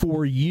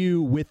for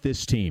you with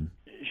this team?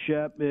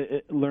 Shep,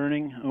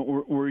 learning.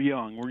 We're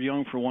young. We're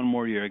young for one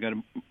more year.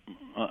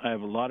 I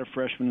have a lot of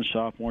freshmen and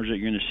sophomores that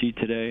you're going to see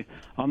today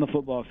on the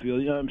football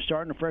field. I'm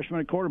starting a freshman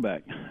at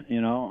quarterback.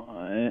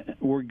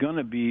 We're going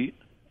to be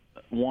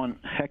one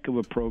heck of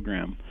a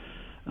program.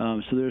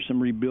 So there's some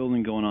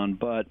rebuilding going on.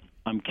 But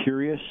I'm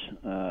curious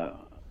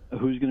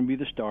who's going to be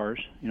the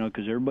stars,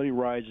 because everybody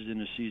rises in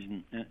the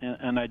season.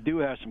 And I do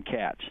have some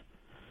cats.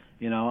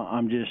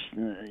 I'm just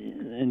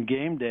in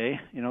game day,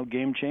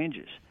 game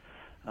changes.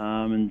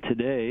 And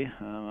today,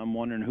 I'm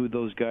wondering who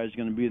those guys are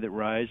going to be that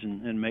rise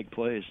and make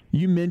plays.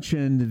 You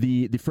mentioned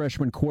the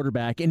freshman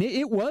quarterback, and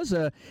it was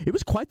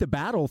quite the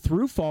battle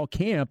through fall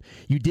camp.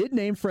 You did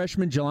name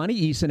freshman Jelani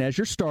Eason as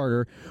your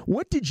starter.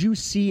 What did you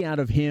see out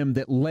of him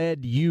that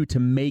led you to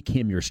make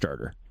him your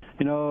starter?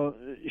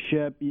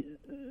 Shep,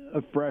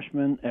 a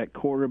freshman at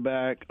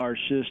quarterback, our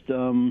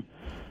system,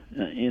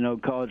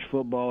 college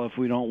football, if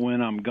we don't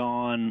win, I'm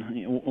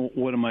gone.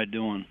 What am I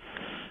doing?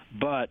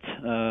 But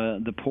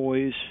the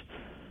poise,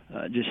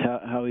 just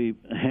how he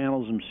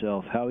handles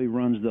himself, how he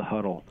runs the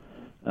huddle.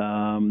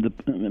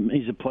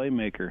 He's a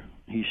playmaker.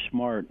 He's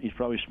smart. He's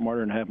probably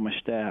smarter than half my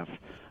staff.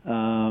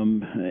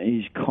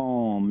 He's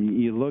calm.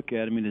 You look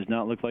at him, he does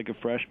not look like a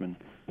freshman.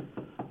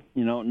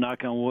 You know,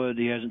 knock on wood,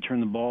 he hasn't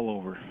turned the ball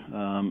over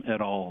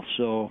at all.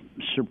 So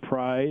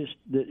surprised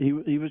that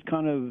he was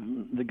kind of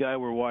the guy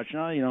we're watching.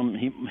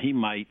 He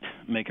might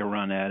make a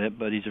run at it,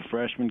 but he's a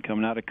freshman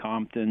coming out of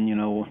Compton, you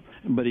know.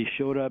 But he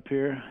showed up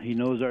here. He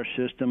knows our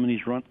system, and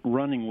he's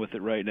running with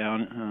it right now.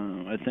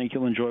 I think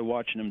you'll enjoy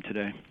watching him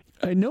today.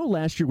 I know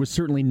last year was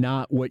certainly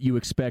not what you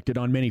expected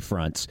on many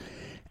fronts.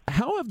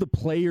 How have the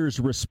players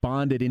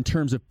responded in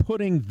terms of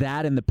putting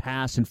that in the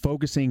past and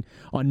focusing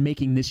on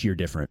making this year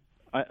different?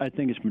 I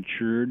think it's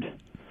matured,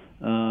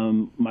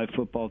 my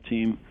football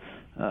team,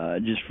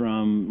 just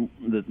from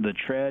the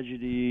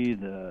tragedy,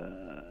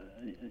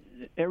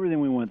 everything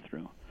we went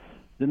through.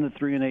 Then the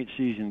 3-8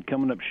 season,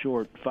 coming up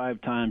short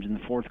 5 times in the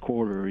fourth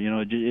quarter. You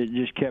know, it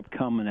just kept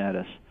coming at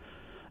us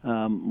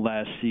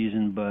last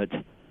season. But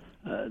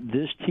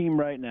this team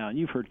right now, and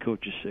you've heard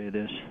coaches say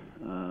this,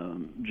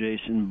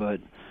 Jason, but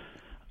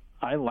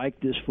I like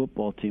this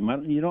football team.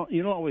 You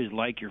don't always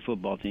like your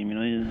football team, you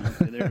know.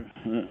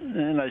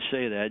 And I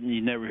say that, and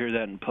you never hear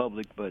that in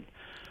public. But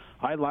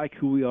I like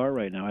who we are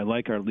right now. I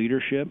like our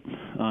leadership.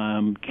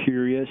 I'm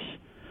curious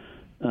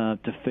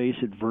to face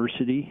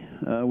adversity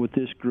with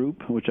this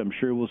group, which I'm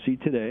sure we'll see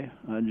today,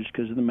 just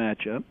because of the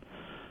matchup.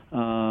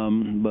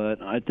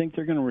 But I think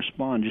they're going to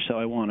respond just how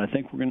I want. I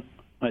think we're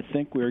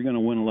going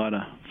to win a lot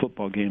of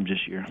football games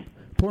this year.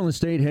 Portland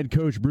State head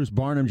coach Bruce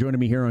Barnum joining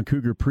me here on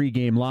Cougar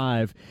Pregame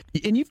Live.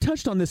 And you've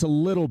touched on this a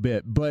little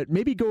bit, but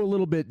maybe go a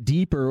little bit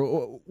deeper.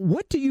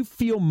 What do you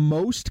feel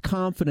most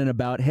confident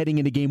about heading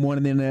into Game 1?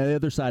 And then on the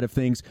other side of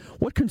things,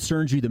 what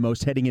concerns you the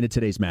most heading into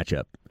today's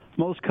matchup?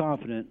 Most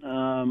confident.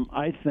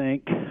 I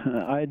think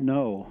I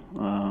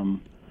know,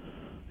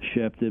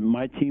 Shep, that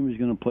my team is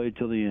going to play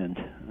till the end.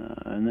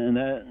 And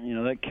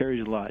that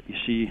carries a lot. You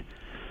see,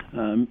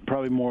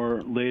 probably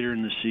more later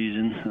in the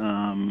season,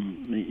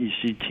 you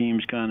see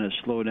teams kind of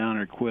slow down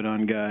or quit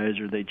on guys,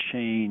 or they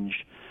change.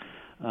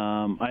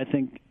 I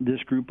think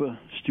this group of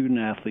student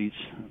athletes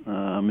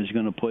is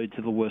going to play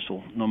to the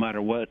whistle, no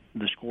matter what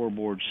the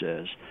scoreboard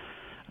says.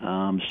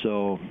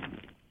 So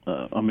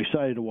I'm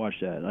excited to watch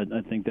that.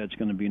 I think that's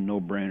going to be a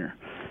no-brainer.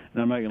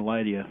 And I'm not going to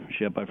lie to you,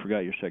 Shep, I forgot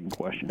your second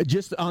question.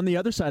 Just on the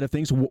other side of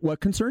things,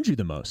 what concerns you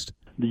the most?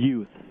 The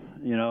youth.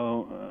 You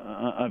know,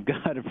 I've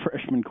got a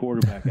freshman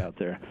quarterback out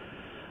there.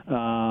 That's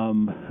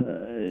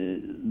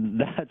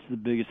the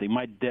biggest thing.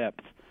 My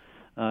depth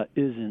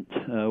isn't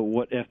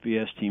what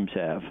FBS teams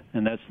have,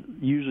 and that's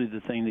usually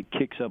the thing that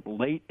kicks up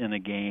late in a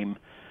game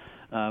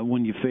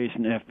when you face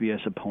an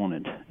FBS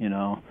opponent. You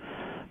know,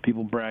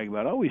 people brag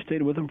about, we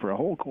stayed with them for a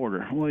whole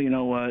quarter. Well, you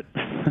know what?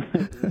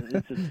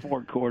 It's a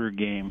 4-quarter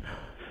game.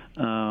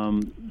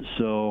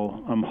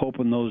 So I'm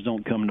hoping those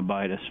don't come to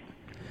bite us.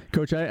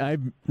 Coach, I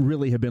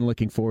really have been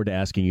looking forward to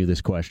asking you this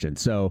question.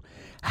 So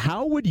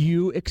how would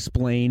you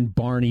explain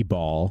Barney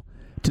Ball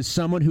to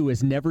someone who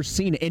has never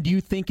seen it? And do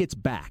you think it's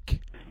back?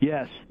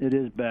 Yes, it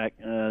is back.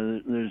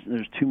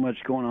 There's too much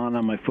going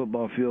on my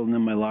football field and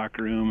in my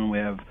locker room, and we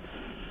have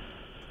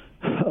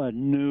a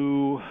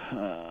new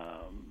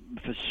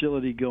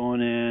facility going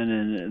in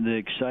and the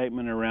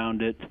excitement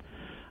around it.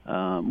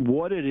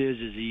 What it is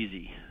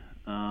easy.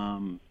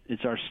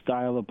 It's our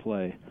style of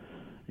play.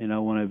 You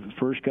know, when I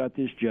first got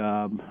this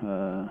job,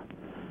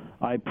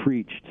 I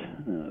preached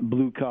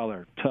blue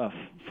collar, tough,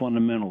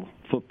 fundamental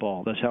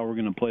football. That's how we're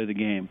going to play the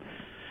game.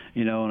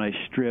 You know, and I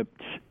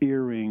stripped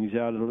earrings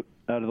out of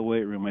the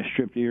weight room. I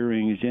stripped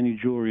earrings, any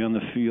jewelry on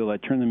the field. I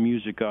turned the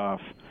music off.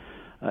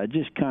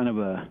 Just kind of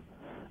a,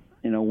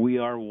 we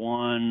are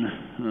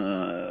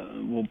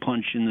one. We'll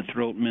punch you in the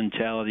throat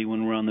mentality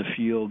when we're on the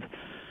field.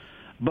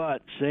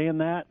 But saying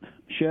that,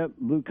 Shep,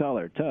 blue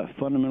collar, tough,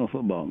 fundamental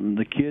football. And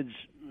the kids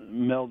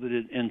melded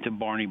it into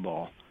Barney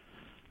Ball.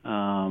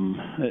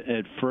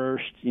 At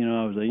first,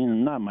 I was like,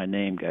 not my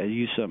name, guys.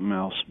 Use something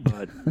else.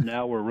 But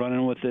now we're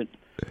running with it.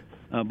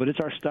 But it's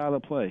our style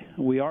of play.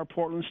 We are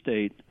Portland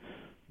State,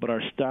 but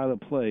our style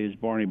of play is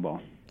Barney Ball.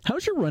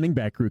 How's your running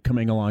back group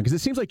coming along? Because it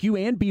seems like you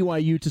and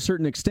BYU, to a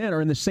certain extent, are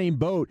in the same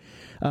boat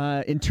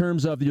in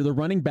terms of the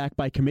running back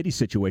by committee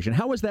situation.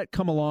 How has that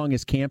come along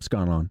as camp's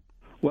gone on?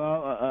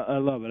 Well, I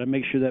love it. I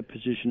make sure that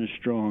position is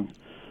strong.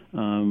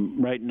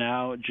 Right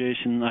now,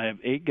 Jason, I have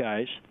 8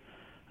 guys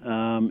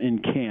in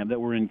camp that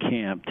were in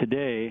camp.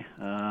 Today,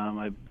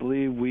 I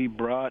believe we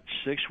brought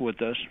 6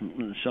 with us.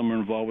 Some are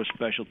involved with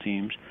special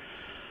teams.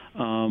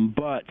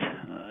 But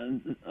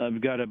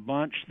I've got a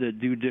bunch that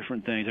do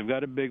different things. I've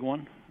got a big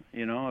one.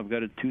 I've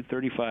got a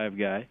 235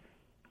 guy.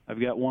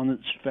 I've got one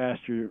that's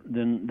faster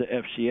than the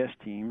FCS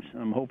teams.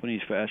 I'm hoping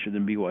he's faster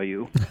than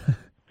BYU.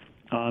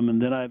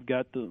 And then I've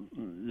got the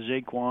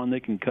Zaquan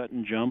that can cut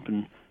and jump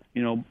and,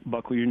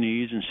 buckle your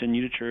knees and send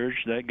you to church,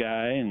 that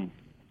guy. And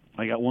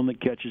I got one that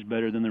catches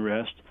better than the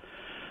rest.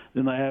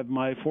 Then I have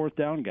my 4th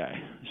down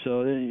guy.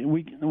 So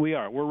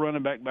we're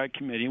running back by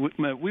committee.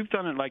 We've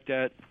done it like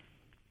that,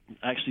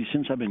 actually,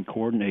 since I've been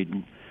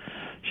coordinating.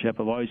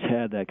 Shep, I've always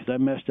had that because I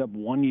messed up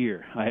one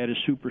year. I had a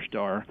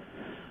superstar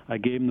I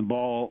gave him the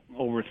ball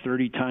over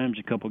 30 times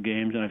a couple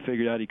games, and I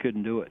figured out he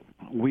couldn't do it.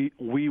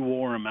 We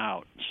wore him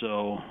out.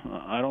 So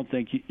I don't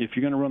think if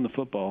you're going to run the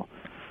football,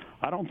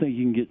 I don't think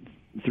you can get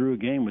through a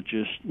game with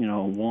just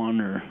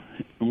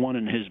one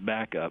in his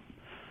backup.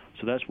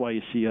 So that's why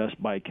you see us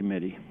by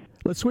committee.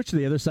 Let's switch to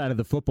the other side of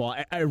the football.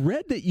 I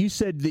read that you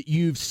said that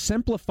you've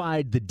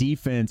simplified the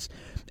defense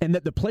and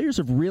that the players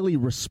have really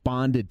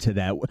responded to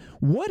that.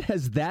 What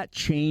has that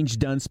change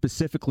done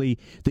specifically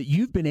that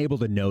you've been able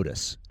to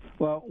notice?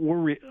 Well,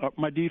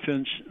 my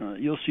defense,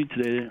 you'll see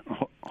today,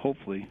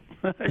 hopefully.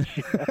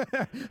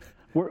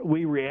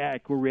 We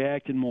react. We're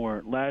reacting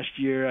more. Last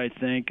year, I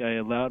think I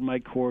allowed my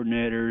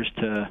coordinators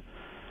to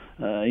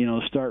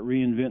start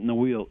reinventing the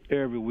wheel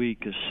every week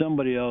because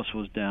somebody else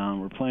was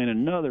down. We're playing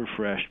another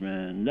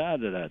freshman,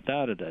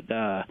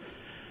 da-da-da.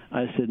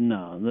 I said,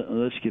 no,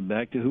 let's get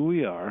back to who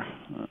we are,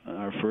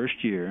 our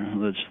first year.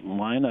 Let's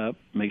line up,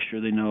 make sure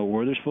they know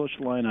where they're supposed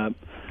to line up,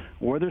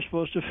 where they're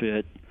supposed to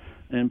fit,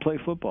 and play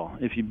football.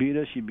 If you beat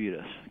us, you beat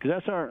us. Because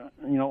that's our,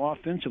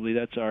 offensively,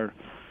 that's our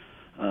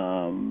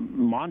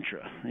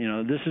mantra.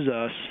 This is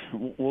us.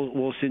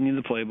 We'll send you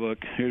the playbook.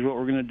 Here's what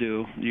we're going to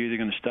do. You're either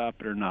going to stop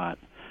it or not.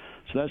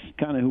 So that's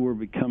kind of who we're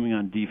becoming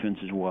on defense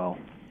as well.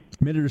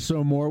 A minute or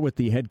so more with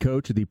the head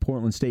coach of the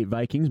Portland State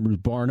Vikings, Bruce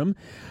Barnum.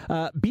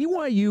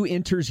 BYU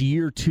enters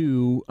year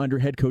 2 under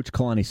head coach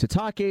Kalani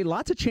Sitake.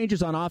 Lots of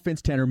changes on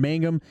offense. Tanner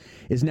Mangum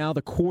is now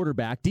the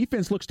quarterback.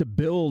 Defense looks to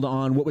build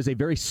on what was a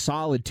very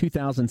solid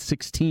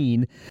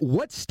 2016.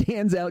 What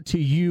stands out to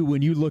you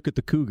when you look at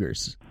the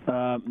Cougars?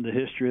 The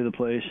history of the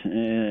place,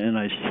 and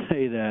I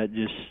say that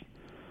just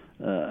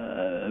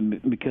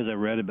because I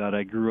read about it.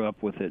 I grew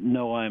up with it.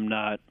 No, I'm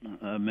not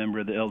a member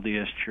of the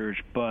LDS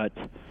Church, but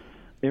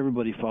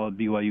everybody followed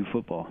BYU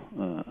football.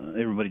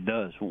 Everybody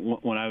does.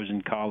 When I was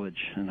in college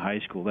and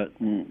high school, that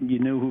you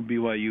knew who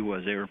BYU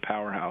was. They were a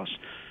powerhouse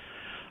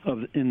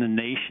in the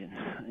nation,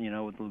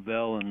 with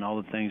LaVell and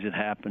all the things that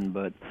happened.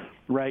 But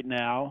right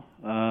now,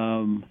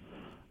 I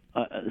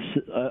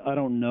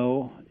don't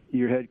know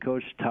your head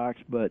coach talks,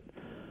 but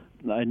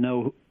I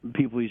know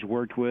people he's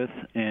worked with,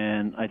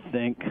 and I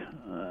think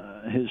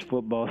his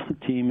football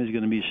team is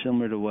going to be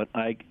similar to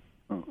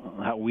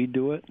how we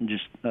do it, and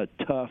just a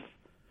tough,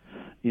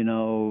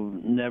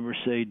 never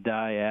say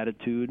die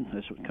attitude.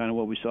 That's kind of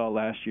what we saw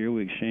last year.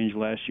 We exchanged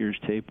last year's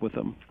tape with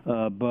them.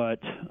 But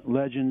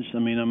legends,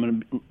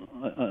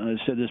 I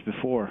said this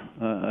before,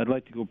 I'd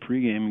like to go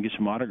pregame and get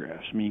some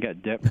autographs. You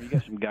got you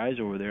got some guys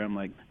over there. I'm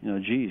like,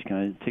 geez, can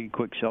I take a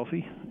quick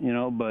selfie?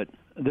 But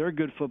they're a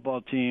good football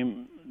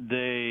team.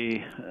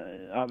 They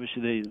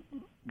obviously they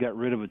got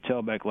rid of a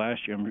tailback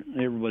last year.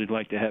 Everybody'd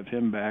like to have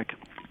him back,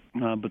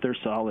 but they're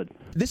solid.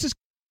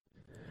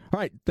 All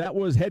right, that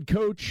was head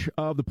coach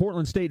of the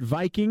Portland State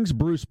Vikings,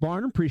 Bruce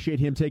Barnum. Appreciate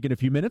him taking a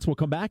few minutes. We'll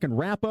come back and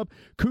wrap up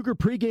Cougar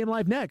Pregame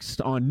Live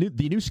next on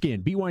the new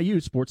skin,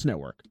 BYU Sports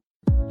Network.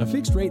 A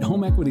fixed-rate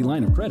home equity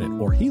line of credit,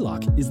 or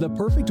HELOC, is the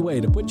perfect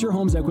way to put your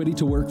home's equity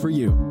to work for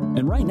you.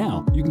 And right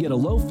now, you can get a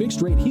low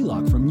fixed-rate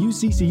HELOC from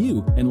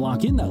UCCU and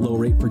lock in that low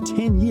rate for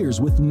 10 years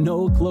with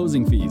no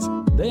closing fees.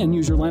 Then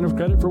use your line of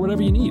credit for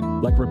whatever you need,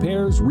 like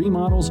repairs,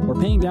 remodels, or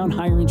paying down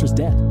higher-interest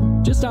debt.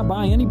 Just stop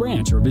by any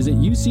branch or visit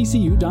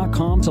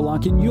uccu.com to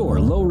lock in your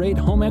low-rate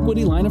home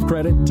equity line of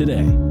credit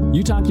today.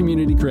 Utah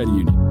Community Credit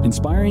Union,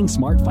 inspiring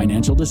smart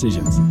financial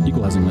decisions.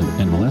 Equal housing lender,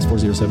 NMLS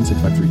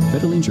 407653,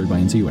 federally insured by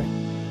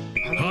NCUA.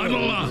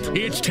 Huddle up.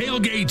 It's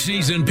tailgate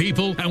season,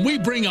 people, and we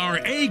bring our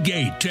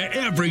A-Gate to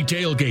every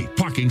tailgate.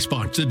 Parking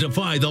spots that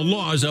defy the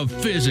laws of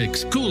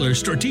physics. Coolers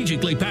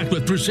strategically packed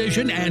with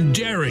precision and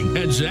daring.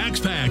 And Zaxby's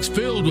packs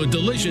filled with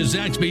delicious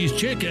Zaxby's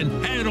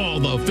chicken and all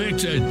the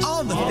fixins.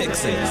 All the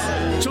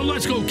fixins. So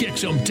let's go kick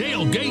some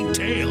tailgate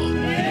tail.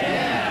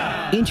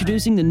 Yeah!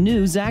 Introducing the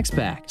new Zaxby's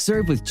Pack,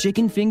 served with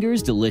chicken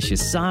fingers,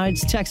 delicious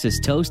sides, Texas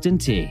toast, and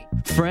tea.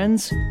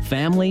 Friends,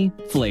 family,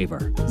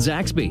 flavor.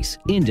 Zaxby's,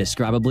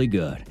 indescribably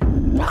good.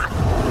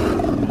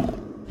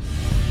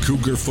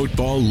 Cougar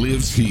football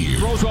lives here.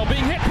 Rosewell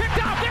being hit,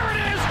 picked out, there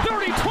it is,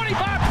 30,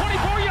 25,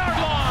 24-yard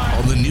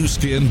line. On the new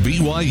skin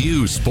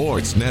BYU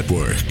Sports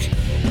Network.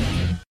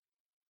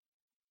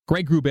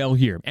 Greg Wrubell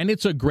here, and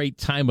it's a great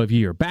time of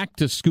year. Back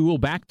to school,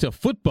 back to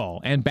football,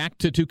 and back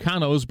to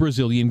Tucano's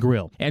Brazilian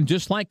Grill. And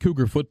just like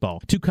Cougar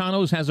football,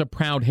 Tucano's has a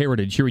proud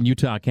heritage here in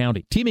Utah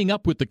County, teaming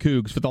up with the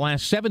Cougs for the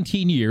last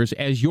 17 years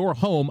as your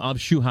home of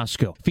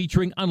churrasco,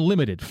 featuring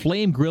unlimited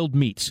flame-grilled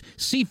meats,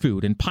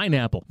 seafood and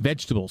pineapple,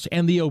 vegetables,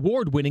 and the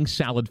award-winning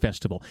Salad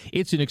Festival.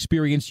 It's an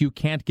experience you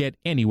can't get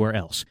anywhere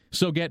else.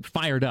 So get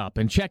fired up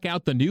and check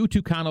out the new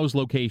Tucano's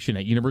location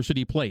at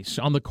University Place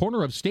on the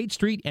corner of State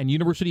Street and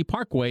University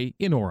Parkway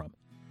in Orem.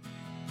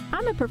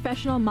 I'm a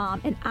professional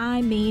mom, and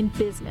I mean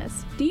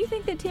business. Do you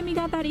think that Timmy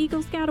got that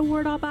Eagle Scout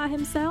award all by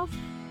himself?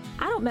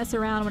 I don't mess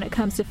around when it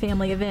comes to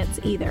family events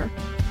either.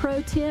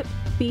 Pro tip,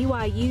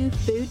 BYU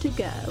Food to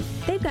Go.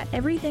 They've got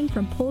everything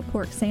from pulled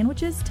pork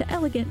sandwiches to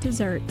elegant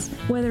desserts.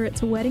 Whether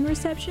it's a wedding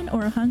reception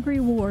or a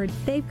hungry ward,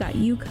 they've got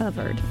you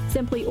covered.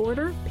 Simply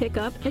order, pick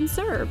up, and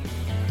serve.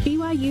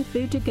 BYU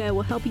Food to Go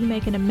will help you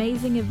make an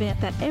amazing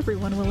event that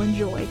everyone will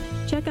enjoy.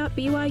 Check out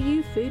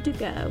BYU Food to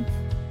Go.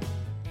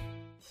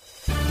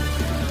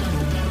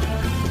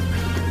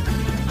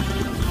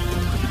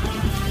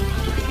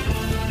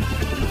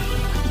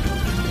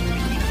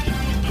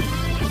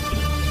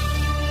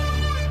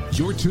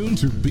 You're tuned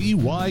to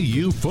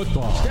BYU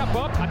football. Step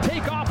up, a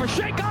takeoff, a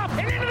shake off,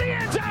 and into the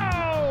end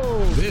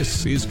zone!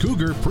 This is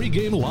Cougar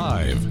Pregame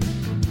Live.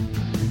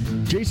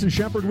 Jason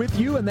Shepard with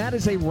you, and that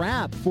is a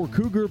wrap for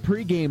Cougar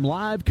Pregame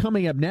Live.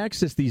 Coming up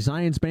next is the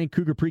Zions Bank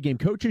Cougar Pregame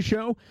Coaches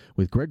Show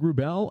with Greg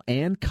Wrubell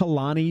and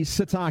Kalani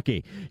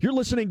Sitake. You're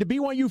listening to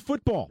BYU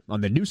Football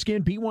on the new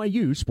skin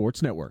BYU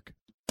Sports Network.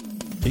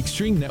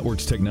 Extreme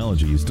Networks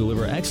Technologies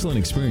deliver excellent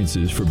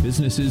experiences for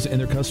businesses and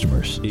their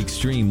customers.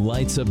 Extreme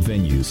lights up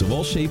venues of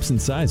all shapes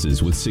and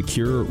sizes with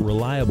secure,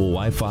 reliable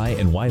Wi-Fi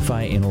and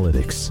Wi-Fi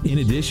analytics. In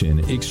addition,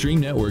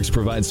 Extreme Networks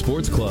provides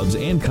sports clubs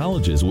and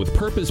colleges with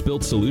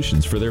purpose-built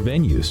solutions for their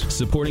venues,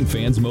 supporting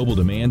fans' mobile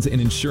demands and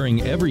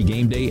ensuring every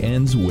game day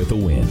ends with a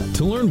win.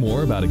 To learn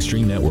more about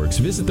Extreme Networks,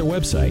 visit their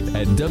website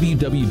at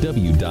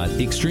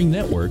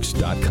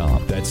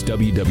www.extremenetworks.com. That's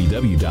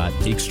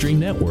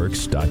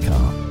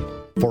www.extremenetworks.com.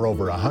 For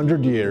over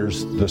 100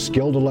 years, the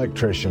skilled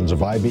electricians of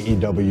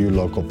IBEW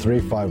Local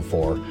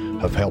 354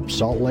 have helped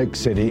Salt Lake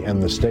City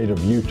and the state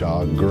of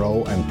Utah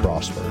grow and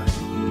prosper.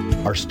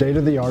 Our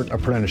state-of-the-art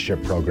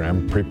apprenticeship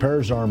program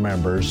prepares our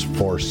members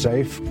for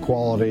safe,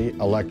 quality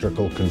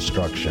electrical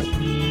construction.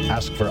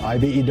 Ask for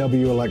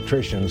IBEW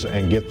electricians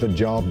and get the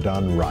job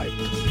done right.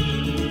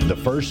 The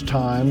first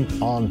time,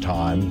 on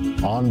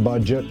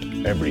budget,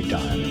 every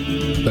time.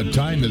 The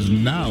time is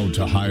now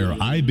to hire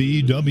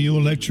IBEW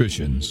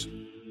electricians.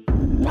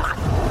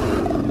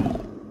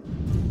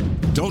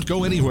 Don't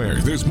go anywhere.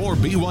 There's more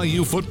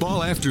BYU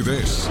football after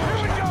this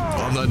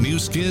on the new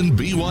skin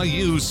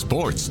BYU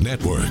Sports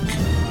Network.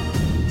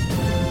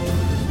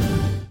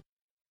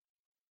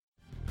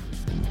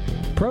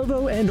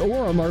 Provo and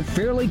Orem are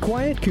fairly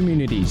quiet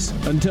communities,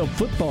 until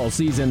football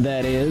season,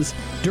 that is.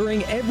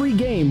 During every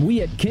game,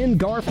 we at Ken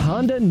Garff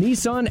Honda,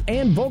 Nissan,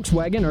 and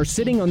Volkswagen are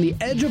sitting on the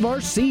edge of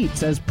our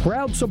seats as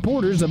proud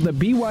supporters of the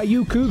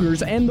BYU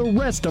Cougars and the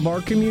rest of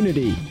our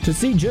community. To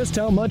see just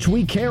how much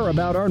we care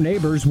about our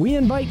neighbors, we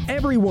invite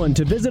everyone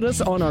to visit us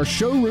on our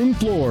showroom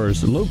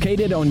floors,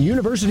 located on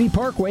University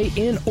Parkway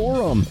in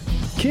Orem.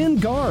 Ken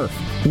Garff,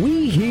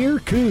 we hear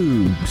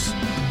Cougs.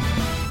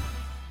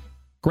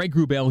 Greg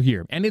Wrubell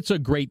here, and it's a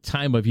great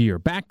time of year.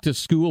 Back to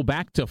school,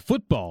 back to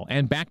football,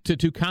 and back to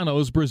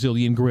Tucano's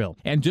Brazilian Grill.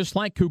 And just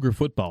like Cougar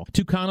football,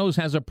 Tucano's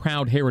has a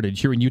proud heritage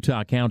here in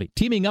Utah County,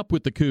 teaming up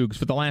with the Cougs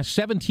for the last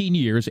 17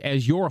 years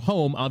as your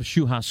home of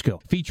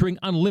churrasco, featuring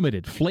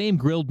unlimited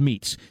flame-grilled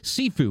meats,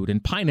 seafood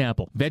and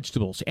pineapple,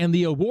 vegetables, and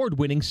the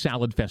award-winning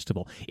Salad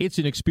Festival. It's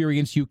an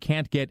experience you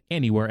can't get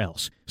anywhere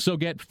else. So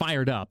get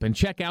fired up and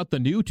check out the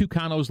new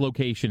Tucano's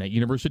location at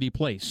University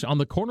Place on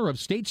the corner of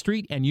State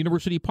Street and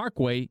University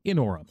Parkway in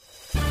Orem.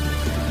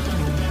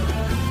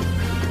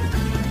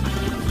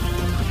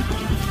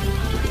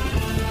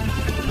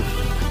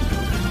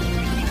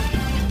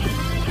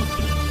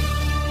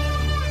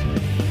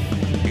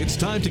 It's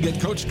time to get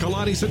Coach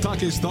Kalani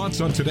Sitake's thoughts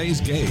on today's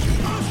game.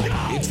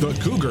 It's the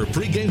Cougar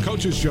Pregame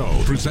Coaches Show,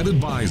 presented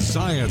by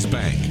Zions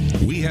Bank.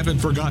 We haven't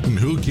forgotten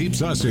who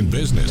keeps us in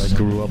business. I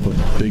grew up a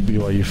big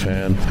BYU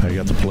fan. I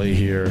got to play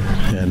here,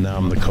 and now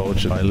I'm the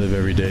coach. I live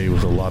every day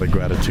with a lot of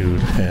gratitude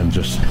and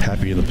just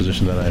happy in the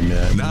position that I'm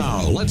in.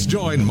 Now, let's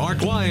join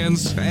Mark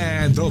Lyons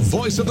and the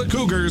voice of the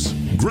Cougars,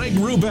 Greg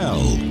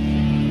Wrubell.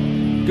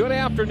 Good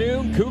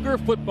afternoon, Cougar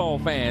football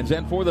fans,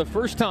 and for the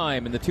first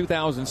time in the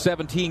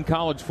 2017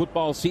 college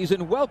football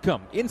season,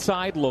 welcome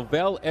inside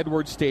LaVell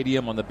Edwards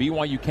Stadium on the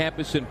BYU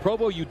campus in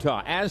Provo,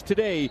 Utah, as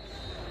today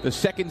the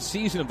second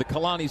season of the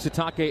Kalani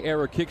Sitake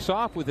era kicks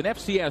off with an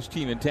FCS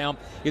team in town.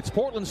 It's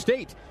Portland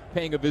State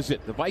paying a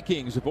visit. The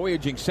Vikings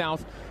voyaging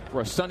south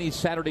for a sunny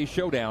Saturday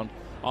showdown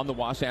on the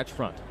Wasatch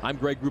Front. I'm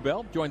Greg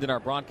Wrubell, joined in our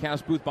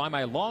broadcast booth by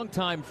my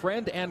longtime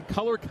friend and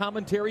color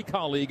commentary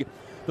colleague,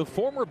 the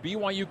former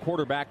BYU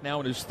quarterback, now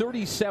in his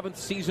 37th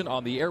season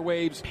on the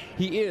airwaves.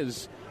 He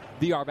is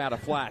the Arvada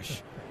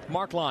Flash,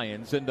 Mark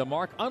Lyons. And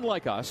Mark,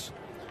 unlike us,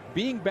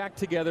 being back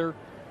together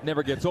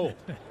never gets old.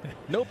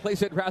 No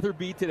place I'd rather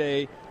be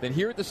today than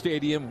here at the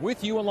stadium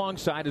with you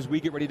alongside as we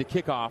get ready to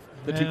kick off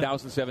the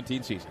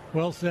 2017 season.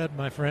 Well said,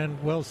 my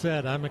friend. Well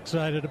said. I'm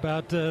excited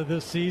about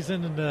this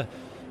season. And,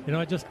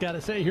 I just got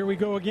to say, here we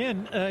go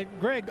again.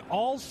 Greg,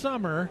 all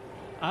summer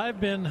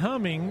I've been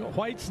humming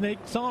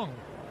Whitesnake song.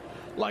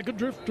 Like a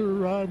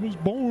drifter, I was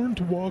born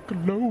to walk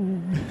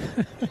alone.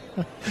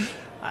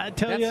 I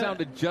tell you, that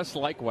sounded just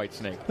like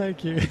Whitesnake.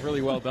 Thank you.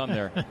 Really well done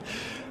there.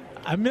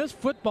 I miss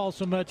football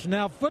so much.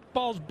 Now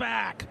football's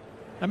back.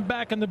 I'm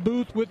back in the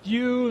booth with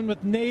you and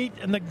with Nate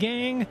and the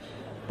gang.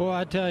 Boy,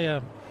 I tell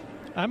you,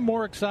 I'm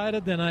more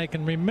excited than I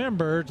can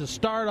remember to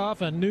start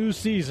off a new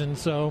season.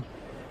 So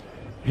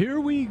here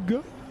we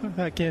go.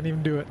 I can't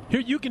even do it. Here,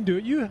 you can do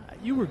it. You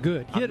were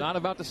good. I'm not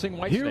about to sing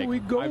Whitesnake. Here we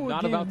go. I'm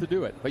not about to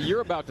do it. But you're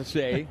about to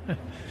say,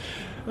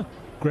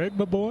 Greg,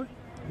 my boy,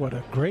 what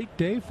a great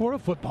day for a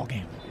football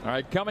game. All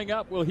right, coming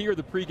up, we'll hear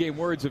the pregame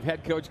words of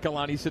head coach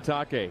Kalani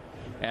Sitake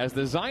as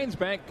the Zions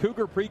Bank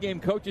Cougar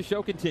pregame coaches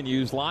show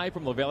continues live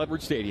from LaVell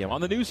Edwards Stadium on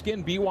the new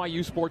skin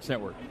BYU Sports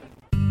Network.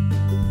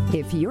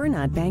 If you're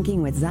not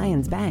banking with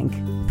Zions Bank,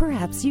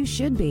 perhaps you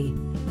should be,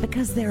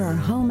 because there are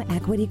home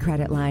equity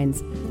credit lines.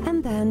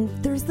 And then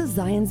there's the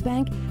Zions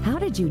Bank How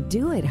Did You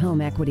Do It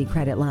home equity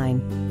credit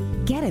line.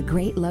 Get a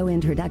great low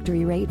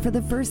introductory rate for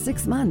the first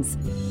 6 months.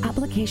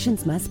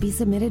 Applications must be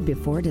submitted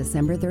before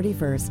December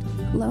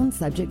 31st. Loan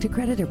subject to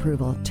credit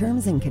approval.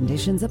 Terms and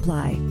conditions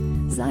apply.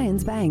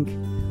 Zions Bank.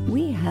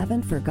 We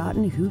haven't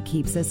forgotten who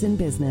keeps us in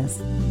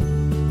business.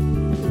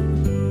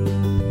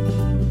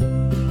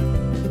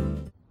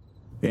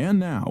 And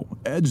now,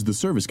 Edge the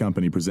Service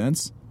Company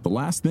presents the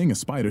last thing a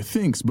spider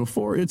thinks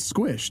before it's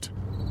squished.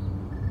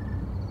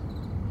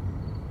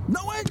 No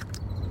way!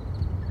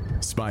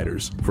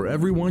 Spiders. For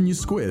every one you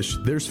squish,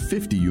 there's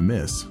 50 you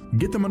miss.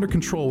 Get them under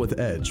control with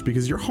Edge,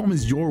 because your home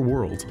is your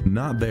world,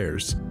 not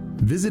theirs.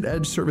 Visit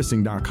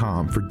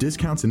edgeservicing.com for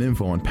discounts and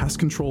info on pest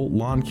control,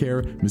 lawn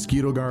care,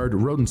 mosquito guard,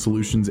 rodent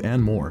solutions,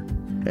 and more.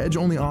 Edge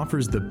only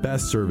offers the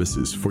best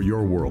services for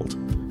your world.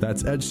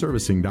 That's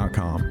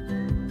edgeservicing.com.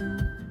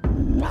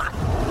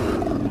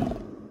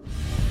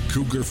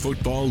 Cougar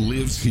football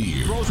lives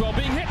here. Rosewell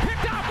being hit,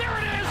 picked up, there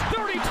it is,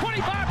 30,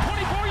 25,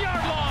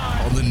 24-yard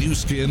line. On the new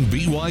skin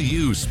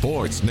BYU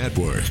Sports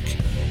Network.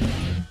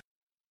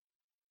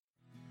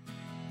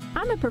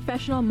 I'm a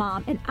professional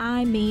mom, and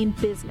I mean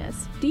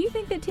business. Do you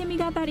think that Timmy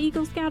got that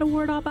Eagle Scout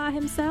award all by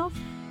himself?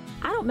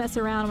 I don't mess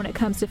around when it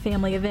comes to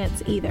family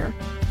events either.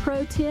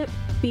 Pro tip,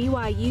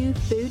 BYU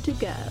Food to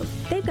Go.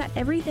 They've got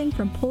everything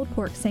from pulled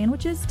pork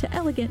sandwiches to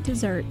elegant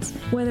desserts.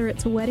 Whether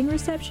it's a wedding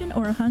reception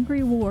or a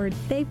hungry ward,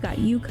 they've got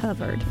you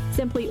covered.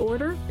 Simply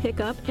order, pick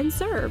up, and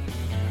serve.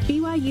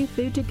 BYU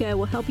Food to Go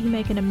will help you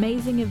make an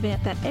amazing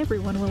event that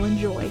everyone will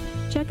enjoy.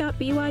 Check out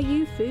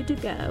BYU Food to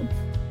Go.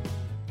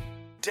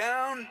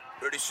 Down,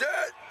 ready, set,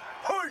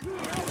 hey!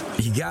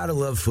 You gotta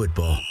love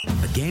football.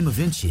 A game of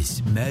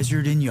inches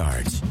measured in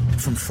yards.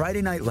 From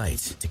Friday night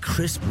lights to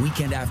crisp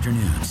weekend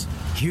afternoons,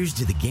 here's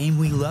to the game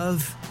we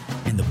love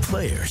and the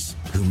players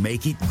who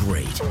make it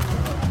great.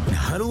 Now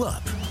huddle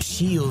up.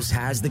 Shields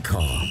has the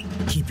call.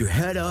 Keep your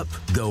head up,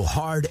 go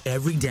hard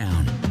every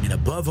down, and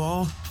above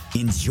all,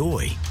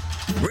 enjoy.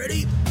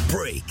 Ready?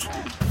 Break.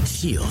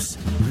 Shields,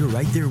 we're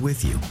right there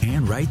with you,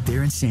 and right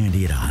there in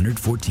Sandy at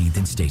 114th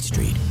and State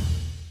Street.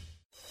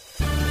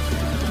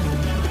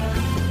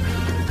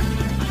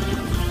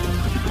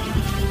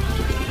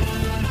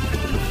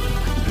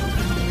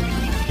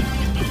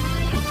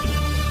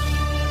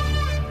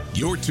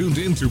 You're tuned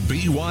in to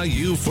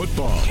BYU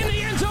football. In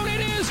the end zone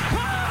it is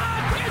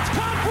caught! It's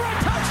caught for a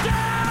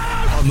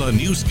touchdown! On the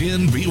new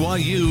skin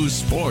BYU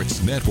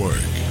Sports Network.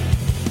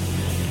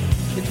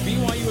 It's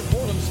BYU at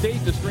Portland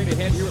State, the straight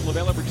ahead here at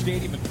LaVell Edwards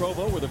Stadium in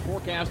Provo, where the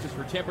forecast is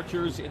for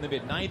temperatures in the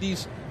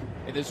mid-90s.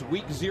 In this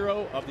week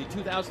 0 of the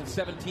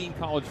 2017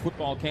 college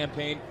football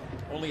campaign,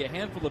 only a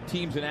handful of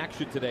teams in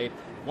action today.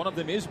 One of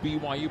them is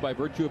BYU by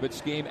virtue of its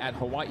game at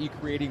Hawaii,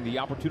 creating the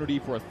opportunity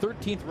for a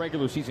 13th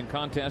regular season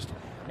contest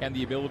and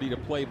the ability to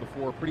play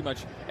before pretty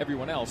much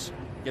everyone else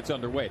gets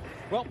underway.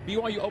 Well,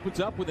 BYU opens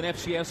up with an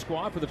FCS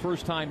squad for the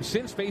first time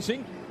since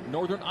facing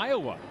Northern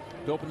Iowa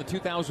to open the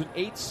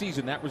 2008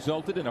 season. That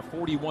resulted in a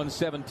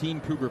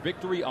 41-17 Cougar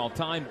victory.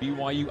 All-time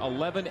BYU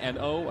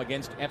 11-0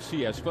 against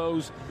FCS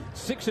foes,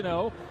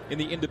 6-0 in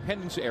the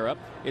independence era.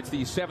 It's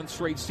the 7th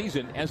straight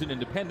season as an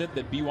independent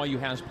that BYU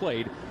has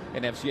played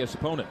an FCS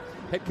opponent.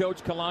 Head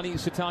coach Kalani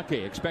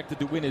Sitake expected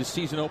to win his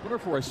season opener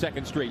for a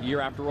second straight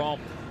year. After all,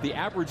 the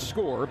average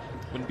score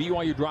when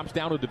BYU drops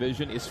down a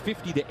division is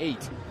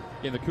 50-8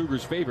 in the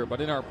Cougars' favor.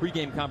 But in our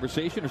pregame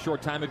conversation a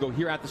short time ago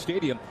here at the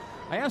stadium,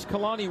 I asked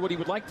Kalani what he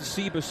would like to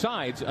see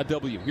besides a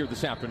W here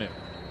this afternoon.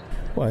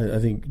 Well, I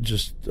think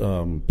just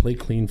play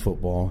clean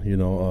football. You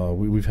know,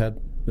 we've had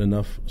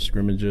enough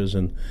scrimmages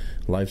and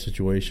life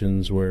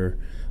situations where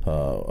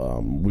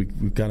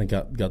we've kind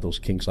of got those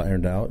kinks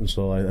ironed out, and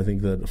so I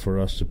think that for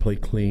us to play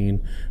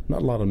clean,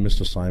 not a lot of missed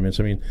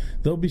assignments. I mean,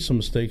 there'll be some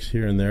mistakes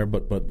here and there,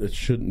 but it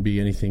shouldn't be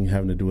anything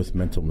having to do with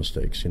mental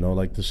mistakes. You know, I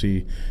like to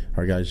see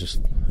our guys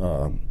just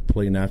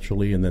play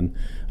naturally, and then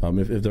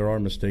if there are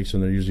mistakes,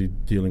 then they're usually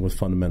dealing with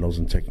fundamentals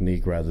and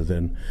technique rather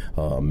than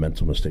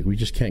mental mistake. We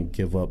just can't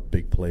give up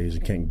big plays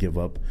and can't give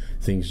up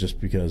things just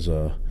because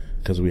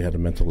we had a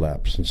mental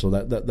lapse. And so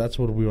that's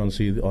what we want to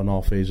see on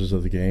all phases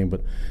of the game.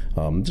 But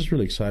just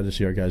really excited to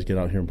see our guys get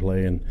out here and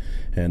play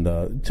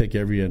and take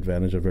every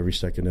advantage of every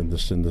second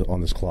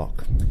on this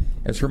clock.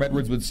 As Herm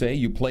Edwards would say,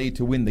 you play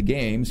to win the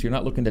game, so you're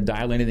not looking to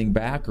dial anything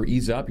back or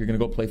ease up. You're going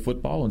to go play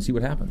football and see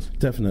what happens.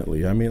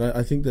 Definitely. I mean,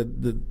 I think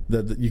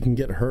that you can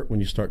get hurt when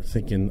you start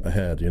thinking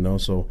ahead, you know.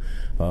 So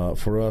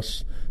for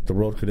us, the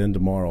road could end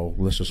tomorrow.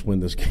 Let's just win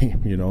this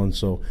game, you know. And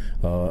so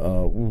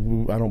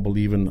I don't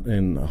believe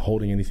in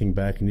holding anything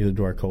back, and neither committed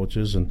to our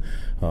coaches, and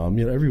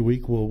every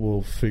week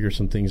we'll figure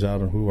some things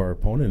out on who our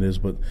opponent is.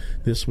 But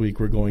this week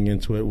we're going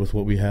into it with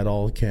what we had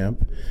all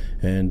camp,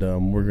 and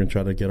we're going to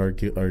try to get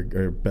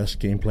our best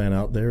game plan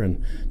out there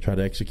and try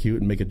to execute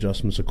and make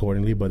adjustments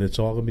accordingly. But it's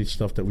all going to be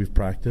stuff that we've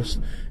practiced,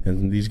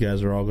 and these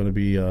guys are all going to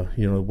be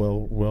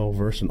well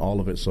versed in all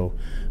of it. So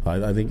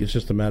I think it's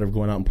just a matter of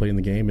going out and playing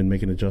the game and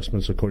making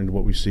adjustments according to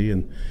what we see,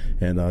 and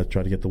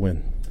try to get the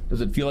win. Does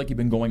it feel like you've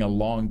been going a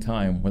long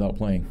time without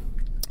playing?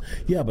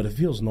 Yeah, but it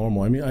feels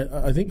normal. I mean,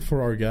 I think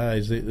for our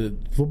guys,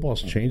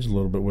 football's changed a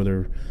little bit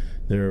where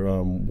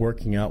they're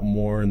working out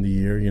more in the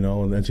year, and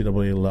the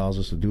NCAA allows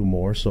us to do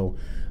more. So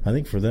I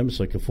think for them it's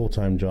like a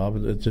full-time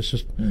job. It's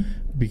just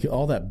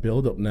all that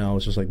build-up now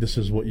is just like, this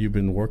is what you've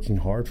been working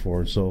hard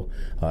for. So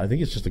I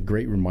think it's just a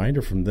great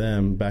reminder from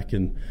them back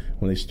in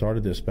when they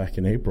started this back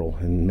in April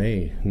and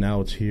May.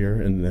 Now it's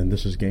here, and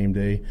this is game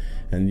day,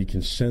 and you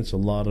can sense a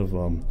lot of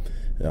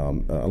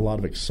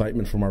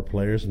excitement from our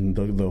players, and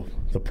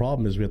the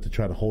problem is we have to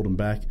try to hold them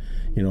back,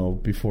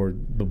 before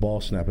the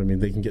ball snap. I mean,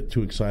 they can get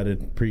too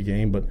excited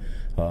pre-game, but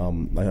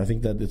I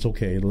think that it's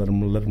okay to let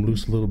them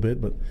loose a little bit,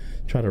 but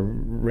try to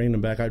rein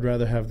them back. I'd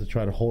rather have to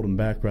try to hold them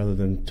back rather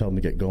than tell them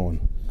to get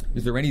going.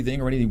 Is there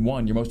anything or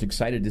anyone you're most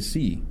excited to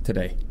see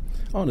today?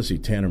 I want to see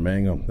Tanner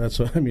Mangum. That's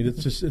what I mean.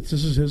 This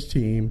is his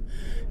team.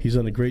 He's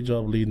done a great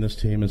job leading this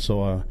team, and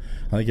so I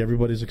think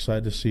everybody's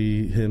excited to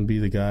see him be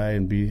the guy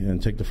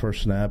and take the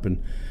first snap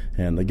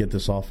and get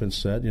this offense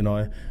set.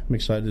 I'm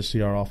excited to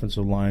see our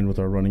offensive line with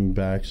our running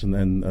backs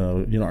and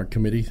our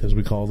committee, as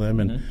we call them,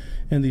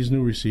 and these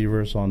new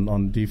receivers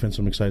on defense.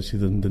 I'm excited to see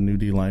the new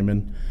D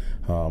linemen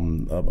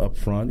up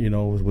front,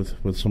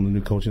 with some of the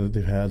new coaching that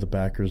they've had, the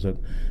backers that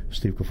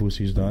Steve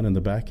Kafusi's done, and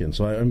the back end.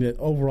 So I mean,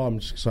 overall, I'm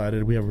just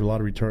excited. We have a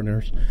lot of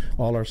returners.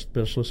 All our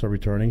specialists are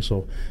returning,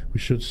 so we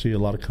should see a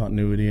lot of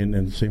continuity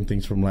and same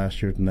things from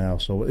last year to now.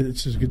 So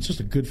it's just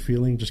a good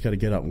feeling. Just got to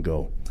get out and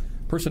go.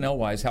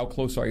 Personnel-wise, how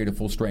close are you to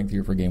full strength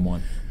here for game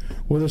one?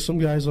 Well, there's some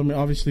guys. I mean,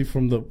 obviously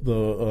from the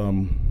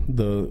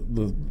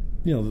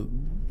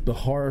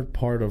hard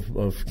part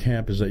of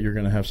camp is that you're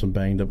going to have some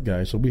banged up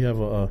guys. So we have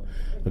a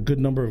good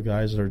number of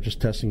guys that are just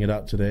testing it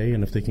out today,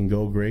 and if they can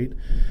go, great.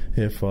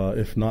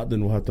 If not,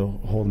 then we'll have to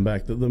hold them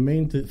back. The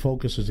main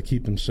focus is to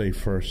keep them safe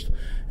first,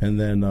 and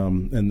then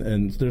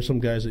and there's some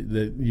guys that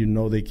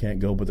they can't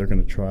go, but they're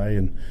going to try.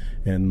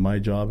 And my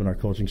job and our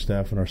coaching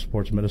staff and our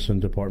sports medicine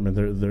department,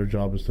 their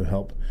job is to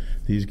help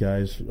these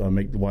guys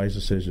make wise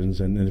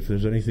decisions. And if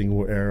there's anything,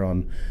 we'll err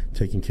on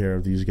taking care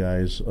of these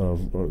guys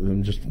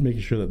and just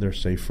making sure that they're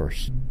safe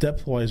first.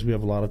 Depth-wise, we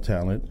have a lot of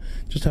talent.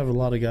 Just have a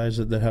lot of guys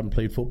that haven't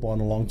played football in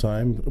a long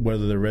time,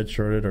 whether they're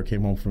redshirted or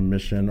came home from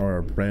mission or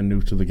are brand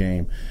new to the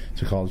game,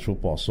 to college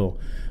football. So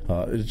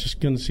it's just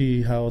going to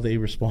see how they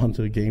respond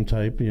to a game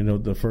type,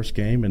 the first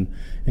game,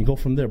 and go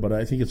from there. But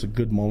I think it's a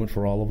good moment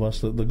for all of us.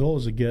 The goal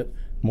is to get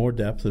more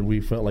depth, and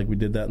we felt like we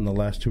did that in the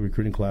last two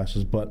recruiting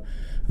classes. But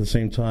at the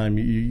same time,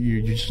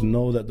 you just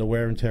know that the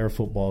wear and tear of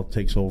football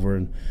takes over,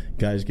 and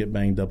guys get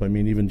banged up. I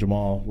mean, even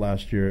Jamal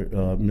last year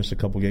missed a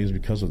couple games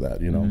because of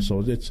that.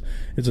 So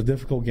it's a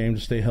difficult game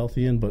to stay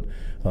healthy in, but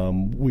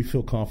we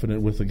feel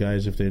confident with the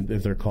guys if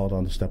they're called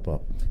on to step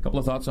up. A couple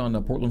of thoughts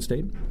on Portland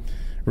State.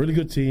 Really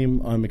good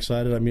team. I'm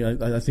excited. I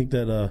mean, I think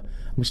that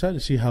I'm excited to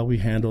see how we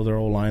handle their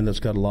O-line that's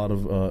got a lot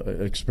of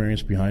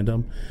experience behind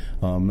them.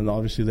 And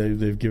obviously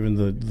they've given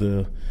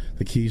the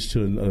keys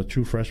to a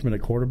true freshman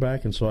at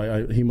quarterback, and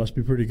so he must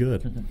be pretty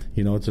good.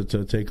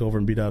 To take over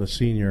and beat out a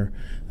senior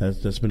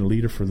that's been a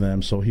leader for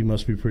them. So he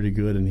must be pretty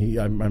good, and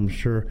I'm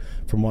sure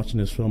from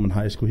watching his film in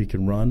high school he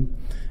can run,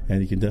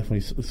 and he can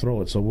definitely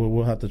throw it. So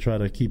we'll have to try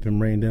to keep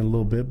him reined in a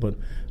little bit, but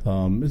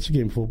it's a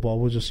game of football.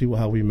 We'll just see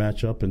how we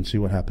match up and see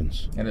what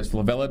happens. And it's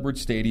LaVell Edwards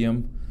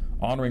Stadium,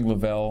 honoring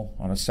LaVell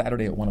on a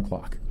Saturday at 1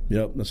 o'clock.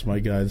 Yep, that's my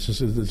guy. This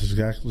is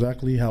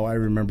exactly how I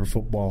remember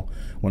football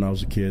when I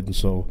was a kid, and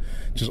so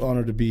just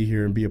honored to be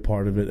here and be a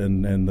part of it,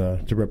 and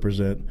to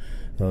represent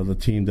the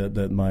team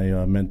that my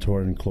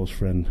mentor and close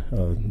friend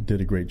did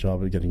a great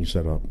job at getting you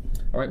set up.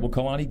 All right, well,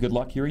 Kalani, good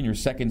luck here in your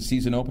second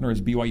season opener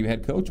as BYU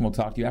head coach, and we'll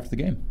talk to you after the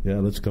game. Yeah,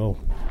 let's go.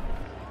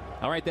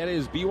 All right, that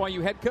is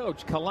BYU head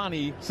coach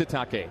Kalani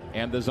Sitake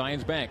and the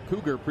Zions Bank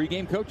Cougar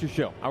pregame coaches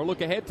show. Our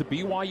look ahead to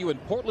BYU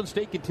and Portland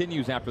State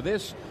continues after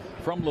this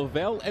from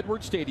LaVell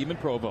Edwards Stadium in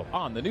Provo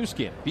on the new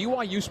skin,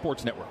 BYU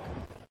Sports Network.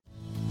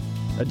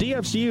 A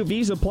DFCU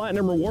Visa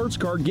Platinum Rewards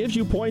Card gives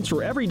you points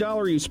for every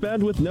dollar you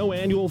spend with no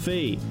annual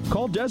fee.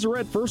 Call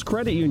Deseret First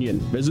Credit Union,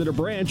 visit a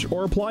branch,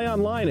 or apply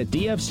online at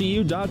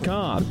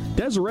dfcu.com.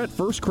 Deseret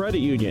First Credit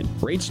Union.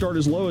 Rates start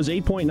as low as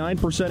 8.9%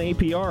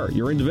 APR.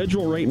 Your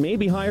individual rate may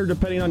be higher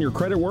depending on your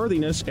credit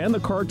worthiness and the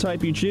card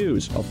type you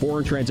choose. A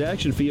foreign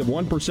transaction fee of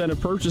 1%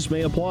 of purchase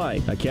may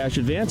apply. A cash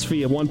advance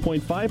fee of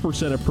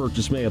 1.5% of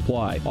purchase may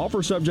apply.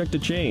 Offer subject to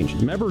change.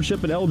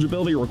 Membership and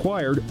eligibility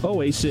required.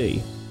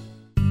 OAC.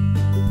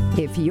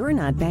 If you're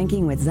not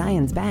banking with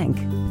Zions Bank,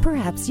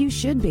 perhaps you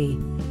should be,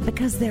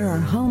 because there are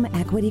home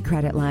equity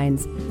credit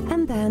lines.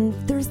 And then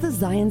there's the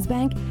Zions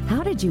Bank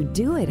How Did You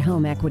Do It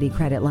home equity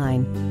credit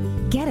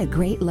line. Get a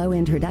great low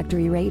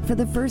introductory rate for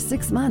the first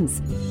 6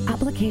 months.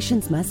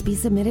 Applications must be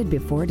submitted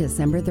before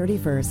December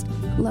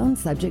 31st. Loan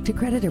subject to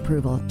credit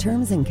approval.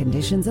 Terms and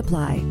conditions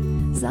apply.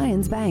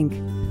 Zions Bank.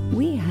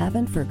 We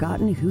haven't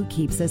forgotten who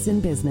keeps us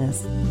in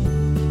business.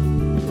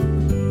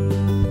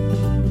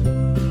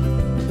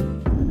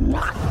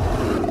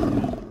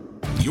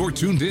 You're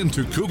tuned in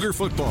to Cougar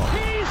Football.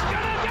 He's gonna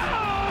go!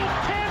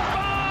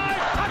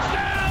 10-5,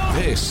 touchdown!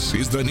 This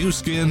is the new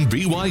skin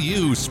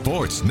BYU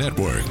Sports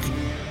Network.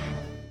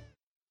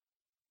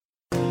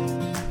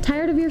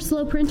 Tired of your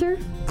slow printer?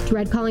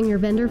 Dread calling your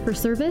vendor for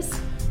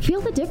service?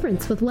 Feel the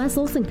difference with Les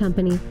Olson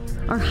Company.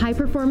 Our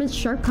high-performance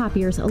Sharp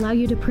copiers allow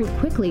you to print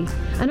quickly,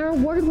 and our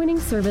award-winning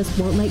service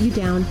won't let you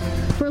down.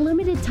 For a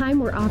limited time,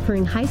 we're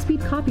offering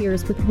high-speed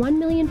copiers with 1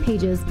 million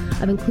pages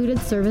of included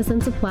service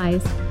and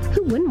supplies.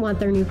 Who wouldn't want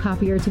their new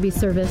copier to be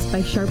serviced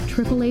by Sharp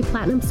AAA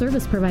Platinum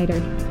Service Provider?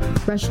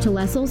 Rush to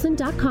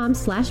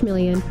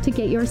lesolson.com/million to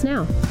get yours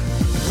now.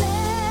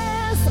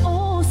 Les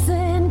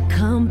Olson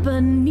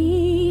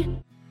Company.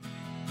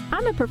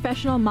 I'm a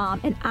professional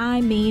mom, and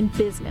I mean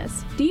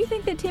business. Do you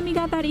think that Timmy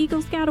got that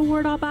Eagle Scout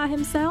award all by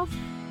himself?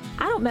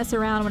 I don't mess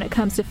around when it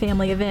comes to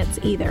family events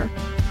either.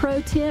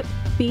 Pro tip,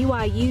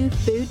 BYU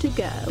Food to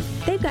Go.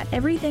 They've got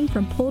everything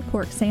from pulled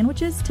pork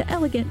sandwiches to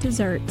elegant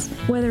desserts.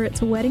 Whether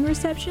it's a wedding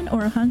reception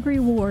or a hungry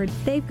ward,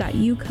 they've got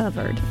you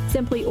covered.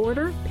 Simply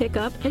order, pick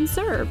up, and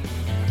serve.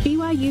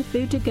 BYU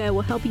Food to Go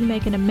will help you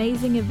make an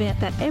amazing event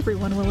that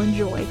everyone will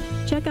enjoy.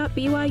 Check out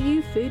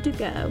BYU Food to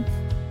Go.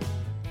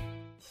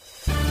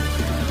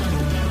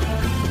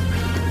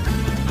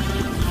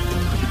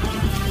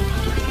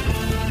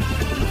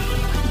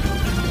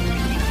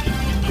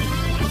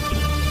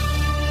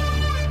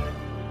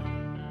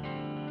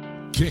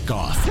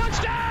 Kickoff.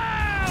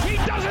 Touchdown! He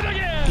does it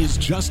again! Is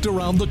just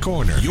around the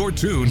corner. You're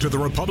tuned to the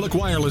Republic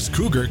Wireless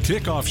Cougar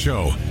Kickoff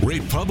Show.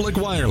 Republic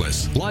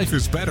Wireless. Life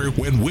is better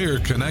when we're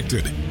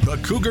connected. The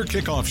Cougar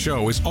Kickoff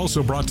Show is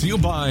also brought to you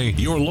by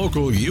your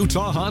local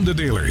Utah Honda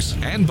dealers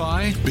and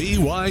by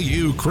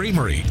BYU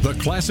Creamery, the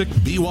classic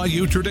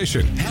BYU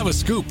tradition. Have a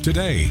scoop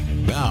today.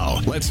 Now,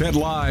 let's head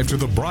live to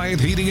the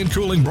Bryant Heating and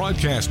Cooling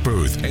broadcast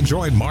booth and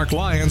join Mark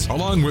Lyons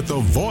along with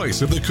the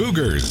voice of the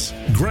Cougars,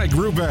 Greg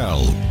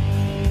Wrubell.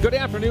 Good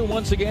afternoon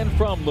once again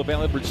from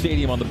LaVell Edwards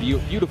Stadium on the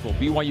beautiful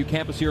BYU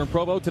campus here in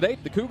Provo. Today,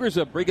 the Cougars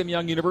of Brigham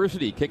Young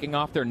University kicking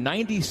off their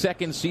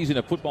 92nd season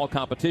of football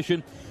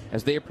competition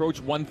as they approach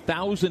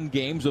 1,000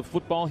 games of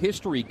football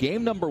history.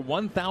 Game number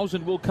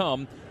 1,000 will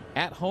come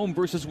at home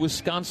versus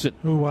Wisconsin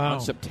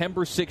on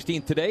September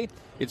 16th. Today,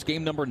 it's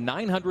game number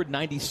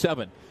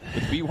 997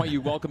 with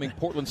BYU welcoming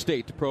Portland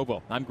State to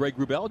Provo. I'm Greg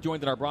Wrubell,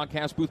 joined in our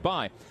broadcast booth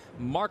by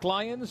Mark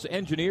Lyons,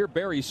 engineer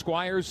Barry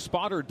Squires,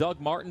 spotter Doug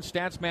Martin,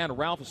 statsman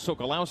Ralph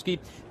Sokolowski,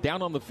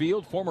 down on the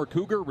field, former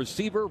Cougar,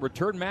 receiver,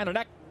 return man, and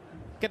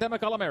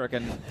academic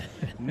All-American,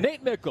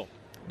 Nate Mickle.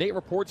 Nate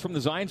reports from the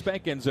Zions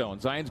Bank end zone.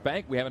 Zions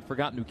Bank, we haven't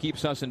forgotten who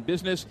keeps us in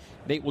business.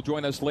 Nate will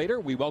join us later.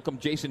 We welcome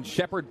Jason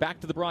Shepard back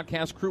to the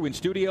broadcast crew in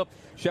studio.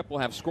 Shep will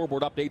have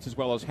scoreboard updates as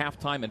well as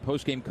halftime and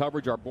postgame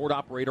coverage. Our board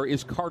operator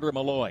is Carter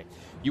Malloy.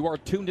 You are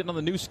tuned in on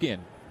the new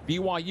skin,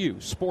 BYU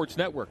Sports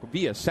Network,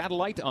 via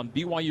satellite on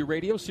BYU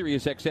Radio,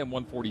 Sirius XM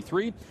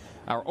 143.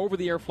 Our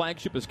over-the-air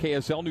flagship is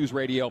KSL News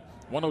Radio,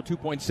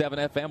 102.7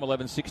 FM,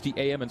 1160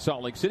 AM in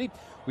Salt Lake City.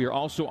 We are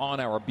also on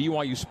our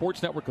BYU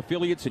Sports Network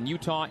affiliates in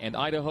Utah and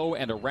Idaho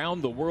and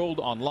around the world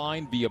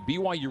online via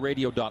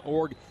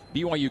BYURadio.org,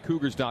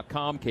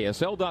 BYUCougars.com,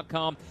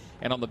 KSL.com,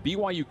 and on the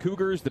BYU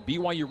Cougars, the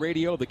BYU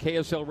Radio, the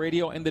KSL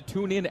Radio, and the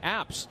TuneIn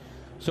apps.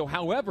 So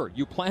however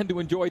you plan to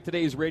enjoy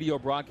today's radio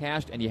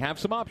broadcast, and you have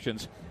some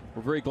options,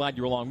 we're very glad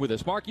you're along with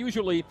us. Mark,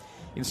 usually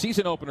in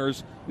season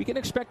openers, we can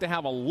expect to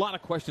have a lot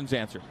of questions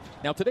answered.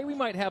 Now, today we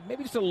might have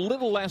maybe just a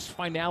little less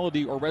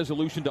finality or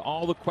resolution to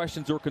all the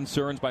questions or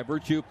concerns by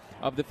virtue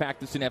of the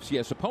fact it's an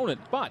FCS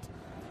opponent. But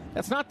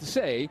that's not to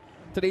say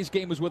today's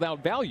game is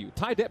without value.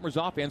 Ty Detmer's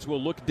offense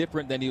will look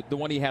different than the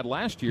one he had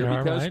last year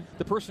because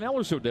the personnel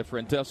are so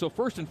different. So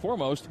first and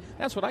foremost,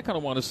 that's what I kind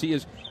of want to see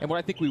is, and what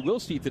I think we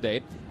will see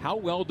today, how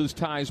well does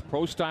Ty's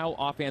pro-style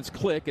offense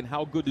click and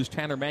how good does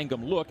Tanner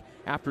Mangum look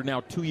after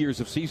now 2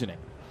 years of seasoning?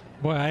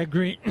 Boy, I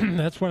agree.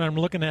 That's what I'm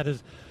looking at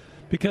is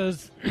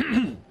because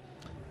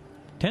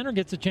Tanner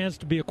gets a chance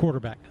to be a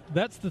quarterback.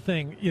 That's the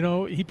thing. You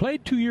know, he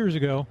played 2 years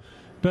ago.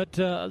 But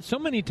so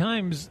many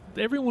times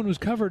everyone was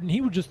covered, and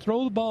he would just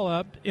throw the ball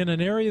up in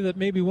an area that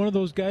maybe one of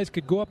those guys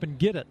could go up and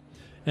get it.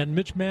 And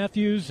Mitch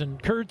Matthews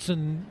and Kurtz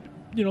and,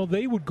 you know,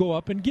 they would go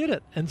up and get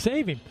it and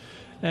save him.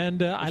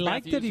 And I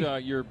like that he...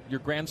 your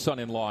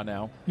grandson-in-law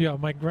now. Yeah,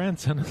 my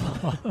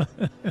grandson-in-law.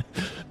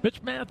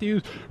 Mitch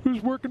Matthews,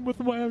 who's working with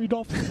the Miami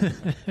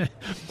Dolphins.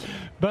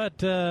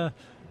 But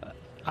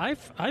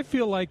I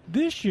feel like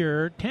this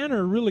year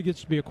Tanner really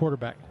gets to be a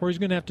quarterback where he's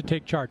going to have to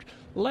take charge.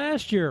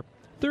 Last year,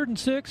 3rd and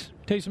 6,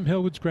 Taysom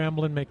Hill would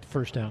scramble and make the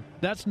first down.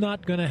 That's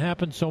not going to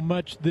happen so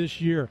much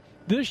this year.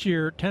 This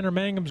year, Tanner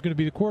Mangum's going to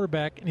be the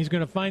quarterback, and he's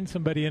going to find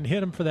somebody and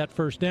hit him for that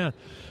first down.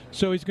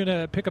 So he's going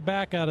to pick a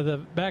back out of the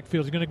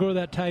backfield. He's going to go to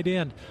that tight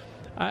end.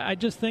 I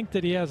just think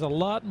that he has a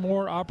lot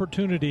more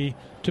opportunity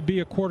to be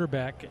a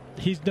quarterback.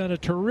 He's done a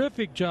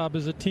terrific job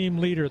as a team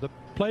leader. The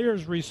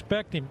players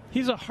respect him.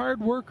 He's a hard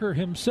worker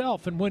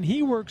himself, and when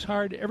he works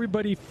hard,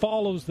 everybody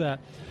follows that.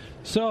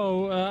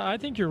 So I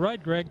think you're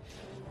right, Greg.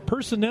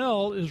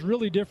 Personnel is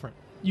really different.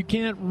 You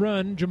can't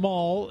run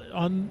Jamal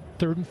on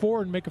 3rd and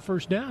 4 and make a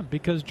first down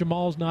because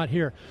Jamal's not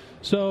here.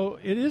 So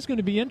it is going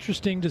to be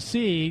interesting to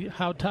see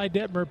how Ty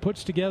Detmer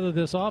puts together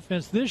this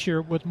offense this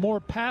year with more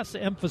pass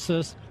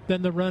emphasis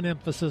than the run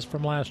emphasis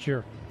from last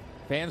year.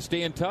 Fans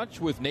stay in touch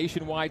with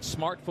nationwide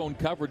smartphone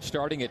coverage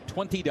starting at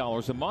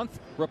 $20 a month.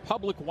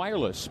 Republic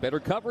Wireless.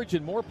 Better coverage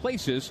in more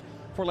places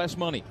for less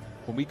money.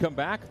 When we come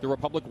back, the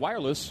Republic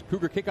Wireless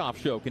Cougar Kickoff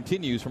Show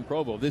continues from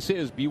Provo. This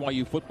is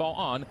BYU Football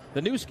on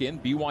the new skin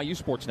BYU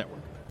Sports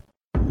Network.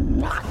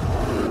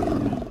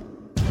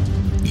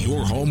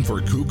 Your home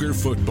for Cougar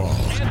football.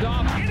 And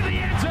off into the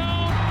end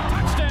zone.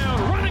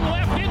 Touchdown. Running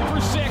left in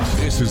for 6.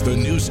 This is the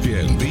new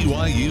skin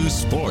BYU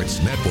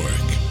Sports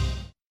Network.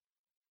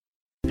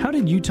 How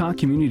did Utah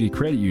Community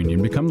Credit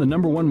Union become the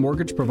 #1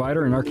 mortgage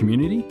provider in our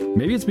community?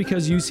 Maybe it's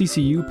because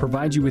UCCU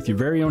provides you with your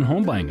very own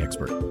home buying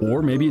expert.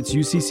 Or maybe it's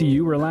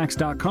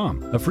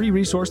UCCUrelax.com, a free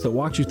resource that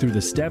walks you through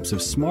the steps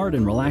of smart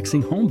and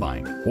relaxing home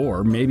buying.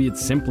 Or maybe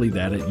it's simply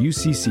that at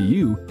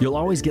UCCU, you'll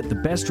always get the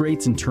best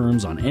rates and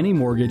terms on any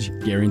mortgage,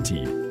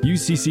 guaranteed.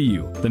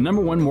 UCCU, the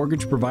 #1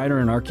 mortgage provider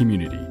in our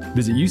community.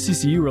 Visit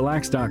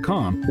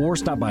UCCUrelax.com or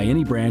stop by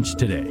any branch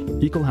today.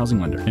 Equal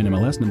Housing Lender.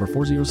 NMLS number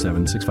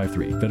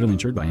 407653. Federally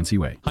insured by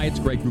NCUA. Hi, it's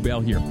Greg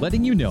Wrubell here,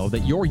 letting you know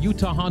that your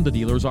Utah Honda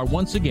dealers are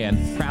once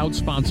again proud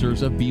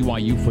sponsors of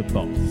BYU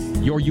football.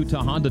 Your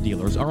Utah Honda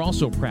dealers are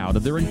also proud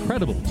of their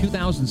incredible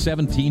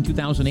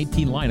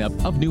 2017-2018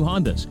 lineup of new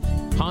Hondas.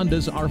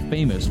 Hondas are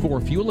famous for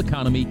fuel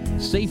economy,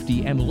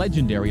 safety, and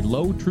legendary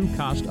low true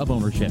cost of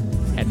ownership.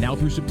 And now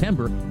through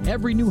September,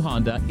 every new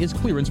Honda is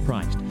clearance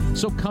priced.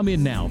 So come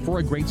in now for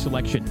a great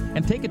selection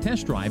and take a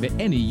test drive at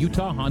any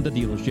Utah Honda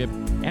dealership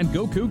and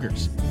go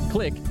Cougars.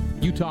 Click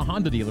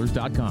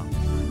UtahHondaDealers.com.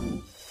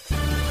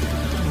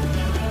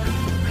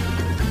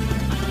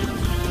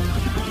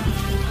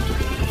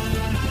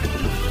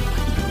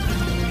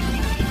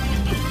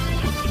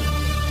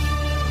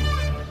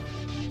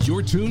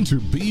 You're tuned to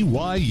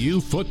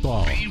BYU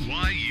Football.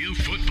 BYU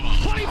Football.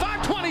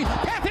 25-20.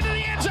 Path into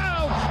the end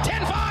zone.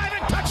 10-5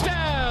 and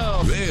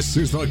touchdown. This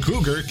is the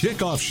Cougar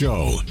Kickoff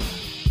Show.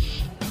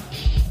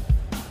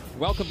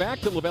 Welcome back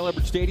to LaBelle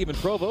Everett Stadium in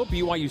Provo.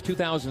 BYU's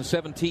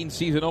 2017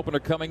 season opener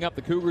coming up.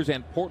 The Cougars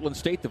and Portland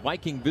State, the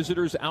Viking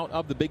visitors out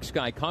of the Big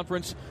Sky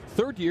Conference.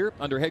 Third year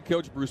under head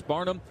coach Bruce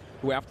Barnum,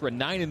 who after a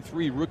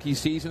 9-3 rookie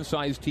season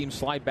saw his team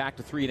slide back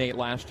to 3-8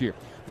 last year.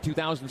 The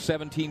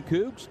 2017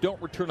 Cougs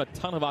don't return a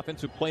ton of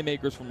offensive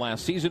playmakers from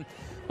last season,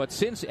 but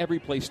since every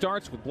play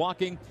starts with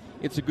blocking,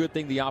 it's a good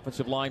thing the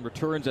offensive line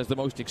returns as the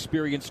most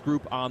experienced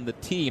group on the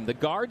team. The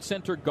guard,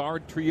 center,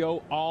 guard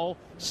trio, all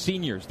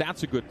seniors.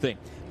 That's a good thing.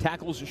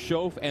 Tackles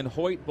Schoaf and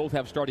Hoyt both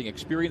have starting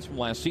experience from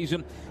last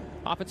season.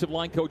 Offensive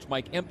line coach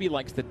Mike Empey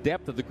likes the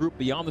depth of the group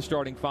beyond the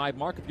starting five.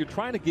 Mark, if you're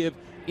trying to give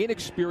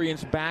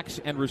inexperienced backs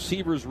and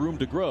receivers room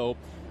to grow,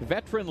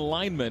 veteran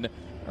linemen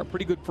are a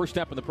pretty good first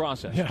step in the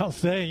process. Yeah, I'll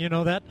say,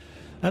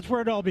 that's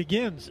where it all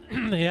begins.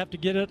 They have to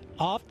get it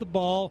off the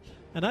ball.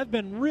 And I've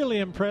been really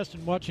impressed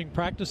in watching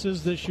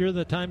practices this year,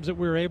 the times that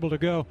we were able to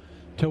go,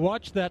 to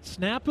watch that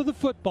snap of the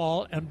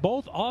football, and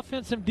both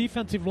offensive and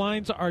defensive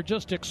lines are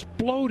just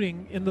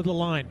exploding into the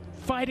line,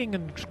 fighting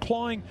and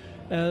clawing,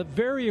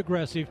 very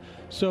aggressive.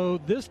 So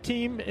this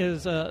team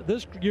is,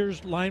 this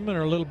year's linemen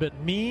are a little bit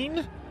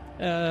mean,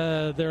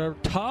 they're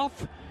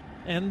tough,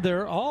 and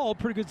they're all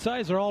pretty good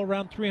size. They're all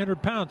around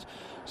 300 pounds.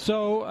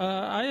 So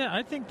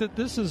I think that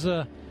this is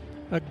a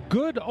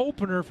good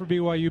opener for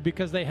BYU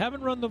because they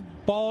haven't run the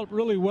ball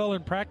really well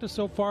in practice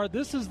so far.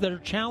 This is their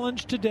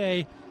challenge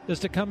today, is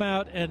to come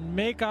out and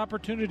make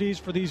opportunities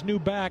for these new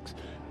backs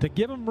to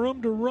give them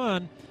room to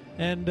run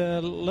and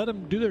let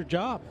them do their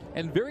job.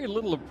 And very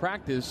little of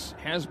practice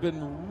has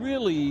been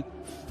really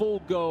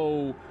full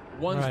go,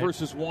 ones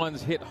versus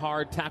ones, hit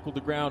hard, tackle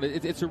the ground.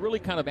 It's a really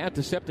kind of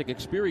antiseptic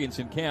experience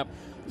in camp.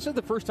 This is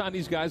the first time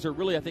these guys are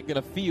really, I think, going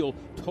to feel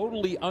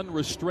totally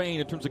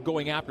unrestrained in terms of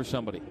going after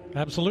somebody.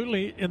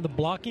 Absolutely, in the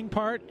blocking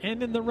part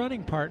and in the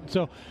running part.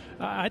 So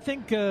I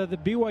think the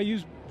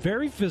BYU's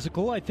very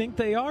physical. I think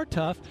they are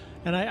tough.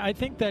 And I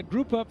think that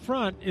group up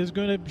front is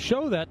going to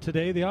show that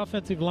today. The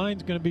offensive line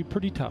is going to be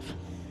pretty tough.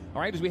 All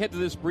right, as we head to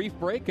this brief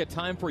break, a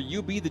time for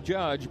You Be the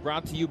Judge,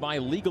 brought to you by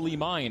Legally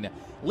Mine.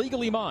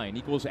 Legally Mine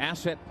equals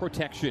asset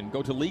protection.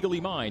 Go to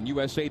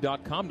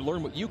LegallyMineUSA.com to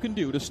learn what you can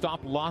do to stop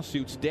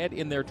lawsuits dead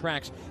in their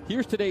tracks.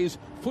 Here's today's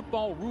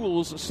football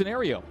rules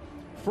scenario.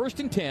 1st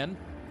and 10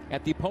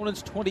 at the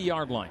opponent's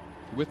 20-yard line.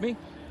 You with me?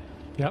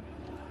 Yep.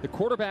 The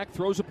quarterback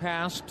throws a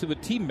pass to a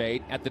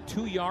teammate at the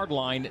 2-yard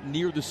line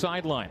near the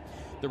sideline.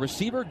 The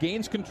receiver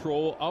gains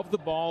control of the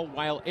ball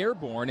while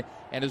airborne,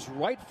 and his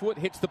right foot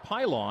hits the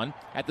pylon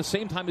at the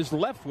same time his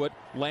left foot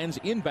lands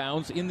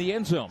inbounds in the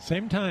end zone.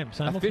 Same time.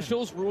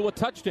 Officials rule a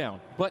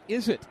touchdown, but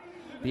is it?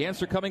 The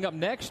answer coming up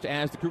next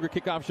as the Cougar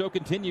Kickoff Show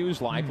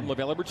continues live from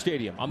LaVell Edwards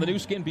Stadium on the new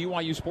skin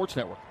BYU Sports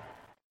Network.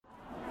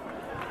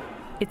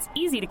 It's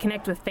easy to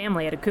connect with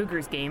family at a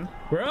Cougars game.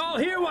 We're all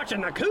here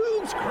watching the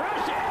Cougs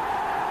crush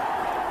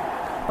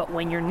it! But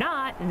when you're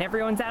not and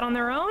everyone's out on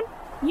their own,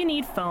 you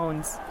need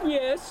phones.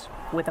 Yes.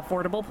 With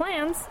affordable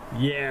plans.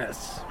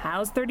 Yes.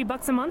 How's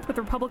 $30 a month with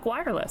Republic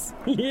Wireless?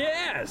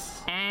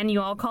 Yes. And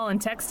you all call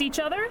and text each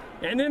other?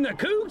 And then the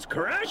Cougs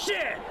crush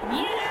it!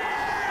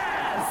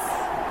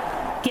 Yes!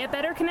 Get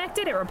better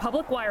connected at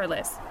Republic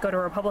Wireless. Go to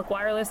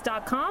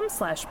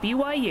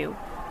republicwireless.com/BYU.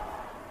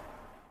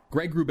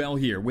 Greg Wrubell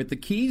here with the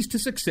keys to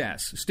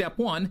success. Step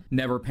 1,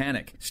 never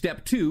panic.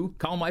 Step 2,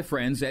 call my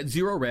friends at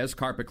Zero Res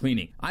Carpet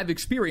Cleaning. I've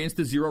experienced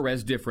the Zero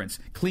Res difference.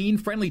 Clean,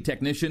 friendly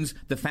technicians,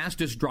 the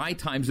fastest dry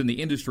times in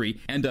the industry,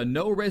 and a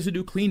no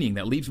residue cleaning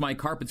that leaves my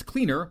carpets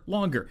cleaner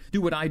longer.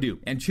 Do what I do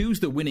and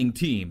choose the winning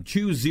team.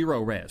 Choose Zero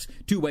Res.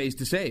 2 ways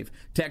to save.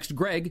 Text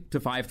Greg to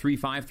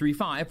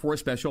 53535 for a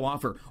special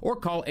offer or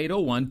call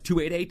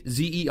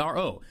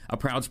 801-288-ZERO. A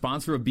proud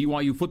sponsor of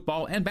BYU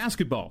football and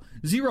basketball.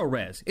 Zero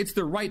Res. It's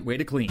the right way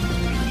to clean.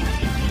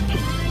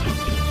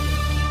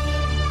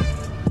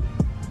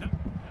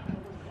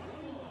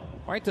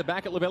 All right,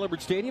 back at LaVell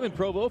Edwards Stadium in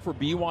Provo for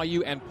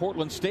BYU and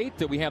Portland State.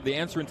 We have the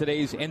answer in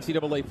today's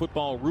NCAA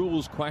football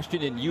rules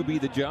question in You Be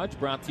the Judge,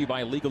 brought to you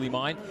by Legally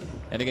Mine.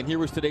 And again, here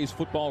was today's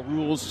football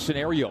rules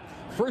scenario.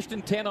 1st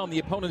and 10 on the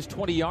opponent's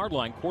 20-yard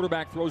line.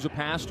 Quarterback throws a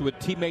pass to a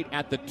teammate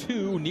at the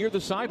 2 near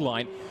the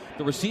sideline.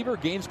 The receiver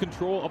gains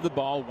control of the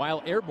ball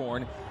while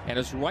airborne, and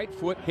his right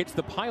foot hits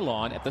the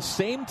pylon at the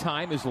same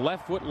time his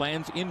left foot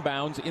lands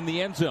inbounds in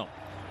the end zone.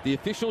 The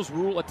officials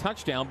rule a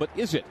touchdown, but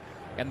is it?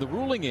 And the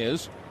ruling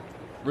is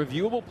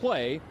reviewable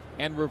play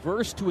and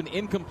reverse to an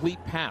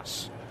incomplete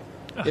pass.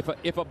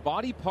 If a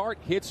body part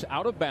hits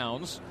out of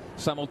bounds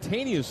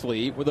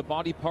simultaneously with a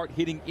body part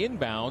hitting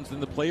inbounds, then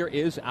the player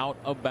is out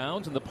of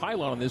bounds, and the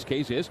pylon in this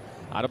case is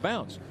out of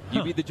bounds.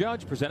 You Be the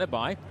Judge, presented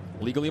by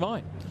Legally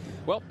Mine.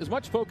 Well, as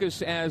much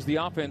focus as the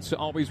offense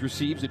always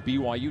receives at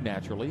BYU,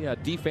 naturally,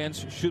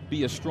 defense should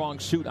be a strong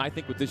suit, I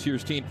think, with this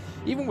year's team.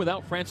 Even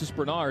without Francis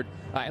Bernard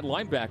at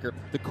linebacker,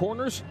 the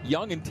corners,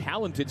 young and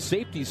talented,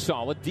 safeties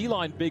solid,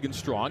 D-line big and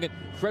strong, and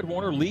Fred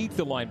Warner leads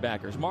the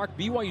linebackers. Mark,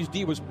 BYU's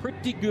D was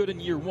pretty good in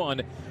year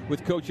 1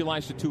 with Coach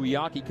Elisha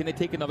Tuiaki. Can they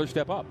take another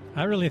step up?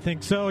 I really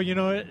think so. You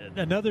know,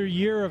 another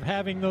year of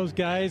having those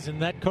guys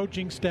and that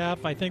coaching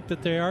staff, I think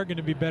that they are going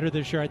to be better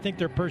this year. I think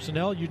their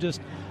personnel, you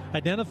just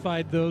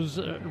identified those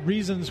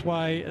reasons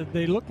why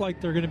they look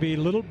like they're going to be a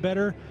little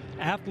better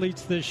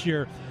athletes this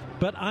year.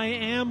 But I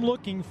am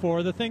looking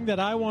for, the thing that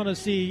I want to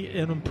see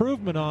an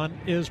improvement on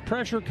is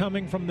pressure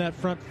coming from that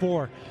front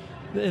 4.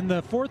 In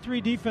the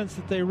 4-3 defense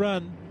that they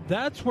run,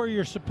 that's where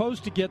you're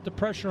supposed to get the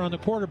pressure on the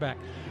quarterback.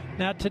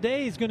 Now,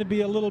 today is going to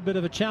be a little bit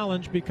of a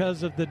challenge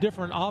because of the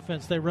different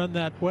offense. They run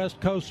that West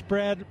Coast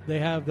spread. They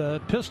have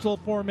the pistol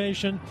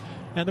formation,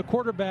 and the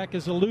quarterback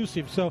is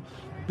elusive. So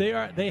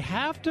they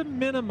have to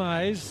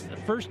minimize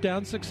first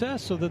down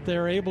success so that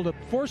they're able to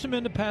force them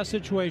into pass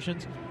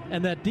situations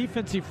and that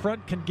defensive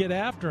front can get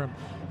after them.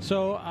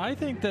 So I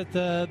think that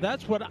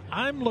that's what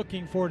I'm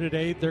looking for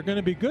today. They're going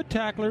to be good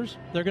tacklers.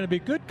 They're going to be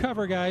good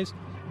cover guys.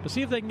 But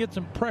see if they can get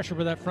some pressure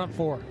with that front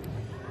 4.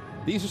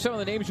 These are some of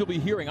the names you'll be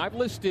hearing. I've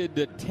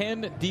listed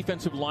 10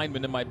 defensive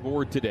linemen in my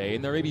board today,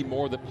 and there may be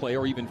more that play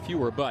or even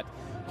fewer, but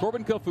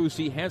Corbin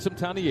Kaufusi, Handsome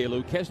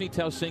Tanielu, Kesni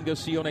Tausinga,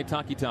 Sione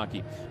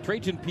Takitaki,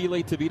 Trajan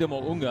Pile, Tavita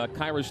Mo'unga,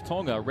 Kairos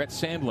Tonga, Rhett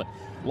Sandlin,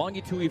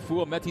 Longi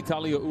Tuifua, Meti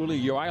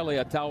Taliauli,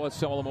 Uriah Atawa,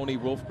 Solomoni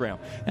Wolfgram.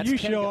 You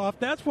show off.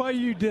 That's why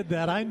you did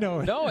that. I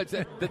know it. No, it's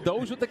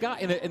those are the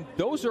guys, and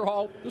those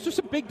are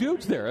some big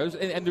dudes there.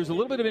 And there's a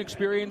little bit of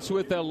experience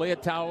with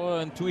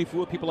Leatawa and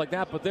Tuifua, people like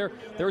that, but there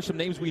are some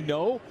names we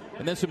know,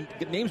 and then some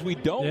names we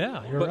don't.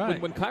 Yeah, you're but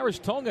right. When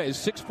Kairos Tonga is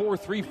 6'4",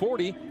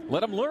 340,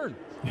 let him learn.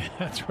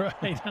 That's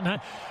right.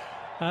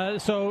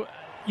 And so,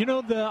 you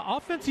know, the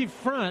offensive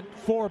front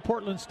for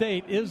Portland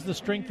State is the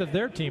strength of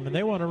their team, and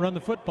they want to run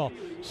the football.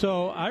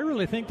 So I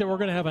really think that we're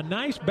going to have a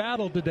nice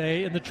battle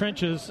today in the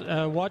trenches,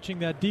 watching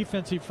that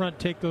defensive front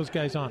take those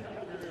guys on.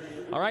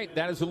 All right,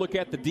 that is a look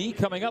at the D.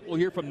 Coming up, we'll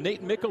hear from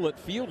Nate Mickle at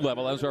field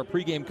level as our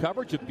pregame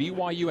coverage of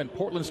BYU and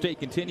Portland State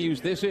continues.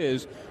 This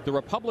is the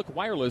Republic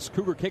Wireless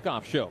Cougar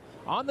Kickoff Show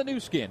on the new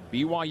skin,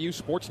 BYU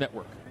Sports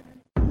Network.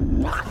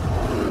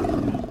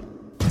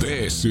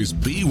 This is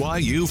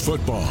BYU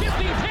football. 50, 10,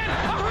 a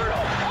hurdle.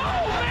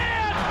 Oh,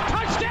 man!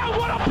 Touchdown,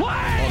 what a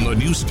play! On the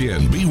new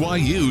skin,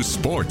 BYU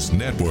Sports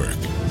Network.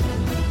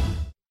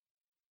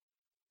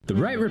 The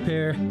right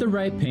repair, the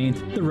right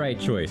paint, the right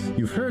choice.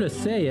 You've heard us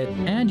say it,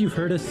 and you've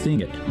heard us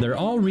sing it. They're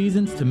all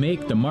reasons to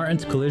make the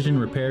Martins Collision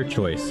Repair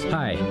choice.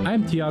 Hi,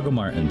 I'm Tiago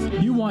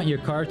Martins. You want your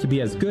car to be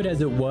as good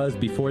as it was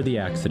before the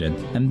accident,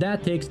 and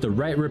that takes the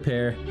right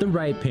repair, the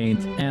right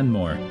paint, and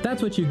more.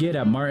 That's what you get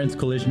at Martins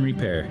Collision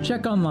Repair.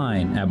 Check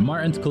online at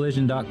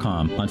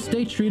martinscollision.com on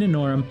State Street in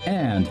Orem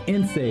and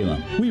in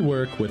Salem. We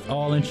work with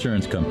all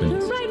insurance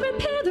companies. The right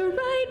repair, the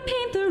right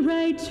paint, the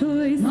right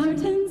choice.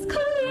 Martins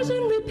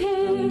Collision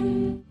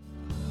Repair.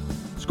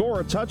 Score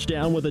a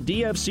touchdown with a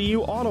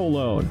DFCU auto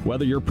loan.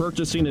 Whether you're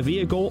purchasing a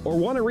vehicle or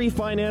want to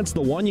refinance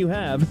the one you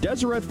have,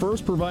 Deseret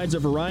First provides a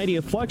variety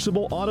of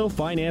flexible auto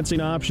financing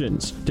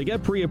options. To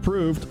get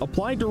pre-approved,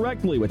 apply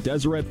directly with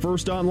Deseret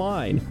First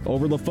online,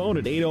 over the phone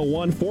at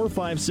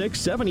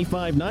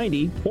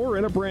 801-456-7590, or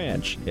in a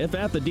branch. If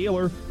at the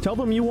dealer, tell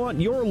them you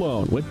want your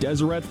loan with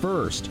Deseret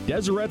First.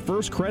 Deseret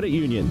First Credit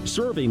Union,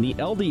 serving the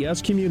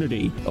LDS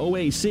community.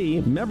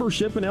 OAC,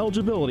 membership and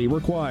eligibility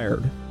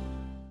required.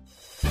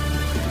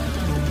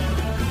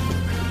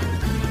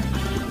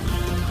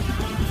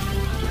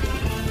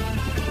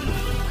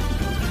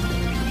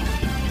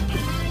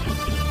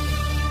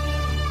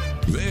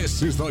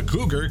 This is the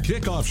Cougar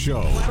Kickoff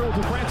Show.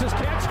 Francis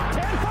catch,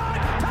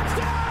 10-5,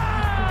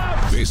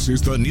 touchdown! This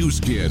is the new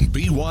skin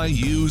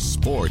BYU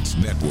Sports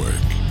Network.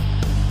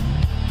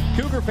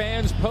 Cougar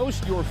fans,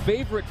 post your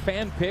favorite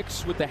fan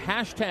picks with the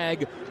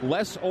hashtag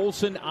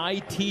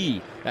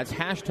LesOlsonIT. That's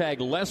hashtag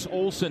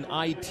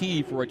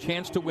LesOlsonIT for a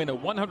chance to win a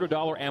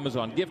 $100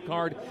 Amazon gift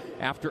card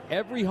after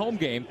every home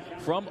game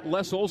from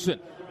Les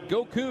Olson.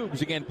 Go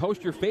Cougs. Again,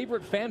 post your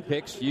favorite fan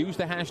picks. Use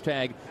the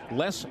hashtag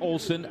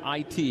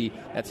LesOlsonIT.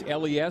 That's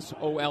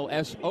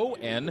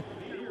LESOLSONIT.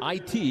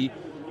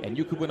 And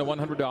you could win a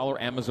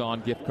 $100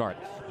 Amazon gift card.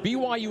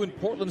 BYU and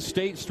Portland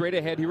State straight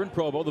ahead here in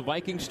Provo. The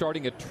Vikings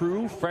starting a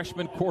true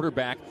freshman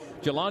quarterback.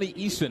 Jelani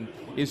Eason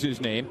is his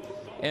name.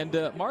 And,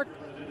 Mark,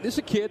 this is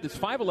a kid that's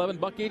 5'11",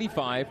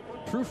 $185,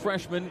 true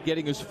freshman,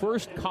 getting his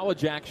first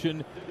college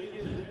action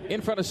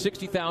in front of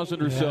 60,000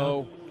 or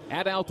so.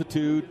 At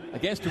altitude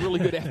against a really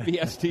good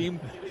FBS team.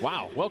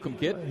 Wow, welcome,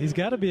 kid. He's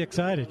got to be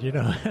excited,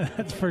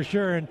 that's for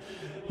sure. And,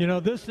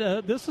 this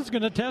is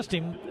going to test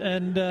him.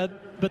 And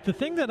but the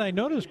thing that I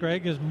noticed,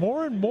 Greg, is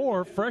more and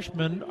more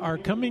freshmen are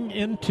coming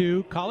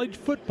into college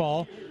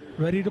football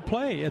ready to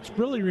play. It's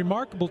really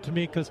remarkable to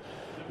me because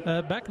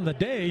back in the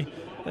day,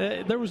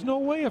 there was no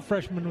way a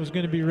freshman was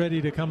going to be ready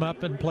to come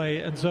up and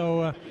play. And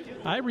so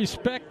I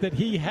respect that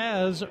he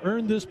has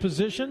earned this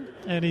position,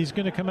 and he's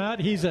going to come out.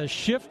 He's a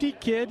shifty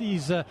kid.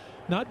 He's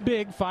not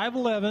big,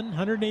 5'11",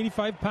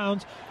 185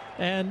 pounds,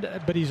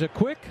 but he's a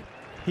quick.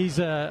 He's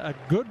a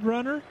good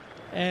runner,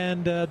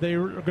 and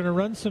they're going to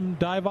run some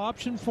dive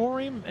option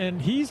for him,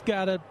 and he's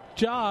got a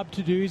job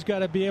to do. He's got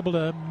to be able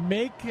to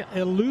make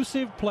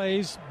elusive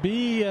plays,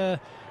 be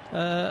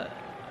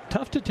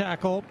tough to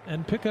tackle,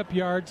 and pick up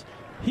yards.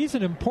 He's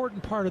an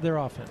important part of their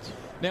offense.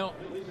 Now,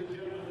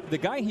 the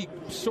guy I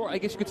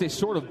guess you could say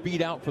sort of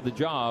beat out for the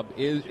job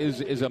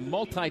is a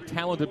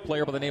multi-talented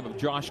player by the name of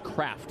Josh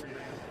Kraft.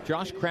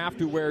 Josh Kraft,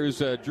 who wears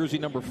jersey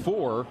number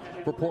 4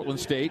 for Portland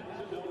State,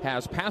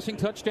 has passing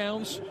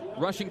touchdowns,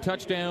 rushing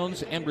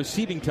touchdowns, and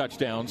receiving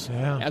touchdowns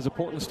as a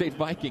Portland State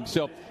Viking.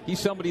 So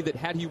he's somebody that,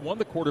 had he won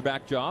the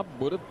quarterback job,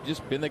 would have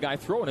just been the guy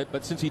throwing it.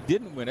 But since he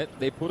didn't win it,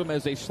 they put him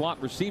as a slot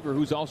receiver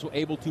who's also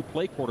able to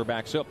play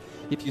quarterback. So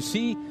if you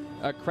see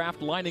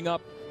Kraft lining up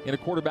in a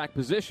quarterback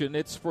position,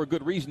 it's for a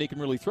good reason. He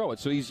can really throw it.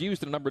 So he's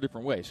used in a number of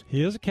different ways.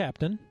 He is a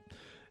captain.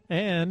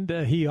 And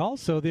he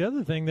also, the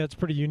other thing that's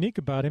pretty unique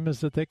about him is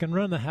that they can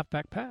run the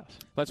halfback pass.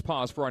 Let's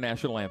pause for our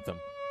national anthem.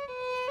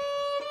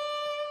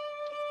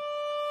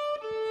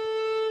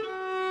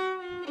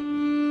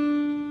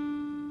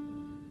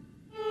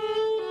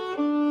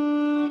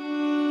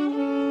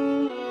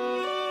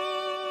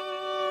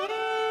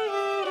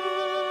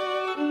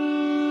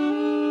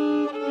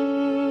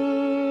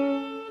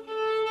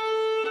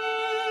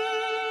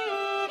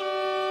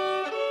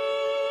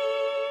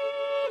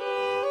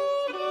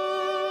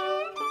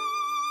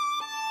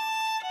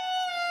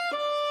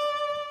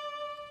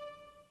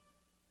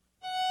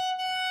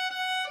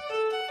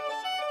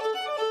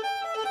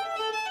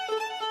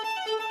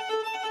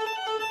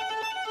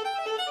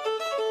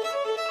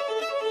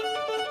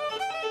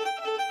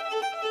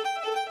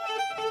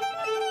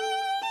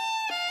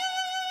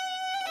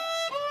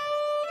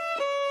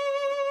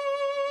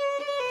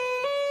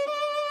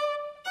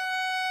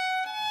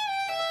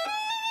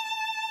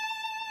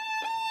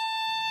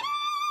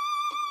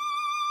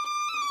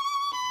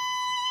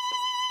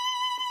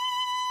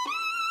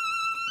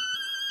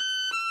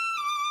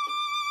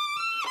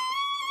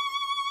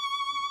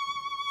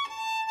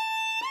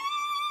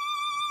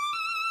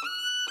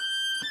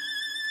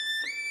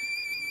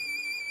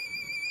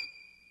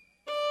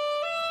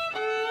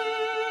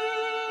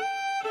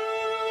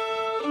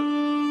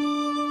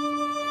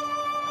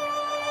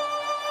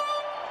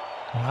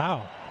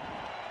 Wow.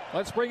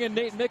 Let's bring in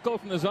Nate Nickel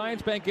from the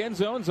Zions Bank end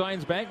zone.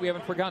 Zions Bank, we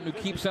haven't forgotten who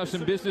keeps us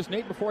in business.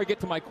 Nate, before I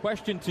get to my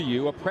question to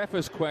you, a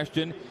preface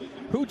question,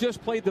 who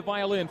just played the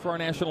violin for our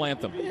national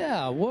anthem?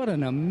 Yeah, what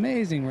an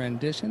amazing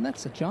rendition.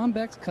 That's John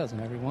Beck's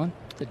cousin, everyone.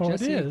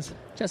 It is.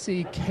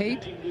 Jessica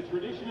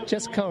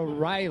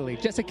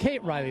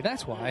Kate Riley,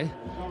 that's why.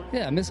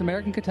 Yeah, Miss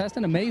American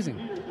contestant, amazing.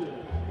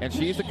 And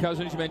she's the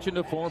cousin, as you mentioned,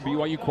 of former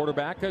BYU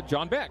quarterback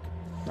John Beck.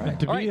 Right. And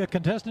to be a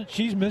contestant,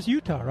 she's Miss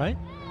Utah, right?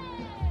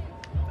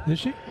 Is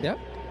she? Yep.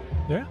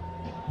 Yeah.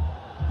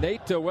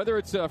 Nate, whether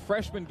it's a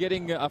freshman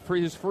getting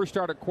his first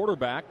start at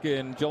quarterback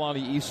in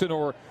Jelani Eason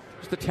or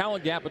Just the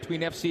talent gap between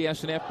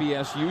FCS and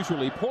FBS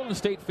usually. Portland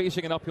State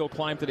facing an uphill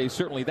climb today,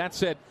 certainly. That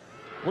said,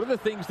 what are the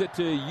things that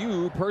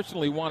you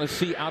personally want to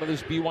see out of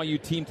this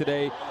BYU team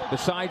today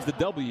besides the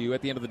W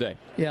at the end of the day?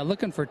 Yeah,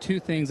 looking for two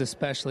things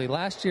especially.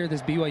 Last year,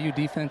 this BYU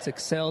defense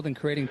excelled in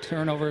creating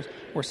turnovers.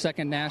 We're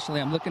second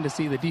nationally. I'm looking to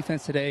see the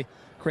defense today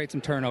create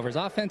some turnovers.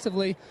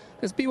 Offensively,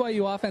 this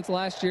BYU offense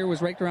last year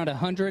was ranked around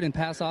 100 in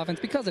pass offense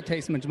because of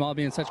Taysom and Jamal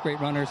being such great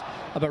runners.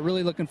 But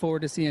really looking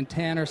forward to seeing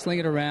Tanner sling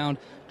it around,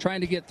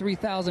 trying to get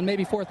 3,000,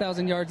 maybe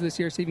 4,000 yards this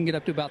year, so he can get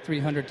up to about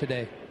 300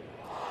 today.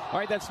 All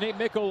right, that's Nate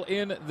Mickle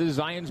in the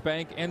Zions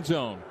Bank end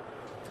zone.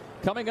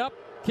 Coming up,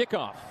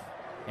 kickoff.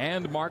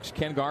 And Mark's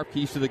Ken Garff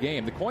keys to the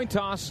game. The coin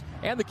toss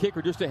and the kick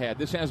are just ahead.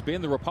 This has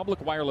been the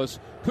Republic Wireless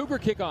Cougar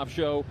Kickoff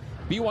Show.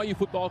 BYU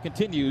football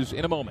continues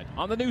in a moment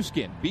on the new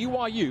skin,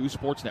 BYU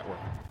Sports Network.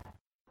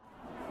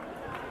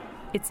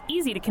 It's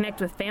easy to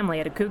connect with family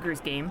at a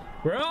Cougars game.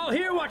 We're all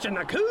here watching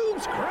the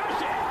Cougs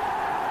crush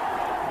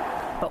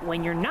it! But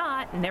when you're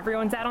not and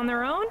everyone's out on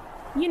their own,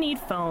 you need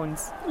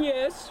phones.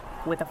 Yes.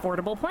 With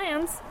affordable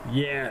plans.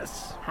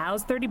 Yes.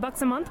 How's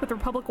 $30 a month with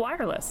Republic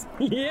Wireless?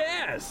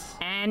 Yes.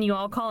 And you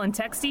all call and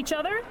text each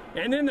other?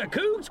 And then the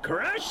Cougs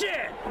crush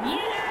it!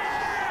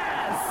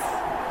 Yes!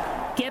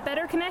 Get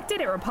better connected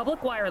at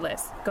Republic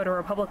Wireless. Go to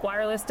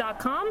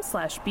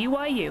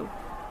republicwireless.com/BYU.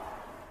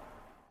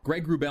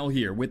 Greg Wrubell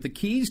here with the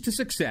keys to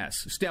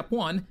success. Step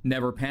 1,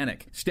 never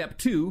panic. Step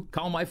 2,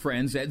 call my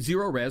friends at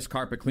Zero Res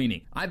Carpet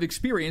Cleaning. I've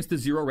experienced the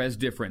Zero Res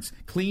difference.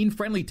 Clean,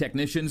 friendly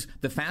technicians,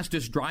 the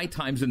fastest dry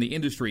times in the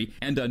industry,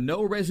 and a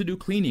no residue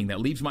cleaning that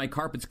leaves my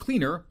carpets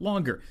cleaner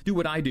longer. Do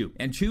what I do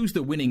and choose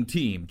the winning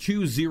team.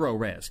 Choose Zero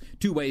Res.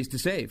 2 ways to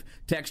save.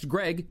 Text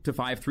Greg to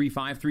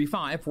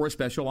 53535 for a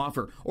special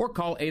offer or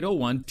call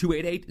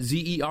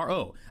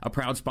 801-288-ZERO. A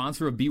proud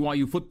sponsor of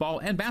BYU football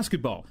and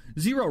basketball.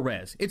 Zero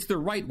Res. It's the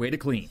right way to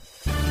clean.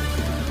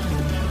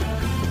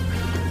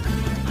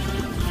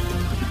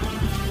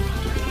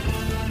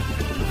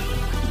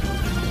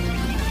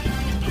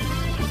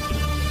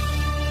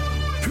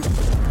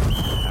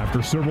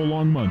 After several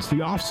long months, the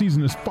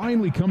offseason has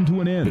finally come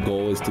to an end. The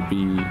goal is to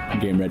be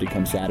game ready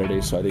come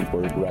Saturday, so I think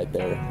we're right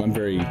there. I'm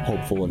very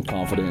hopeful and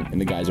confident in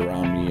the guys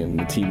around me and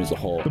the team as a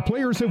whole. The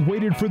players have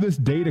waited for this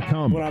day to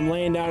come. When I'm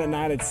laying down at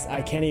night,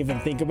 I can't even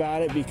think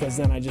about it because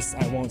then I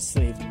won't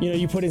sleep. You know,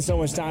 you put in so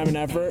much time and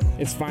effort.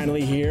 It's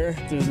finally here.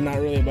 There's not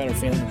really a better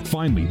feeling.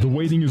 Finally, the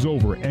waiting is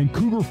over, and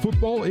Cougar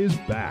football is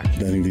back. I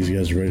think these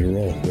guys are ready to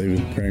roll. They've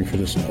been preparing for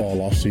this all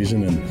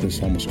offseason, and this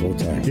is almost go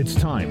time. It's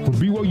time for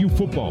BYU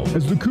football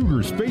as the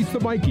Cougars face the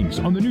Vikings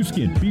on the new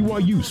skin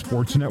BYU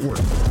Sports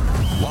Network.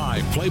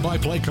 Live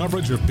play-by-play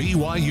coverage of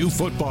BYU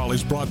football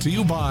is brought to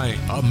you by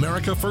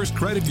America First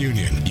Credit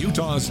Union,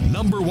 Utah's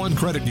 #1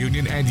 credit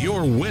union and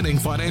your winning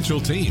financial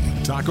team.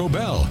 Taco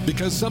Bell,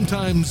 because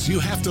sometimes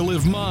you have to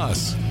live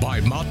Moss. By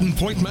Mountain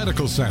Point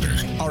Medical Center.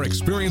 Our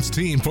experienced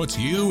team puts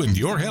you and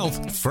your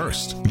health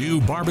first.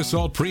 New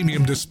Barbasol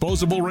Premium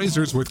Disposable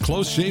Razors with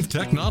Close Shave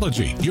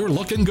Technology. You're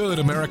looking good,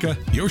 America.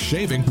 You're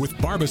shaving with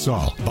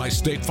Barbasol. By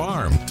State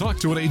Farm. Talk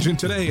to an agent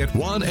today at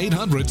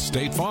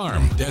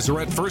 1-800-STATE-FARM.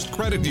 Deseret First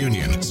Credit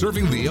Union,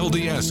 serving the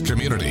LDS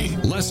community.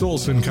 Les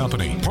Olson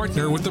Company.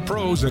 Partner with the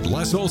pros at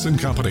Les Olson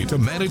Company to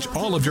manage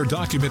all of your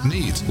document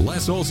needs.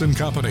 Les Olson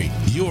Company,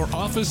 your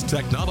office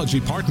technology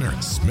partner.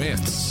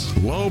 Smith's.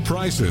 Low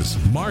prices.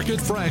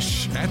 Market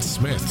fresh at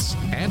Smith's.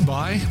 And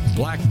by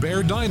Black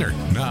Bear Diner.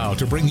 Now,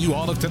 to bring you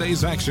all of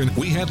today's action,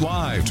 we head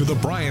live to the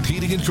Bryant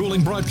Heating and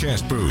Cooling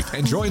broadcast booth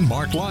and join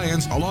Mark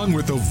Lyons along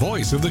with the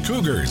voice of the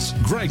Cougars,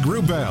 Greg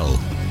Wrubell.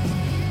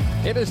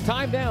 It is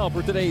time now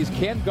for today's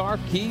Ken Garff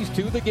Keys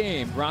to the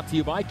Game. Brought to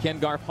you by Ken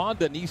Garff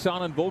Honda,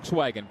 Nissan, and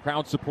Volkswagen.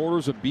 Proud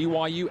supporters of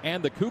BYU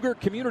and the Cougar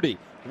community.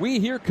 We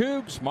hear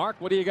Cougs. Mark,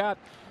 what do you got?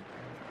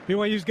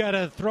 BYU's got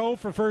to throw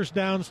for first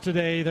downs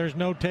today. There's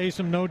no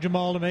Taysom, no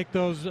Jamal to make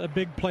those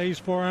big plays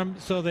for them.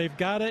 So they've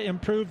got to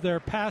improve their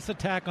pass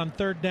attack on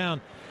third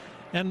down.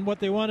 And what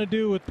they want to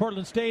do with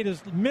Portland State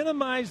is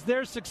minimize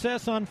their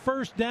success on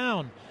first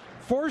down.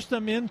 Force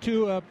them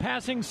into a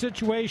passing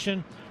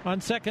situation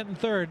on second and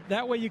third.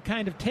 That way you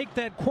kind of take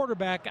that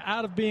quarterback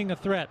out of being a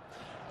threat.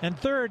 And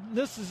third,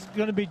 this is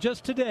going to be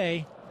just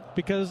today,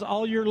 because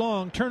all year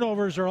long,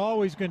 turnovers are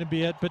always going to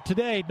be it. But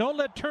today, don't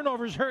let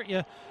turnovers hurt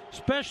you,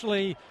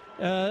 especially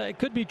it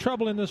could be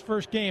trouble in this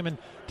first game. And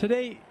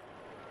today,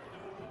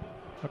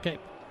 okay,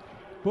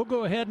 we'll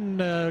go ahead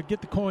and get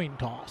the coin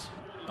toss.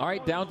 All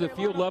right, down to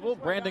field level.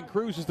 Brandon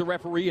Cruz is the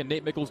referee, and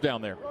Nate Mickle's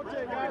down there.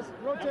 Rotate, guys.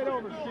 Rotate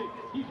over.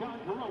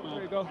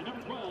 There you go. All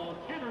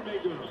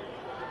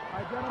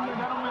right, gentlemen,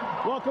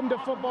 welcome to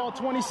football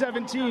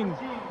 2017.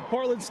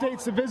 Portland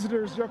State's the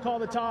visitors. You'll call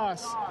the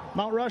toss.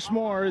 Mount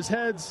Rushmore is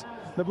heads.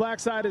 The black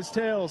side is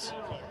tails.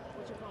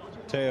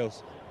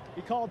 Tails.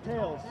 He called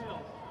tails.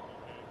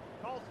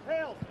 Calls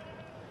tails.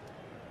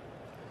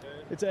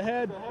 It's a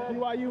head.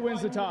 BYU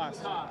wins the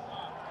toss.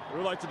 We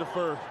would like to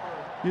defer.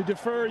 You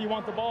defer. You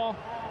want the ball?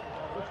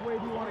 Which way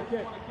do you want to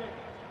kick?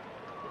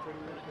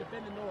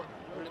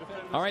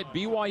 All right,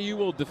 BYU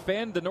will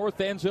defend the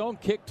north end zone,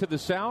 kick to the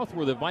south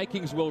where the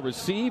Vikings will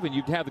receive, and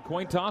you'd have the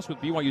coin toss with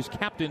BYU's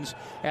captains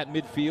at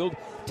midfield.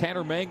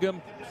 Tanner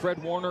Mangum,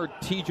 Fred Warner,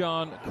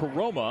 T-John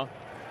Karoma.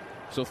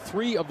 So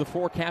 3 of the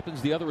 4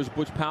 captains. The other is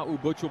Butch Pau.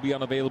 Butch will be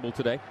unavailable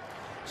today.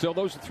 So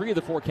those are 3 of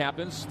the 4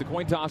 captains. The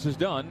coin toss is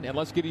done, and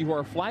let's give you who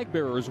our flag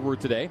bearers were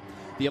today.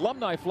 The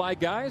alumni flag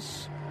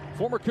guys,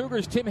 former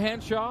Cougars Tim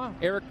Henshaw,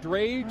 Eric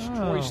Drage,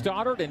 Troy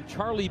Stoddard, and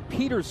Charlie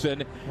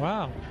Peterson.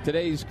 Wow.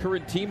 Today's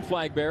current team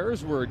flag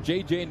bearers were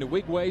J.J.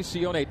 Nwigwe,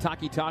 Sione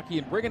Takitaki,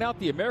 and bringing out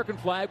the American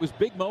flag was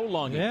Big Mo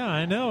Longy. Yeah,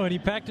 I know, and he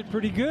packed it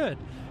pretty good.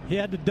 He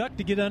had to duck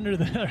to get under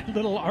the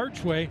little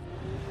archway.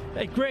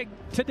 Hey, Greg,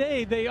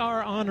 today they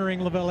are honoring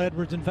LaVell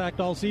Edwards. In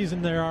fact, all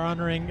season they are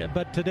honoring,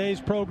 but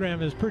today's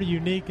program is pretty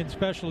unique and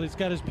special. It's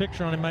got his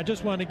picture on him. I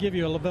just want to give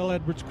you a LaVell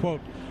Edwards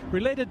quote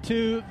related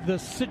to the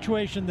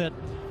situation that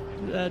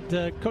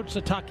Coach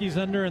Sataki's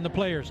under and the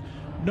players.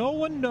 No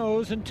one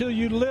knows until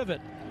you live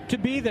it. To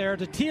be there,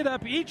 to tee it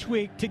up each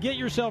week, to get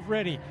yourself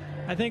ready.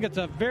 I think it's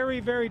a very,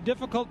 very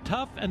difficult,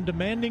 tough, and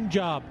demanding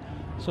job.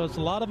 So it's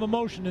a lot of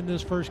emotion in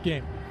this first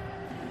game.